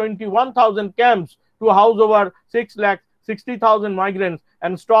set up 21,000 camps to house over 6,60,000 migrants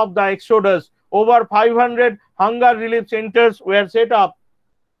and stop the exodus. Over 500 hunger relief centers were set up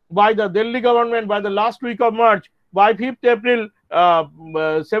by the Delhi government by the last week of March. By 5th April,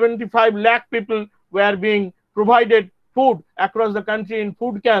 75 lakh people were being provided food across the country in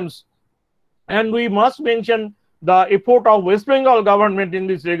food camps. And we must mention the effort of West Bengal government in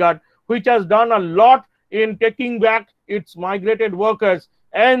this regard, which has done a lot in taking back its migrated workers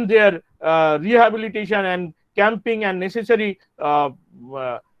and their rehabilitation and camping and necessary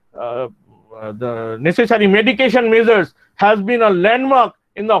the necessary medication measures has been a landmark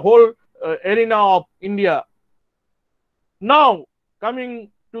in the whole arena of India. Now, coming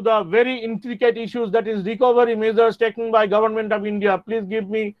to the very intricate issues, that is recovery measures taken by Government of India. Please give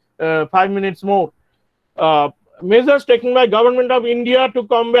me 5 minutes more. Measures taken by Government of India to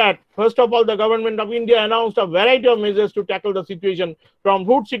combat. First of all, the Government of India announced a variety of measures to tackle the situation, from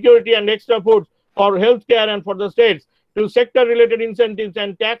food security and extra foods for healthcare and for the states to sector-related incentives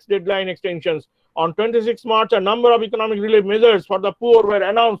and tax deadline extensions. On 26 March, a number of economic relief measures for the poor were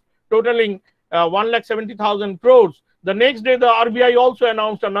announced, totaling 1,70,000 crores. The next day, the RBI also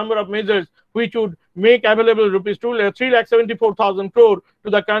announced a number of measures which would make available rupees 3,74,000 crore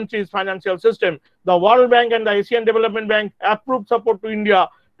to the country's financial system. The World Bank and the Asian Development Bank approved support to India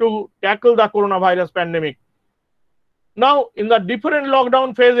to tackle the coronavirus pandemic. Now, in the different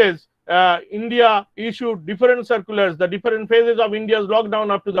lockdown phases, India issued different circulars. The different phases of India's lockdown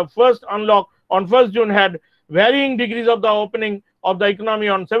up to the first unlock on 1st June had varying degrees of the opening of the economy.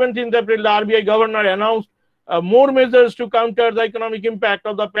 On 17th April, the RBI governor announced more measures to counter the economic impact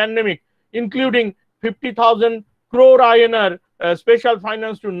of the pandemic, including 50,000 crore INR special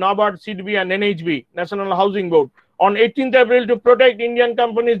finance to NABARD, SIDBI and NHB, National Housing Board. On 18th April, to protect Indian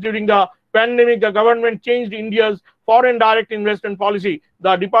companies during the pandemic, the government changed India's foreign direct investment policy.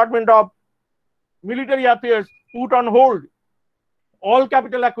 The Department of Military Affairs put on hold all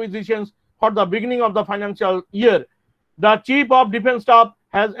capital acquisitions for the beginning of the financial year. The Chief of Defense Staff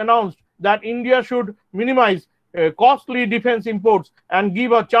has announced that India should minimize costly defense imports and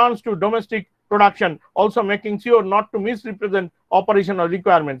give a chance to domestic production, also making sure not to misrepresent operational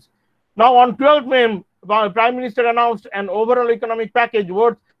requirements. Now, on 12th May, the Prime Minister announced an overall economic package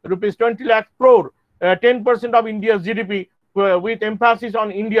worth rupees 20 lakh crore, 10% of India's GDP, with emphasis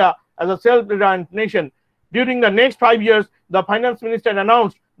on India as a self-reliant nation. During the next 5 years, the Finance Minister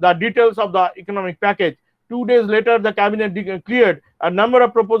announced the details of the economic package. 2 days later, the cabinet cleared a number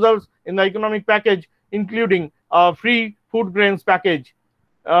of proposals in the economic package, including a free food grains package.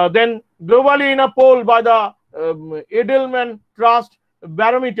 Then, globally, in a poll by the Edelman Trust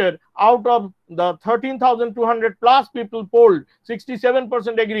Barometer, out of the 13,200 plus people polled,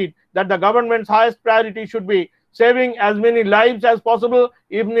 67% agreed that the government's highest priority should be saving as many lives as possible,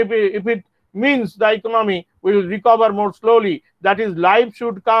 even if it means the economy will recover more slowly. That is, life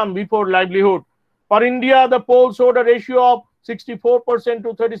should come before livelihood. For India, the poll showed a ratio of 64%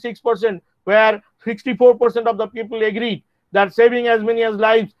 to 36%, where 64% of the people agreed that saving as many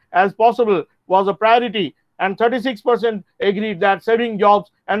lives as possible was a priority, and 36% agreed that saving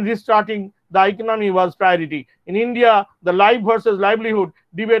jobs and restarting the economy was priority. In India, the life versus livelihood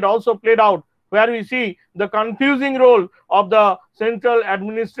debate also played out, where we see the confusing role of the central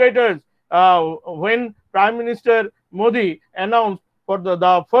administrators when Prime Minister Modi announced for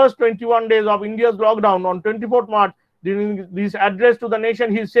the first 21 days of India's lockdown on 24th March. During this address to the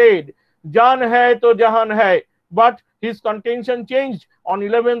nation, he said, "Jaan hai to jahan hai." But his contention changed on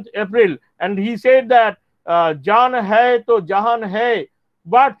 11th April, and he said that "Jaan hai to jahan hai,"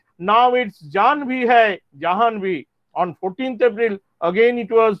 but now it's "Jaan bhi hai, jahan bhi." On 14th April, again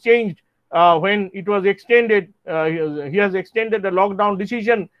it was changed when it was extended. He has extended the lockdown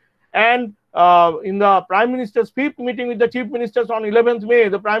decision, and in the Prime Minister's fifth meeting with the chief ministers on 11th May,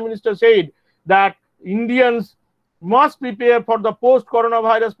 the Prime Minister said that Indians must prepare for the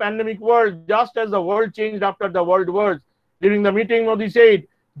post-coronavirus pandemic world, just as the world changed after the world wars. During the meeting, Modi said,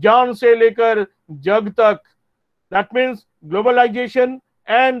 "Jaan se lekar jag tak." That means globalization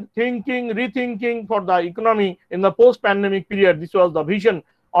and thinking, rethinking for the economy in the post-pandemic period. This was the vision.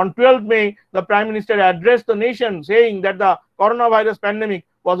 On 12th May, the Prime Minister addressed the nation saying that the coronavirus pandemic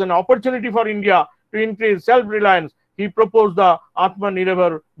was an opportunity for India to increase self-reliance. He proposed the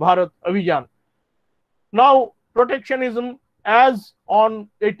Atmanirbhar Bharat Abhijan. Now, protectionism, as on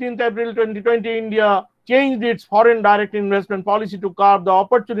 18th April 2020, India changed its foreign direct investment policy to curb the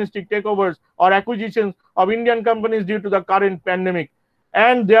opportunistic takeovers or acquisitions of Indian companies due to the current pandemic.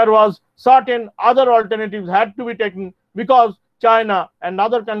 And there was certain other alternatives had to be taken because China and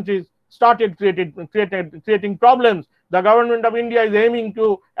other countries started creating problems. The government of India is aiming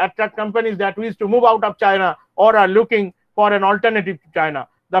to attract companies that wish to move out of China or are looking for an alternative to China.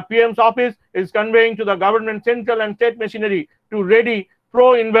 The PM's office is conveying to the government central and state machinery to ready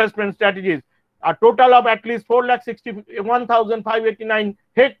pro-investment strategies. A total of at least 461,589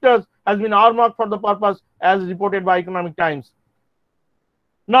 hectares has been earmarked for the purpose, as reported by Economic Times.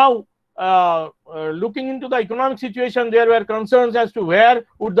 Now, looking into the economic situation, there were concerns as to where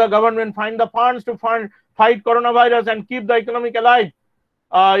would the government find the funds to fight coronavirus and keep the economic alive.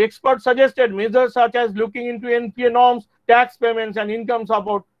 Experts suggested measures such as looking into NPA norms, tax payments, and income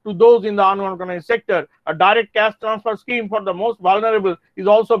support to those in the unorganized sector. A direct cash transfer scheme for the most vulnerable is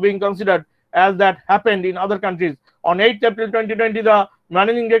also being considered, as that happened in other countries. On 8th April 2020, the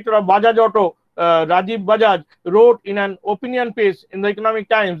managing director of Bajaj Auto, Rajiv Bajaj, wrote in an opinion piece in the Economic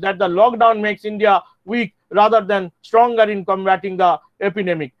Times that the lockdown makes India weak rather than stronger in combating the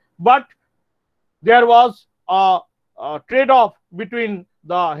epidemic. But there was a trade-off between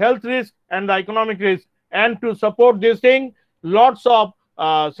the health risk and the economic risk, and to support this thing, lots of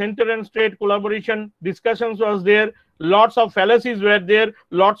center and state collaboration discussions was there, lots of fallacies were there,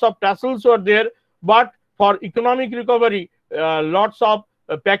 lots of tassels were there, but for economic recovery, lots of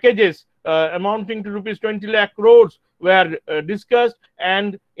packages amounting to rupees 20 lakh crores were discussed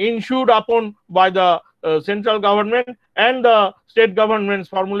and ensured upon by the central government, and the state governments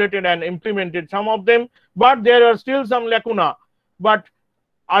formulated and implemented some of them, but there are still some lacuna. But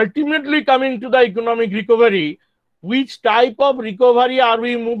ultimately, coming to the economic recovery, which type of recovery are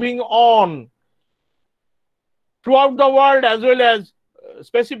we moving on? Throughout the world, as well as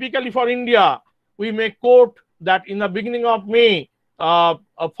specifically for India, we may quote that in the beginning of May, a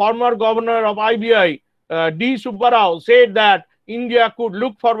former governor of IBI, D. Subbarao, said that India could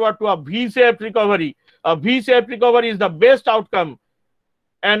look forward to a V-shaped recovery. A V-shaped recovery is the best outcome.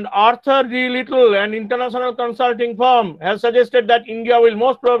 And Arthur D. Little, an international consulting firm, has suggested that India will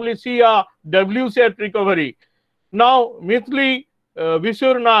most probably see a W-shaped recovery. Now, Mithili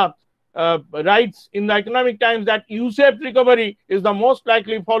Vishurnath writes in the Economic Times that U-shaped recovery is the most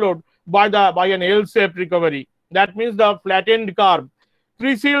likely followed by an L-shaped recovery. That means the flattened curve.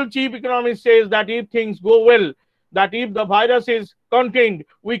 CRISIL chief economist says that if things go well, that if the virus is contained,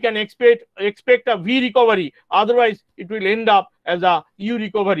 we can expect a V recovery. Otherwise, it will end up as a U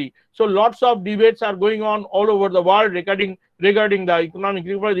recovery. So lots of debates are going on all over the world regarding the economic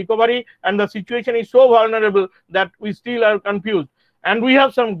recovery, and the situation is so vulnerable that we still are confused. And we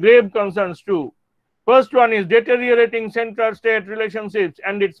have some grave concerns too. First one is deteriorating center-state relationships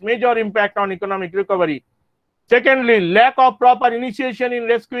and its major impact on economic recovery. Secondly, lack of proper initiation in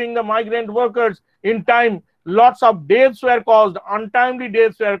rescuing the migrant workers in time. Lots of deaths were caused, untimely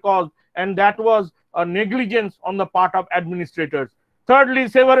deaths were caused, and that was a negligence on the part of administrators. Thirdly,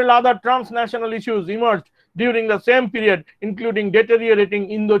 several other transnational issues emerged during the same period, including deteriorating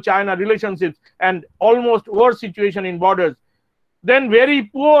Indo-China relationships and almost worse situation in borders. Then very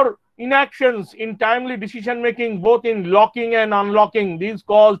poor inactions in timely decision making, both in locking and unlocking. These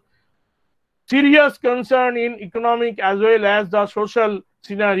caused serious concern in economic as well as the social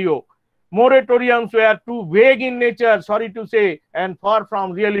scenario. Moratoriums were too vague in nature, sorry to say, and far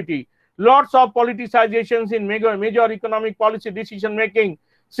from reality. Lots of politicizations in major economic policy decision making.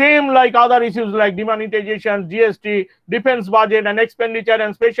 Same like other issues like demonetization, GST, defense budget and expenditure,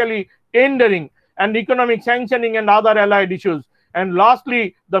 and especially tendering and economic sanctioning and other allied issues. And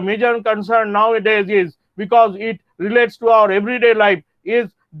lastly, the major concern nowadays is, because it relates to our everyday life, is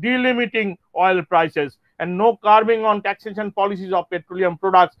delimiting oil prices and no curbing on taxation policies of petroleum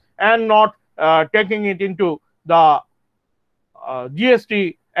products, and not taking it into the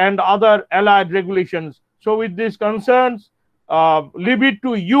GST and other allied regulations. So with these concerns, leave it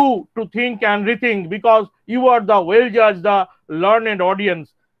to you to think and rethink, because you are the well judged, the learned audience.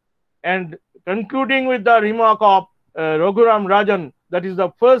 And concluding with the remark of Raghuram Rajan, that is the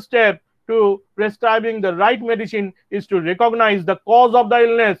first step to prescribing the right medicine is to recognize the cause of the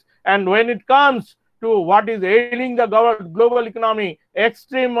illness. And when it comes to what is ailing the global economy,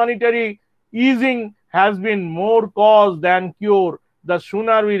 extreme monetary easing has been more cause than cure. The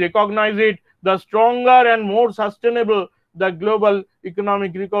sooner we recognize it, the stronger and more sustainable the global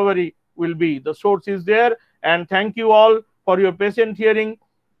economic recovery will be. The source is there, and thank you all for your patient hearing.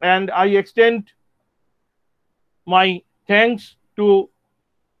 And I extend my thanks to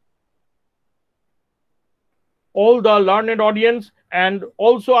all the learned audience, and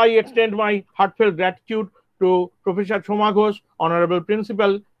also I extend my heartfelt gratitude to Professor Shoma Ghosh, Honorable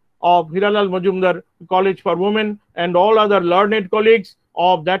Principal of Hiralal Majumdar College for Women, and all other learned colleagues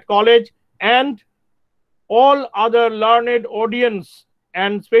of that college, and all other learned audience,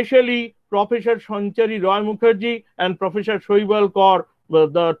 and especially Professor Sanchari Roy Mukherjee and Professor Shoibal Kaur,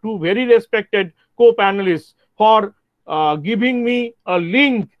 the two very respected co-panelists, for giving me a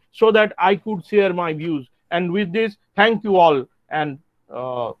link so that I could share my views. And with this, thank you all, and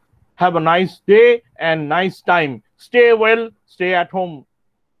have a nice day and nice time. Stay well, stay at home.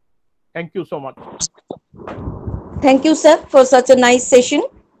 Thank you so much. Thank you, sir, for such a nice session.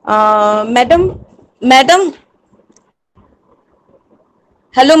 Madam,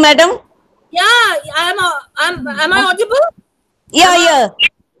 hello, madam. Yeah, am I audible? Yeah.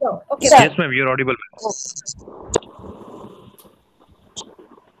 Oh, okay. Yes, ma'am, you're audible.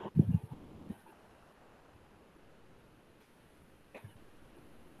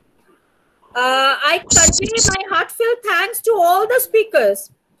 I convey my heartfelt thanks to all the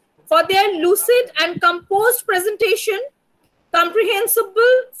speakers for their lucid and composed presentation,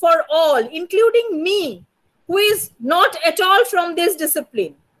 comprehensible for all, including me, who is not at all from this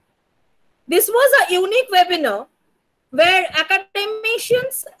discipline. This was a unique webinar where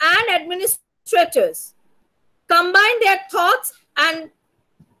academicians and administrators combined their thoughts and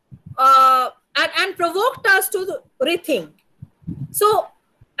provoked us to rethink. So,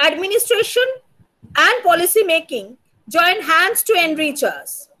 administration and policy making join hands to enrich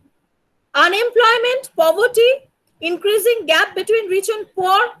us. Unemployment, poverty, increasing gap between rich and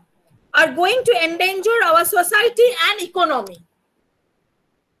poor are going to endanger our society and economy.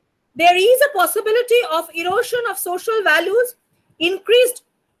 There is a possibility of erosion of social values, increased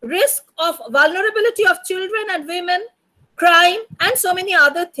risk of vulnerability of children and women, crime, and so many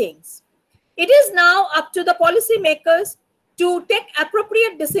other things. It is now up to the policymakers to take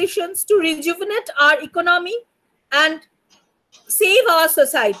appropriate decisions to rejuvenate our economy and save our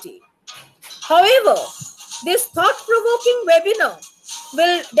society. However, this thought-provoking webinar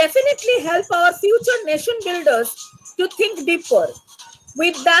will definitely help our future nation builders to think deeper.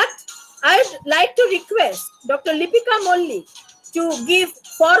 With that, I'd like to request Dr. Lipika Molli to give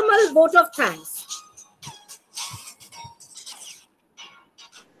formal vote of thanks.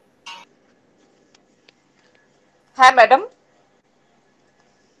 হ্যাঁ madam,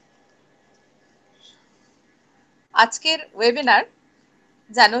 আজকের webinar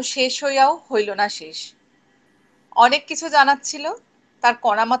যেন শেষ হইয়াও হইল না শেষ। অনেক কিছু জানার ছিল, তার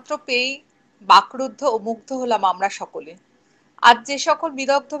কণামাত্র পেয়েই বাকরুদ্ধ ও মুগ্ধ হলাম আমরা সকলে। আজ যে সকল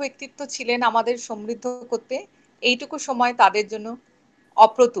বিদগ্ধ ব্যক্তিত্ব ছিলেন আমাদের সমৃদ্ধ করতে, এইটুকু সময় তাদের জন্য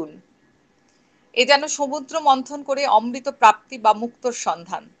অপ্রতুল। এ যেন সমুদ্র মন্থন করে অমৃত প্রাপ্তি বা মুক্তর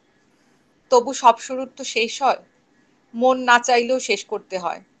সন্ধান। তবু সব শুরুর তো শেষ হয়, মন না চাইলেও শেষ করতে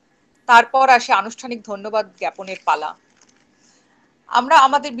হয়। তারপর আসে আনুষ্ঠানিক ধন্যবাদ জ্ঞাপনের পালা। আমরা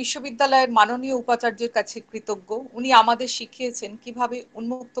আমাদের বিশ্ববিদ্যালয়ের মাননীয় উপাচার্যের কাছে কৃতজ্ঞ। উনি আমাদের শিখিয়েছেন কিভাবে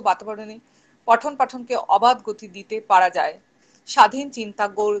উন্মুক্ত বাতাবরণে পঠন পাঠনকে অবাধ গতি দিতে পারা যায়, স্বাধীন চিন্তা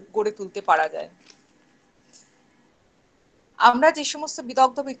গড়ে তুলতে পারা যায়। আমরা যে সমস্ত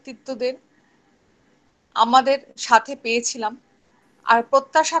বিদগ্ধ ব্যক্তিত্বদের আমাদের সাথে পেয়েছিলাম, আর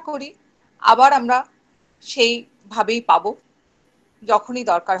প্রত্যাশা করি আবার আমরা সেইভাবেই পাবো যখনই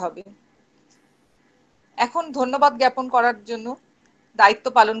দরকার হবে। এখন ধন্যবাদ জ্ঞাপন করার জন্য দায়িত্ব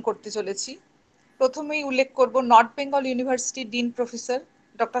পালন করতে চলেছি। প্রথমেই উল্লেখ করব নর্থ বেঙ্গল ইউনিভার্সিটির ডিন প্রফেসর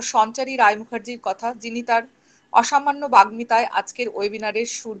ডক্টর সঞ্চারী রায় মুখার্জির কথা, যিনি তার অসামান্য বাগ্মিতায় আজকের ওয়েবিনারের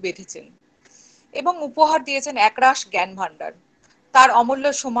সুর বেঁধেছেন এবং উপহার দিয়েছেন একরাশ জ্ঞান ভাণ্ডার। তার অমূল্য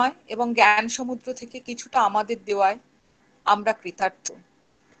সময় এবং জ্ঞান সমুদ্র থেকে কিছুটা আমাদের দেওয়ায় আমরা কৃতার্থ।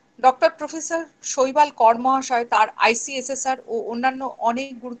 ডক্টর প্রফেসর শৈবাল কর মহাশয় তার ICSSR ও অন্যান্য অনেক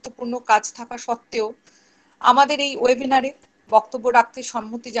গুরুত্বপূর্ণ কাজ থাকা সত্ত্বেও আমাদের এই ওয়েবিনারে বক্তব্য রাখতে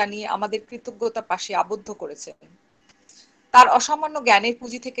সম্মতি জানিয়ে আমাদের কৃতজ্ঞতা পাশে আবদ্ধ করেছেন। তার অসামান্য জ্ঞানের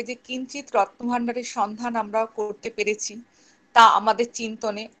পুঁজি থেকে যে কিঞ্চিত রত্নভাণ্ডারের সন্ধান আমরা করতে পেরেছি, তা আমাদের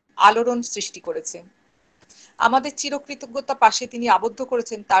চিন্তনে আলোড়ন সৃষ্টি করেছে। আমাদের চিরকৃতজ্ঞতা পাশে তিনি আবদ্ধ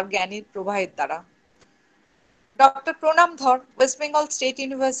করেছেন তার জ্ঞানের প্রবাহের দ্বারা। ডক্টর প্রণাম ধর ওয়েস্ট বেঙ্গল স্টেট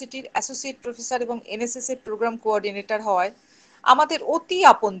ইউনিভার্সিটির অ্যাসোসিয়েট প্রফেসর এবং এনএসএস এর প্রোগ্রাম কোঅর্ডিনেটর হওয়ায় আমাদের অতি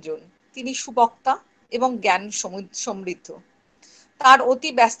আপনজন। তিনি সুবক্তা এবং জ্ঞান সমৃদ্ধ। তার অতি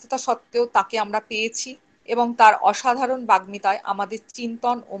ব্যস্ততা সত্ত্বেও তাকে আমরা পেয়েছি এবং তার অসাধারণ বাগ্মিতায় আমাদের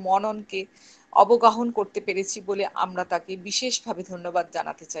চিন্তন ও মননকে অবগাহন করতে পেরেছি বলে আমরা তাকে বিশেষভাবে ধন্যবাদ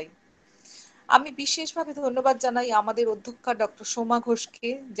জানাতে চাই। আমি বিশেষভাবে ধন্যবাদ জানাই আমাদের অধ্যক্ষা ডক্টর সোমা ঘোষকে,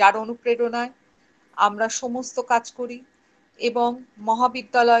 যার অনুপ্রেরণায় আমরা সমস্ত কাজ করি এবং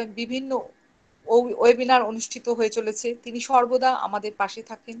মহাবিদ্যালয়ে বিভিন্ন ওয়েবিনার অনুষ্ঠিত হয়ে চলেছে। তিনি সর্বদা আমাদের পাশে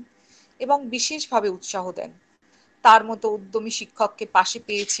থাকেন এবং বিশেষভাবে উৎসাহ দেন। তার মতো উদ্যমী শিক্ষককে পাশে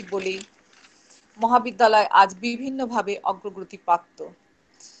পেয়েছি বলেই মহাবিদ্যালয় আজ বিভিন্নভাবে অগ্রগতি প্রাপ্ত।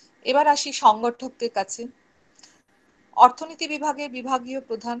 এবার আসি সংগঠকদের কাছে। অর্থনীতি বিভাগের বিভাগীয়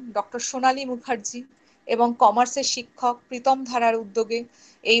প্রধান ডক্টর সোনালী মুখার্জি এবং কমার্সের শিক্ষক প্রীতম ধারার উদ্যোগে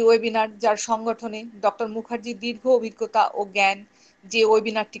এই ওয়েবিনার, যার সংগঠনে ডক্টর মুখার্জির দীর্ঘ অভিজ্ঞতা ও জ্ঞান যে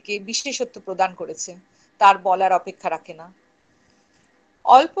ওয়েবিনারটিকে বিশেষত্ব প্রদান করেছে তার বলার অপেক্ষা রাখে না।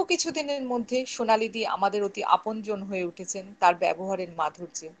 অল্প কিছুদিনের মধ্যে সোনালীদি আমাদের অতি আপনজন হয়ে উঠেছেন তার ব্যবহারের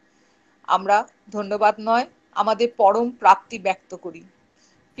মাধুর্যে। আমরা ধন্যবাদ নয়, আমাদের পরম প্রাপ্তি ব্যক্ত করি।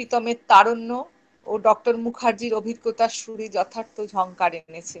 প্রীতমের তারুণ্য ও ডক্টর মুখার্জির অভিজ্ঞতার সুরে যথার্থ ঝংকার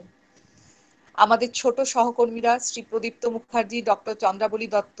এনেছে। আমাদের ছোট সহকর্মীরা শ্রী প্রদীপ্ত Mukherjee, doctor Chandrabali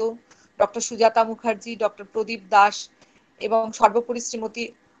Dutta, doctor Sujata Mukherjee, doctor Pradip Das এবং সর্বোপরি শ্রীমতী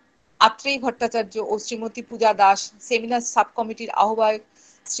আত্রেয়ী ভট্টাচার্য ও শ্রীমতী পূজা দাস, সেমিনার সাব কমিটির আহ্বায়ক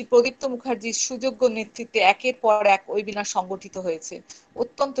শ্রী প্রদীপ্ত মুখার্জির সুযোগ্য নেতৃত্বে একের পর এক ওয়েবিনার সংগঠিত হয়েছে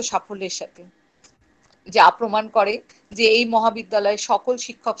অত্যন্ত সাফল্যের সাথে, যা প্রমাণ করে যে এই মহাবিদ্যালয়ের সকল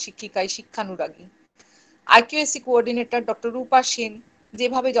শিক্ষক শিক্ষিকাই শিক্ষানুরাগী। আইকিউএসসি কোঅর্ডিনেটর ডক্টর রূপা সেন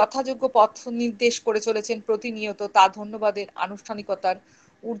যেভাবে যথাযোগ্য পথ নির্দেশ করে চলেছেন প্রতিনিয়ত, তা ধন্যবাদের আনুষ্ঠানিকতার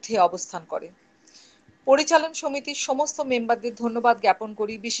ঊর্ধ্বে অবস্থান করে। পরিচালন সমিতির সমস্ত মেম্বারদের ধন্যবাদ জ্ঞাপন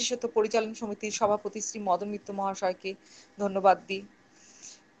করি। বিশেষত পরিচালন সমিতির সভাপতি শ্রী মদন মিত্র মহাশয়কে ধন্যবাদ দিই।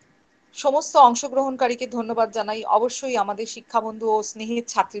 সমস্ত অংশগ্রহণকারীকে ধন্যবাদ জানাই। অবশ্যই আমাদের শিক্ষাবন্ধু ও স্নেহের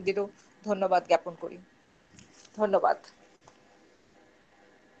ছাত্রীদেরও ধন্যবাদ জ্ঞাপন করি। ধন্যবাদ।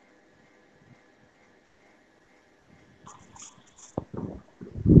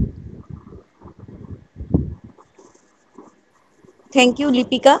 Thank you,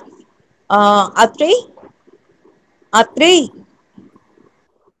 Lipika. Atrey,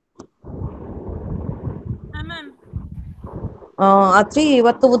 Atri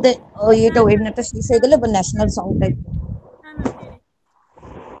এবার তো বোধহয় এটা ওয়েবিনারটা শেষ হয়ে গেলে বা ন্যাশনাল সংটাই।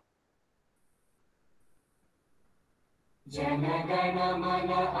 जनगण मन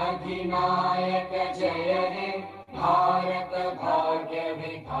अधिनायक जय हे भारत भाग्य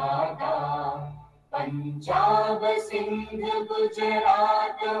विधाता पंजाब सिंध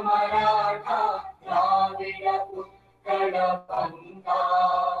गुजरात मराठा द्राविड उत्कल बंगा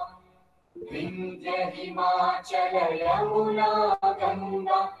विंध्य हिमाचल यमुना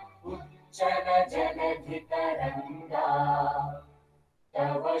गंगा उच्चल जलधि तरंगा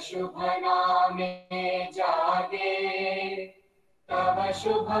तव शुभ नामे जागे तव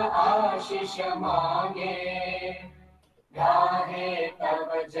शुभ आशीष मांगे गाहे तव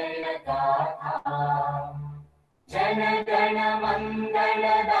जय गाथा जन गण मंगल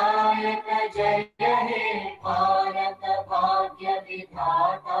दायक जय हे भारत भाग्य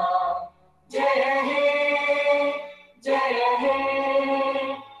विधाता जय हे जय हे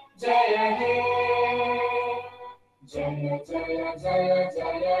जय हे जय जय जय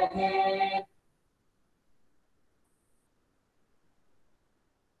जय हे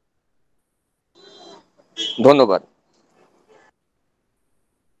ধন্যবাদ।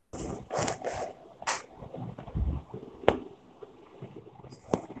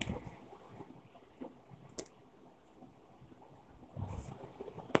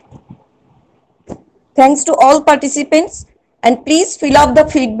 Thanks to all participants, and please fill up the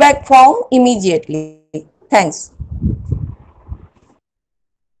feedback form immediately. Thanks.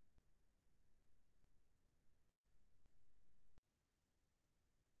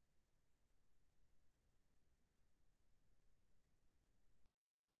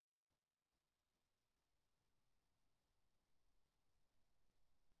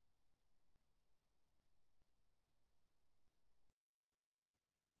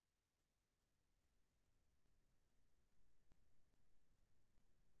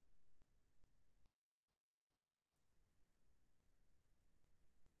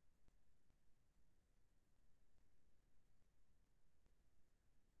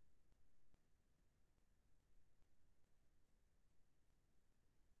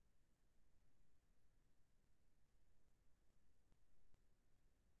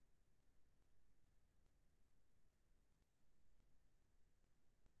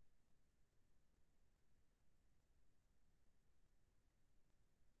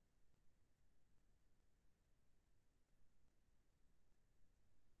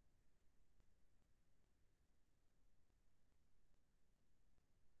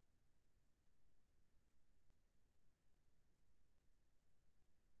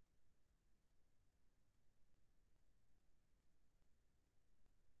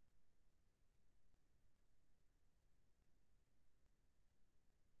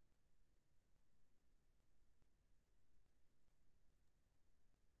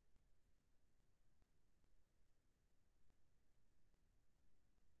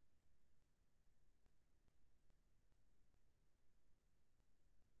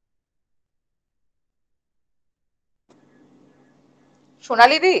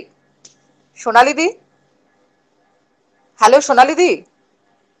 Sonali the, Sonali the, hello Sonali the.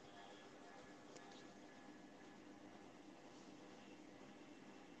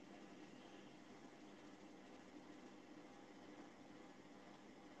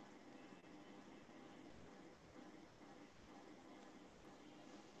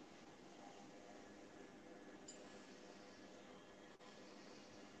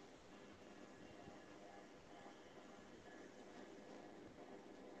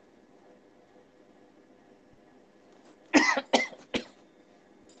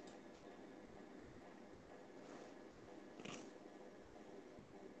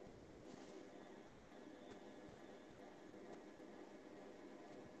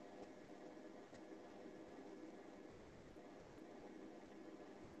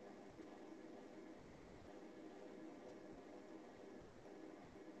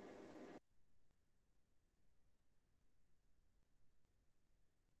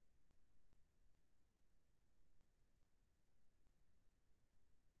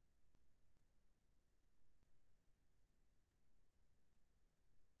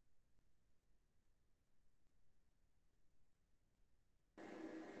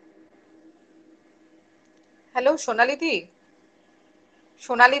 Hello Sonali the,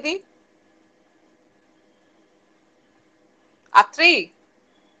 Sonali the, Atri.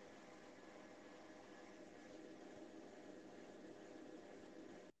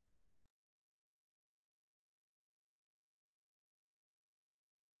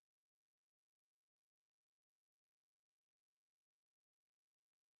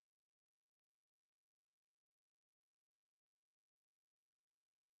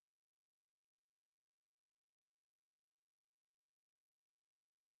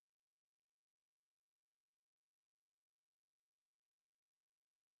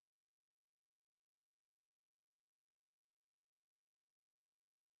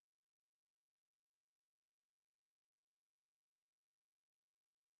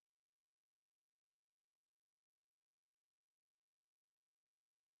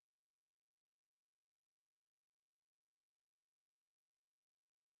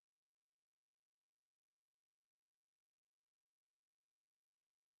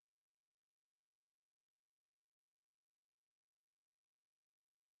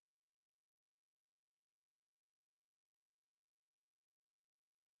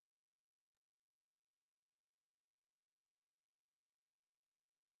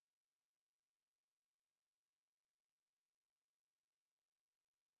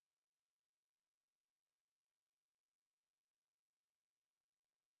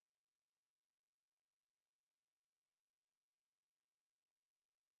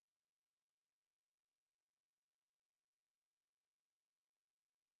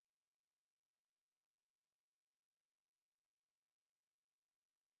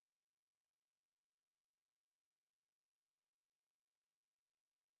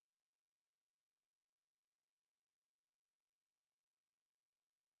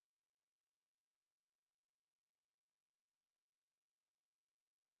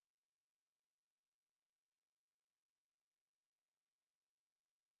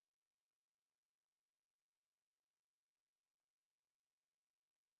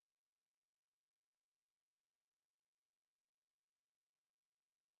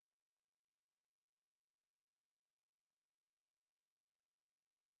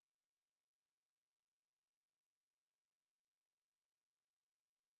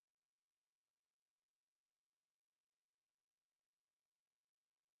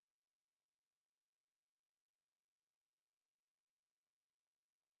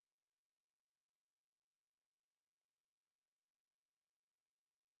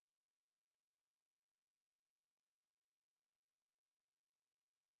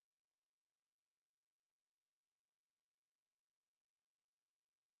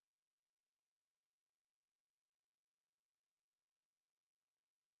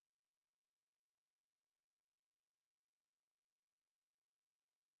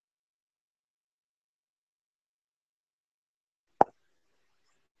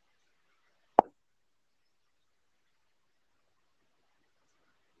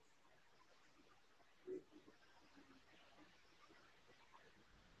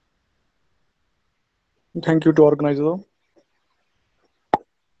 Thank you to organizer.